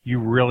age, you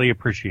really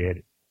appreciate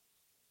it.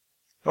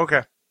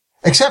 Okay.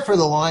 Except for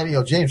the line,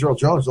 James Earl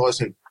Jones always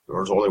said,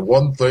 "There's only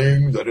one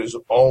thing that is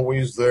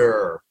always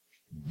there.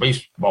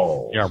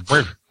 Baseball. Yeah,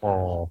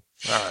 baseball.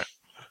 All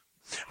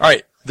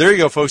right. There you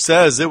go, folks.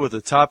 That is it with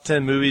the top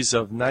 10 movies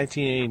of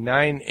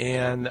 1989,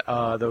 and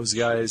those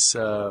guys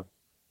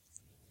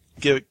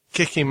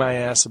kicking my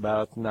ass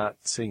about not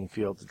seeing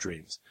Field of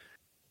Dreams.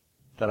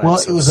 Well,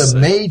 it was a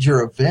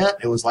major event.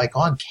 It was like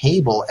on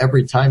cable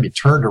every time you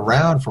turned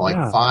around for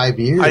like 5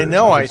 years. I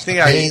know. I think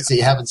that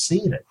you haven't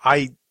seen it.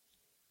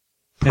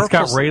 It's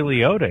got Ray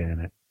Liotta in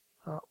it.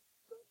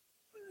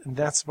 And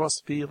that's supposed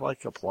to be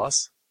like a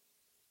plus?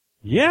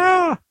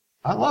 Yeah.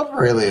 I love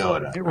Ray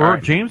Liotta. Or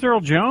James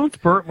Earl Jones,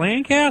 Burt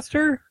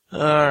Lancaster. All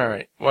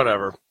right.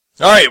 Whatever.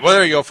 All right. Well,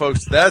 there you go,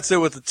 folks. That's it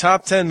with the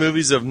top 10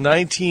 movies of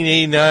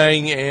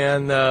 1989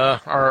 and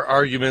our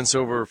arguments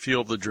over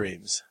Field of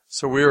Dreams.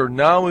 So we are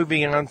now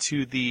moving on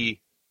to the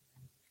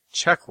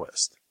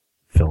checklist.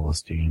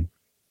 Philistine.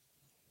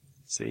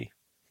 See?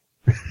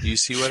 Do you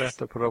see what I have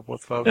to put up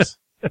with, folks?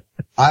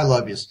 I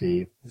love you,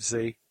 Steve.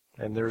 See?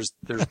 And there's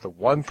the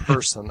one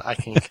person I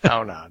can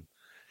count on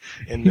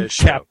in this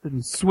show.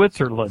 Captain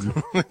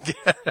Switzerland.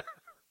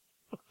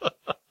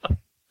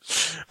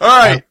 All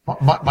right.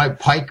 My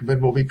pikeman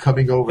will be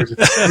coming over to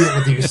deal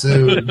with you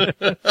soon.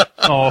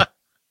 Oh,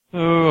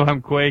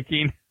 I'm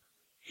quaking.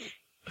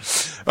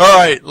 All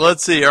right,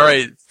 let's see. All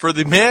right, for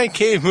the Man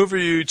Cave Movie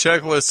Review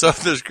checklist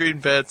of the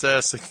Screen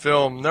Fantastic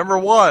film, number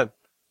 1.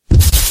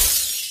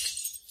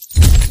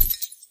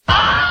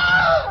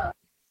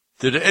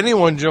 Did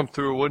anyone jump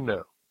through a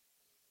window?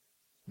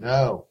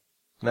 No.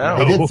 No.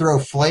 They did throw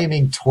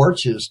flaming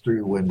torches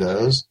through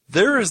windows.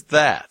 There is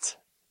that.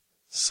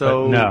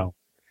 So, but no.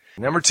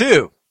 Number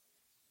 2.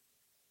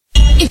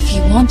 If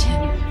you want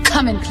him,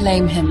 come and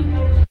claim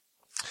him.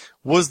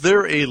 Was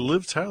there a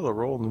Liv Tyler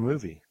role in the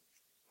movie?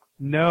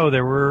 No,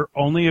 there were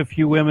only a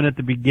few women at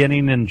the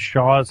beginning in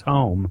Shaw's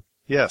home.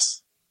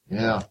 Yes.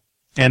 Yeah.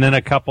 And then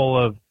a couple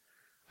of,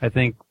 I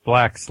think,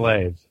 black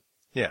slaves.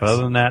 Yes. But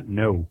other than that,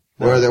 no.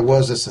 Where there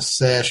was a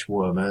Secesh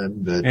woman,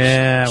 but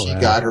she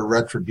got her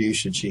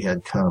retribution she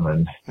had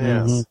coming.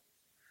 Yes.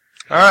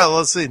 Mm-hmm. All right,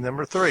 let's see.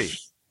 Number 3.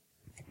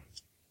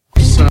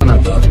 Son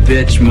of a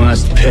bitch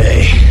must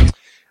pay.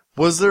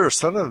 Was there a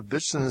son of a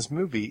bitch in this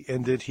movie,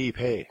 and did he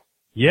pay?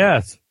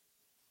 Yes.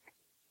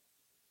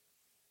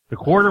 The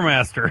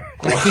quartermaster.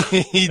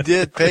 He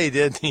did pay,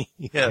 didn't he?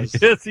 Yes.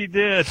 Yes, he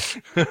did.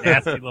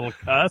 Nasty little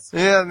cuss.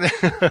 Yeah.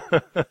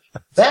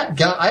 That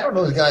guy, I don't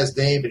know the guy's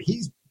name, but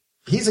he's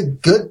a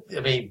good,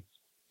 I mean,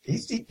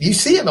 you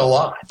see him a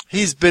lot.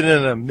 He's been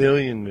in a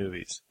million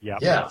movies. Yep.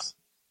 Yeah.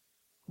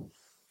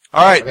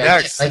 All right,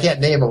 next. I can't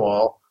name them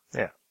all.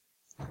 Yeah.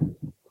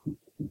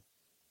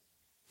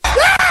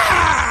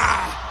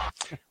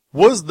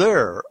 Was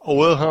there a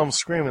Wilhelm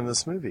scream in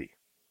this movie?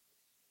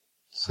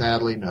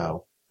 Sadly,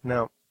 no.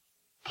 No.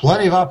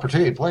 Plenty of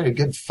opportunity, plenty of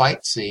good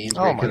fight scenes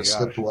where Oh you my could have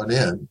slipped one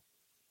in.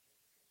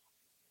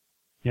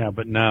 Yeah,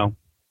 but no.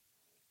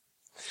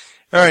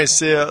 All right,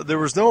 so there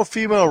was no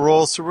female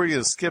role, so we're going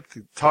to skip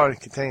the Tawny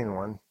Contain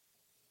one.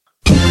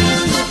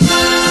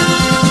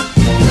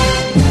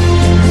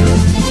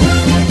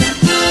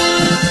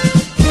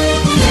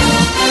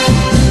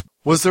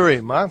 Was there a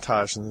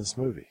montage in this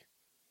movie?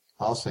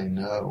 I'll say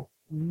no.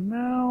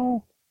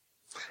 No.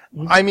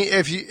 I mean,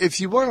 if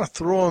you want to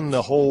throw in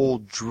the whole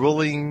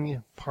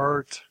drilling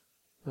part,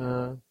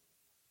 but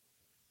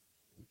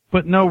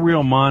no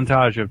real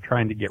montage of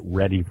trying to get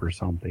ready for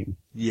something.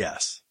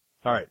 yes.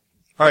 All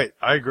right,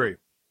 I agree.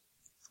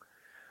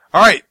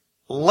 All right,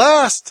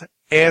 last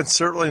and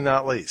certainly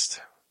not least.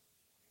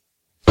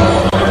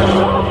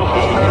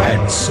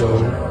 And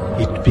so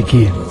it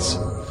begins.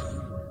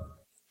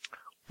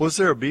 Was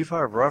there a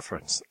B5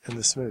 reference in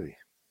this movie?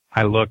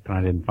 I looked and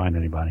I didn't find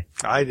anybody.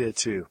 I did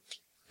too.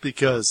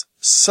 Because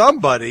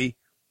somebody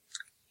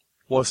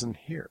wasn't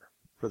here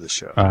for the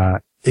show.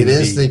 It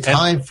is the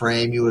time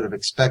frame you would have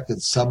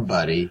expected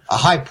somebody, a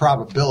high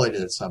probability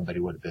that somebody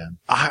would have been.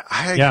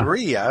 I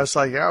agree. I was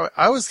like,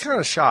 I was kind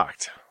of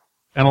shocked.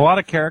 And a lot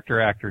of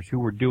character actors who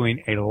were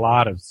doing a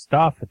lot of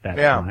stuff at that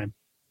time.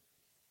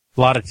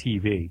 A lot of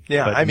TV.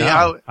 Yeah, But I mean,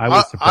 no,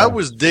 I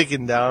was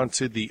digging down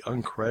to the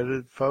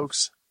uncredited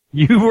folks.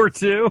 You were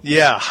too?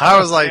 Yeah, I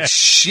was like,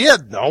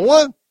 shit, no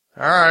one?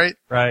 All right.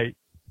 Right.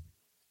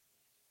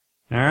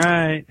 All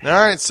right. All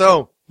right,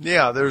 so,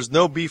 yeah, there's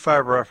no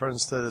B5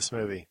 reference to this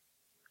movie,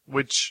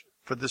 which,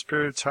 for this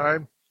period of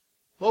time,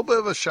 a little bit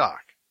of a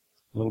shock.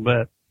 A little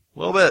bit. A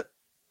little bit.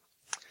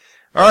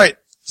 All right,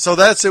 so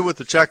that's it with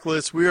the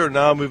checklist. We are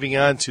now moving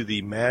on to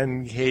the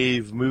Man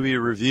Cave movie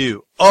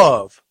review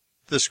of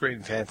the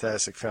Screen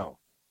Fantastic film.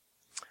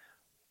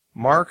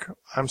 Mark,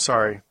 I'm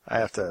sorry, I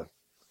have to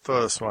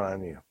throw this one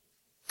on you.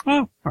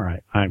 Oh, all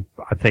right. I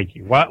thank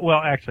you. Well,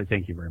 actually,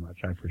 thank you very much.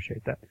 I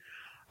appreciate that.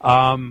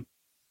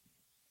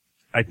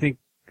 I think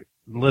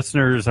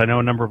listeners, I know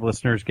a number of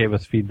listeners gave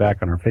us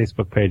feedback on our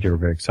Facebook page. They were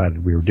very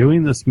excited we were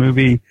doing this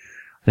movie.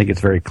 I think it's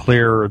very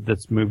clear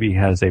this movie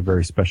has a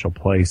very special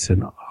place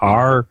in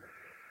our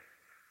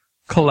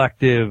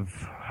collective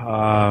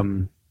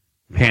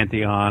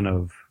pantheon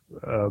of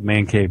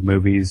Man Cave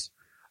movies.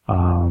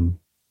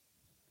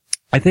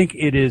 I think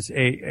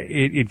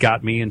it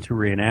got me into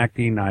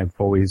reenacting. I've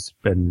always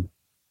been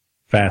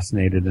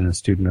fascinated and a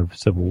student of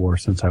Civil War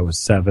since I was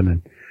 7,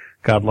 and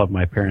God love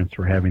my parents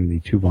for having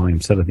the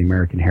 2-volume set of the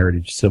American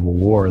Heritage Civil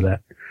War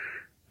that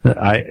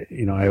I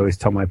always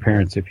tell my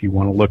parents, if you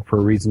want to look for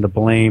a reason to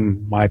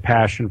blame my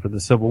passion for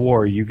the Civil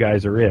War, you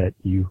guys are it.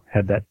 You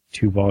had that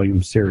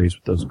 2-volume series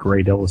with those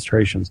great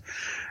illustrations.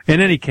 In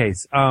any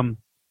case,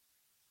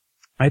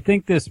 I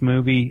think this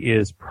movie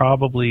is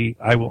probably,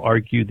 I will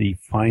argue, the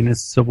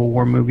finest Civil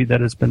War movie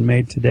that has been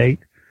made to date.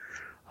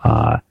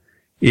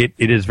 It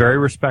is very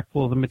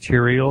respectful of the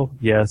material.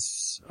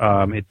 Yes,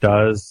 it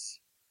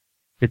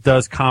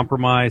does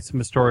compromise some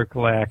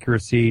historical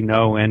accuracy.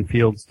 No,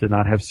 Enfields did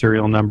not have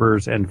serial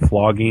numbers, and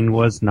flogging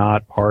was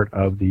not part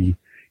of the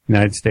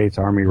United States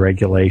Army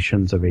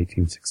regulations of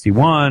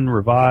 1861,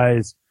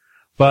 revised,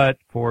 but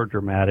for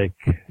dramatic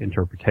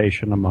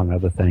interpretation, among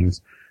other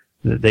things.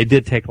 They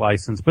did take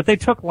license, but they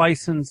took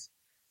license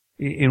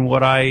in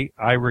what I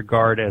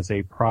regard as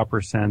a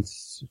proper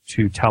sense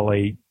to tell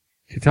a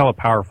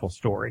powerful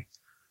story.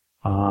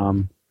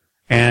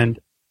 And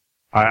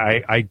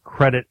I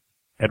credit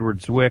Edward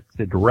Zwick,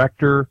 the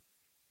director,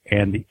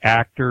 and the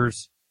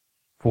actors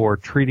for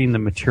treating the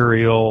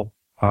material,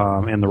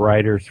 and the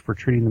writers for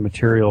treating the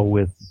material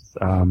with,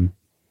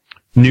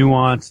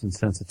 nuance and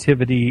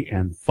sensitivity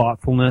and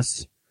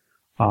thoughtfulness.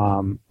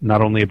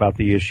 Not only about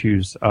the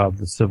issues of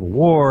the Civil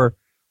War,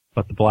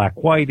 but the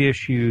black-white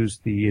issues,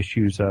 the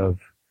issues of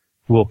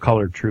will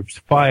colored troops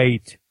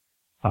fight,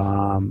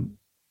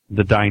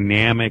 the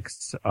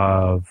dynamics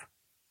of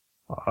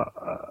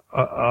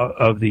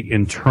the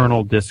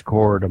internal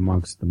discord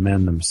amongst the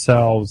men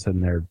themselves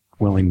and their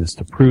willingness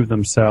to prove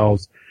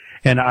themselves.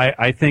 And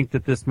I think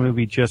that this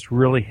movie just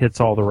really hits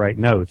all the right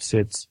notes.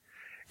 It's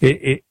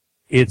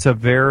a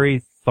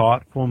very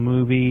thoughtful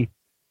movie.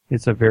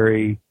 It's a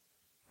very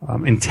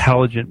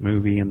intelligent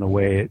movie in the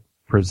way it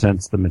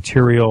presents the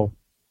material.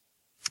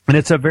 And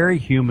it's a very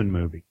human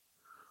movie.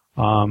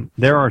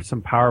 There are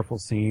some powerful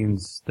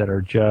scenes that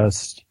are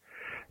just,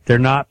 they're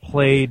not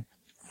played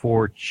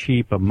for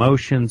cheap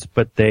emotions,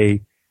 but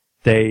they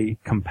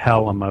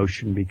compel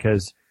emotion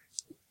because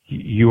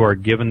you are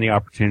given the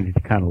opportunity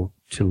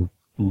to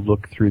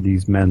look through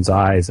these men's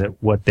eyes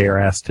at what they are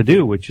asked to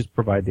do, which is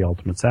provide the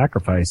ultimate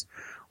sacrifice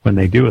when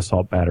they do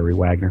assault Battery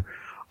Wagner.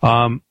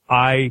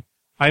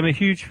 I'm a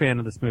huge fan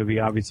of this movie.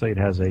 Obviously, it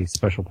has a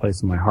special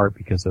place in my heart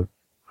because of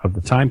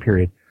the time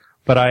period.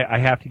 But I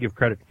have to give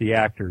credit to the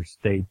actors.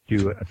 They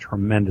do a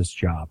tremendous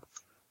job.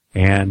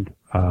 And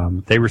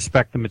they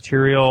respect the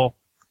material,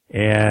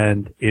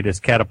 and it has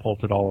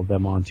catapulted all of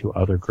them onto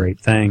other great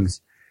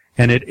things.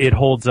 And it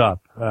holds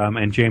up.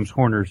 And James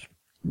Horner's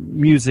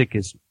music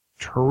is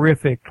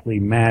terrifically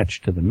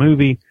matched to the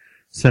movie.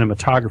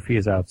 Cinematography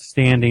is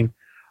outstanding.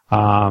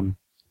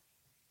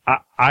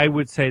 I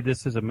would say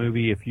this is a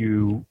movie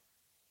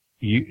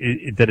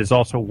that is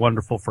also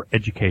wonderful for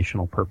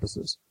educational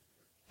purposes,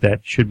 that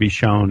should be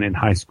shown in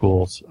high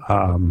schools,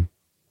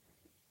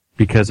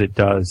 because it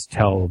does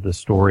tell the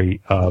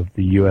story of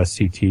the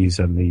USCTs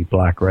and the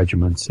black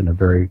regiments in a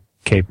very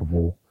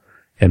capable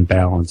and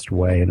balanced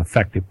way, an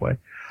effective way.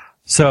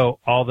 So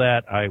all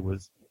that I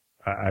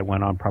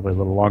went on probably a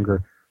little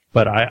longer,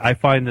 but I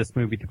find this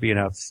movie to be an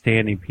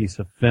outstanding piece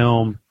of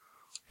film,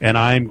 and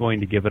I'm going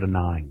to give it a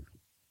 9.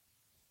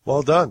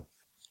 Well done.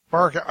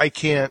 Mark, I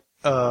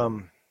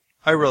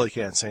really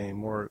can't say any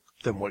more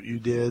than what you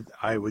did.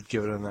 I would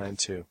give it a 9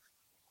 too.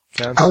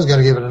 Ken? I was going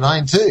to give it a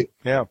 9 too.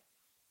 Yeah.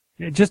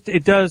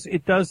 It does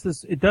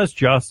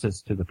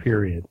justice to the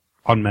period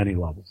on many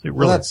levels. It really,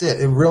 well, that's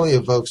it. It really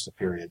evokes the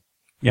period.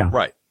 Yeah.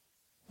 Right.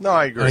 No,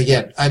 I agree. And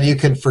again, and you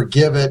can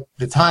forgive it.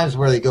 The times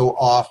where they go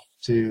off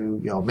to,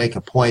 make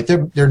a point,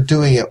 they're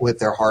doing it with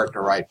their heart in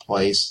the right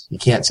place. You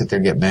can't sit there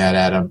and get mad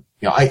at them.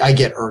 I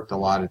get irked a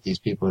lot at these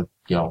people,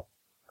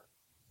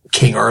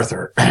 King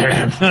Arthur. Oh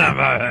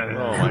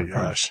my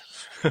gosh.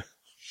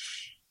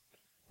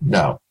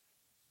 No.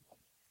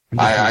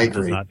 I agree. It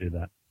does not do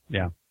that.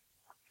 Yeah.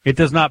 It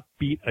does not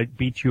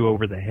beat you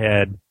over the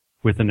head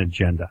with an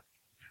agenda.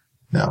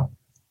 No.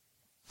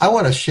 I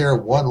want to share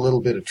one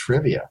little bit of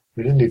trivia.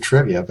 We didn't do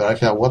trivia, but I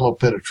found one little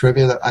bit of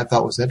trivia that I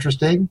thought was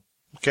interesting.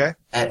 Okay.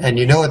 And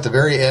at the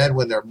very end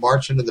when they're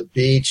marching to the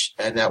beach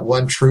and that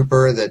one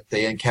trooper that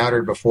they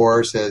encountered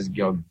before says,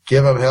 give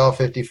him hell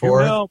 54th. Give him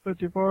hell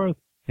 54th.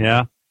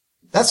 Yeah.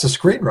 That's the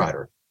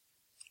screenwriter.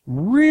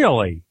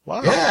 Really?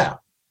 Wow. Yeah.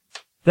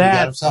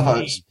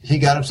 He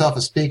got himself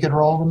a speaking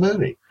role in the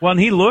movie. Well, and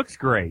he looks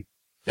great.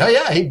 Oh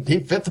yeah, he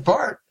fit the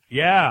part.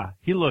 Yeah,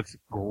 he looks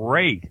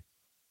great.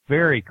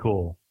 Very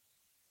cool.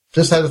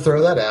 Just had to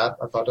throw that out.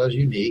 I thought that was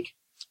unique.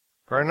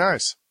 Very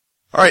nice.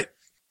 All right.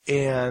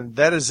 And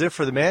that is it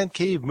for the Man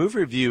Cave Movie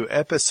Review,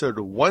 episode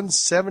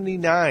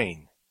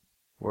 179.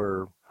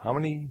 We're how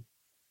many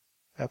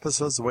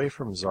episodes away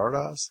from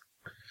Zardoz?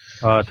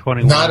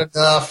 21. Not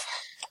enough.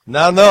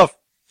 Not enough.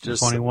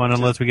 Just 21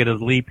 unless we get a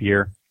leap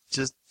year.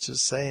 Just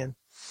saying.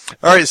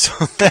 All right,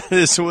 so that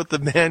is what the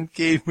Man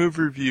Cave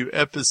Movie Review,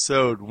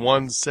 episode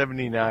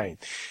 179.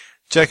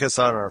 Check us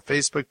out on our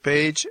Facebook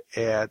page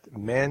at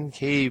Man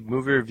Cave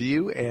Movie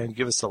Review and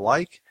give us a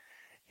like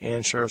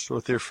and share us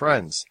with your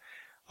friends.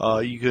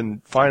 You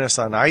can find us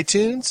on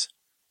iTunes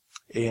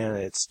and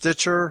at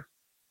Stitcher,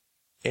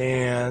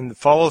 and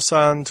follow us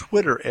on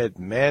Twitter at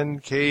Man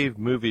Cave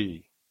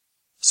Movie.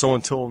 So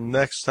until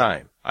next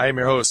time, I am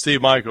your host,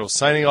 Steve Michaels,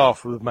 signing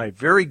off with my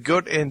very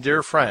good and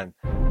dear friend,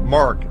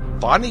 Mark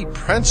Bonnie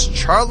Prince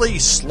Charlie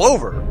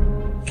Slover.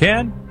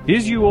 Ken,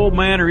 is you old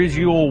man or is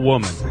you old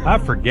woman? I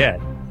forget.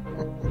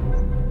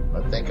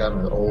 I think I'm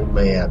an old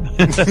man.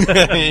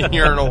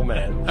 You're an old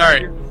man. All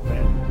right.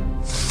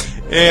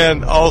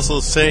 And also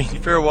saying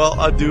farewell,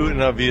 adieu,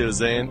 and auf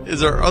Wiedersehen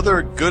is our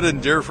other good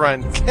and dear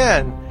friend,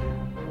 Ken.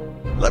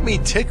 Let me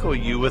tickle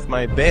you with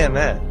my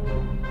bayonet.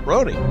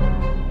 Rhodey.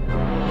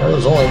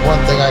 There's only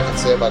one thing I can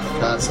say about the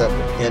concept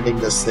of ending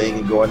this thing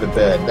and going to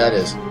bed. And that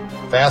is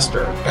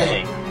faster,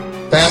 bang.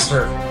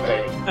 Faster,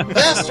 bang.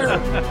 Faster,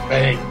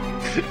 bang.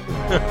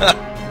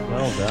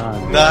 Well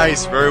done.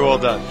 Nice. Very well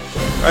done.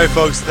 All right,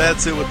 folks,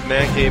 that's it with the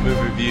Man Cave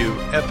Movie Review,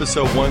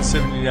 episode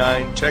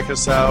 179. Check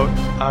us out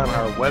on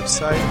our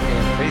website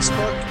and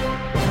Facebook.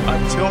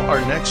 Until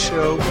our next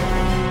show,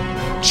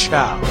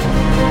 ciao.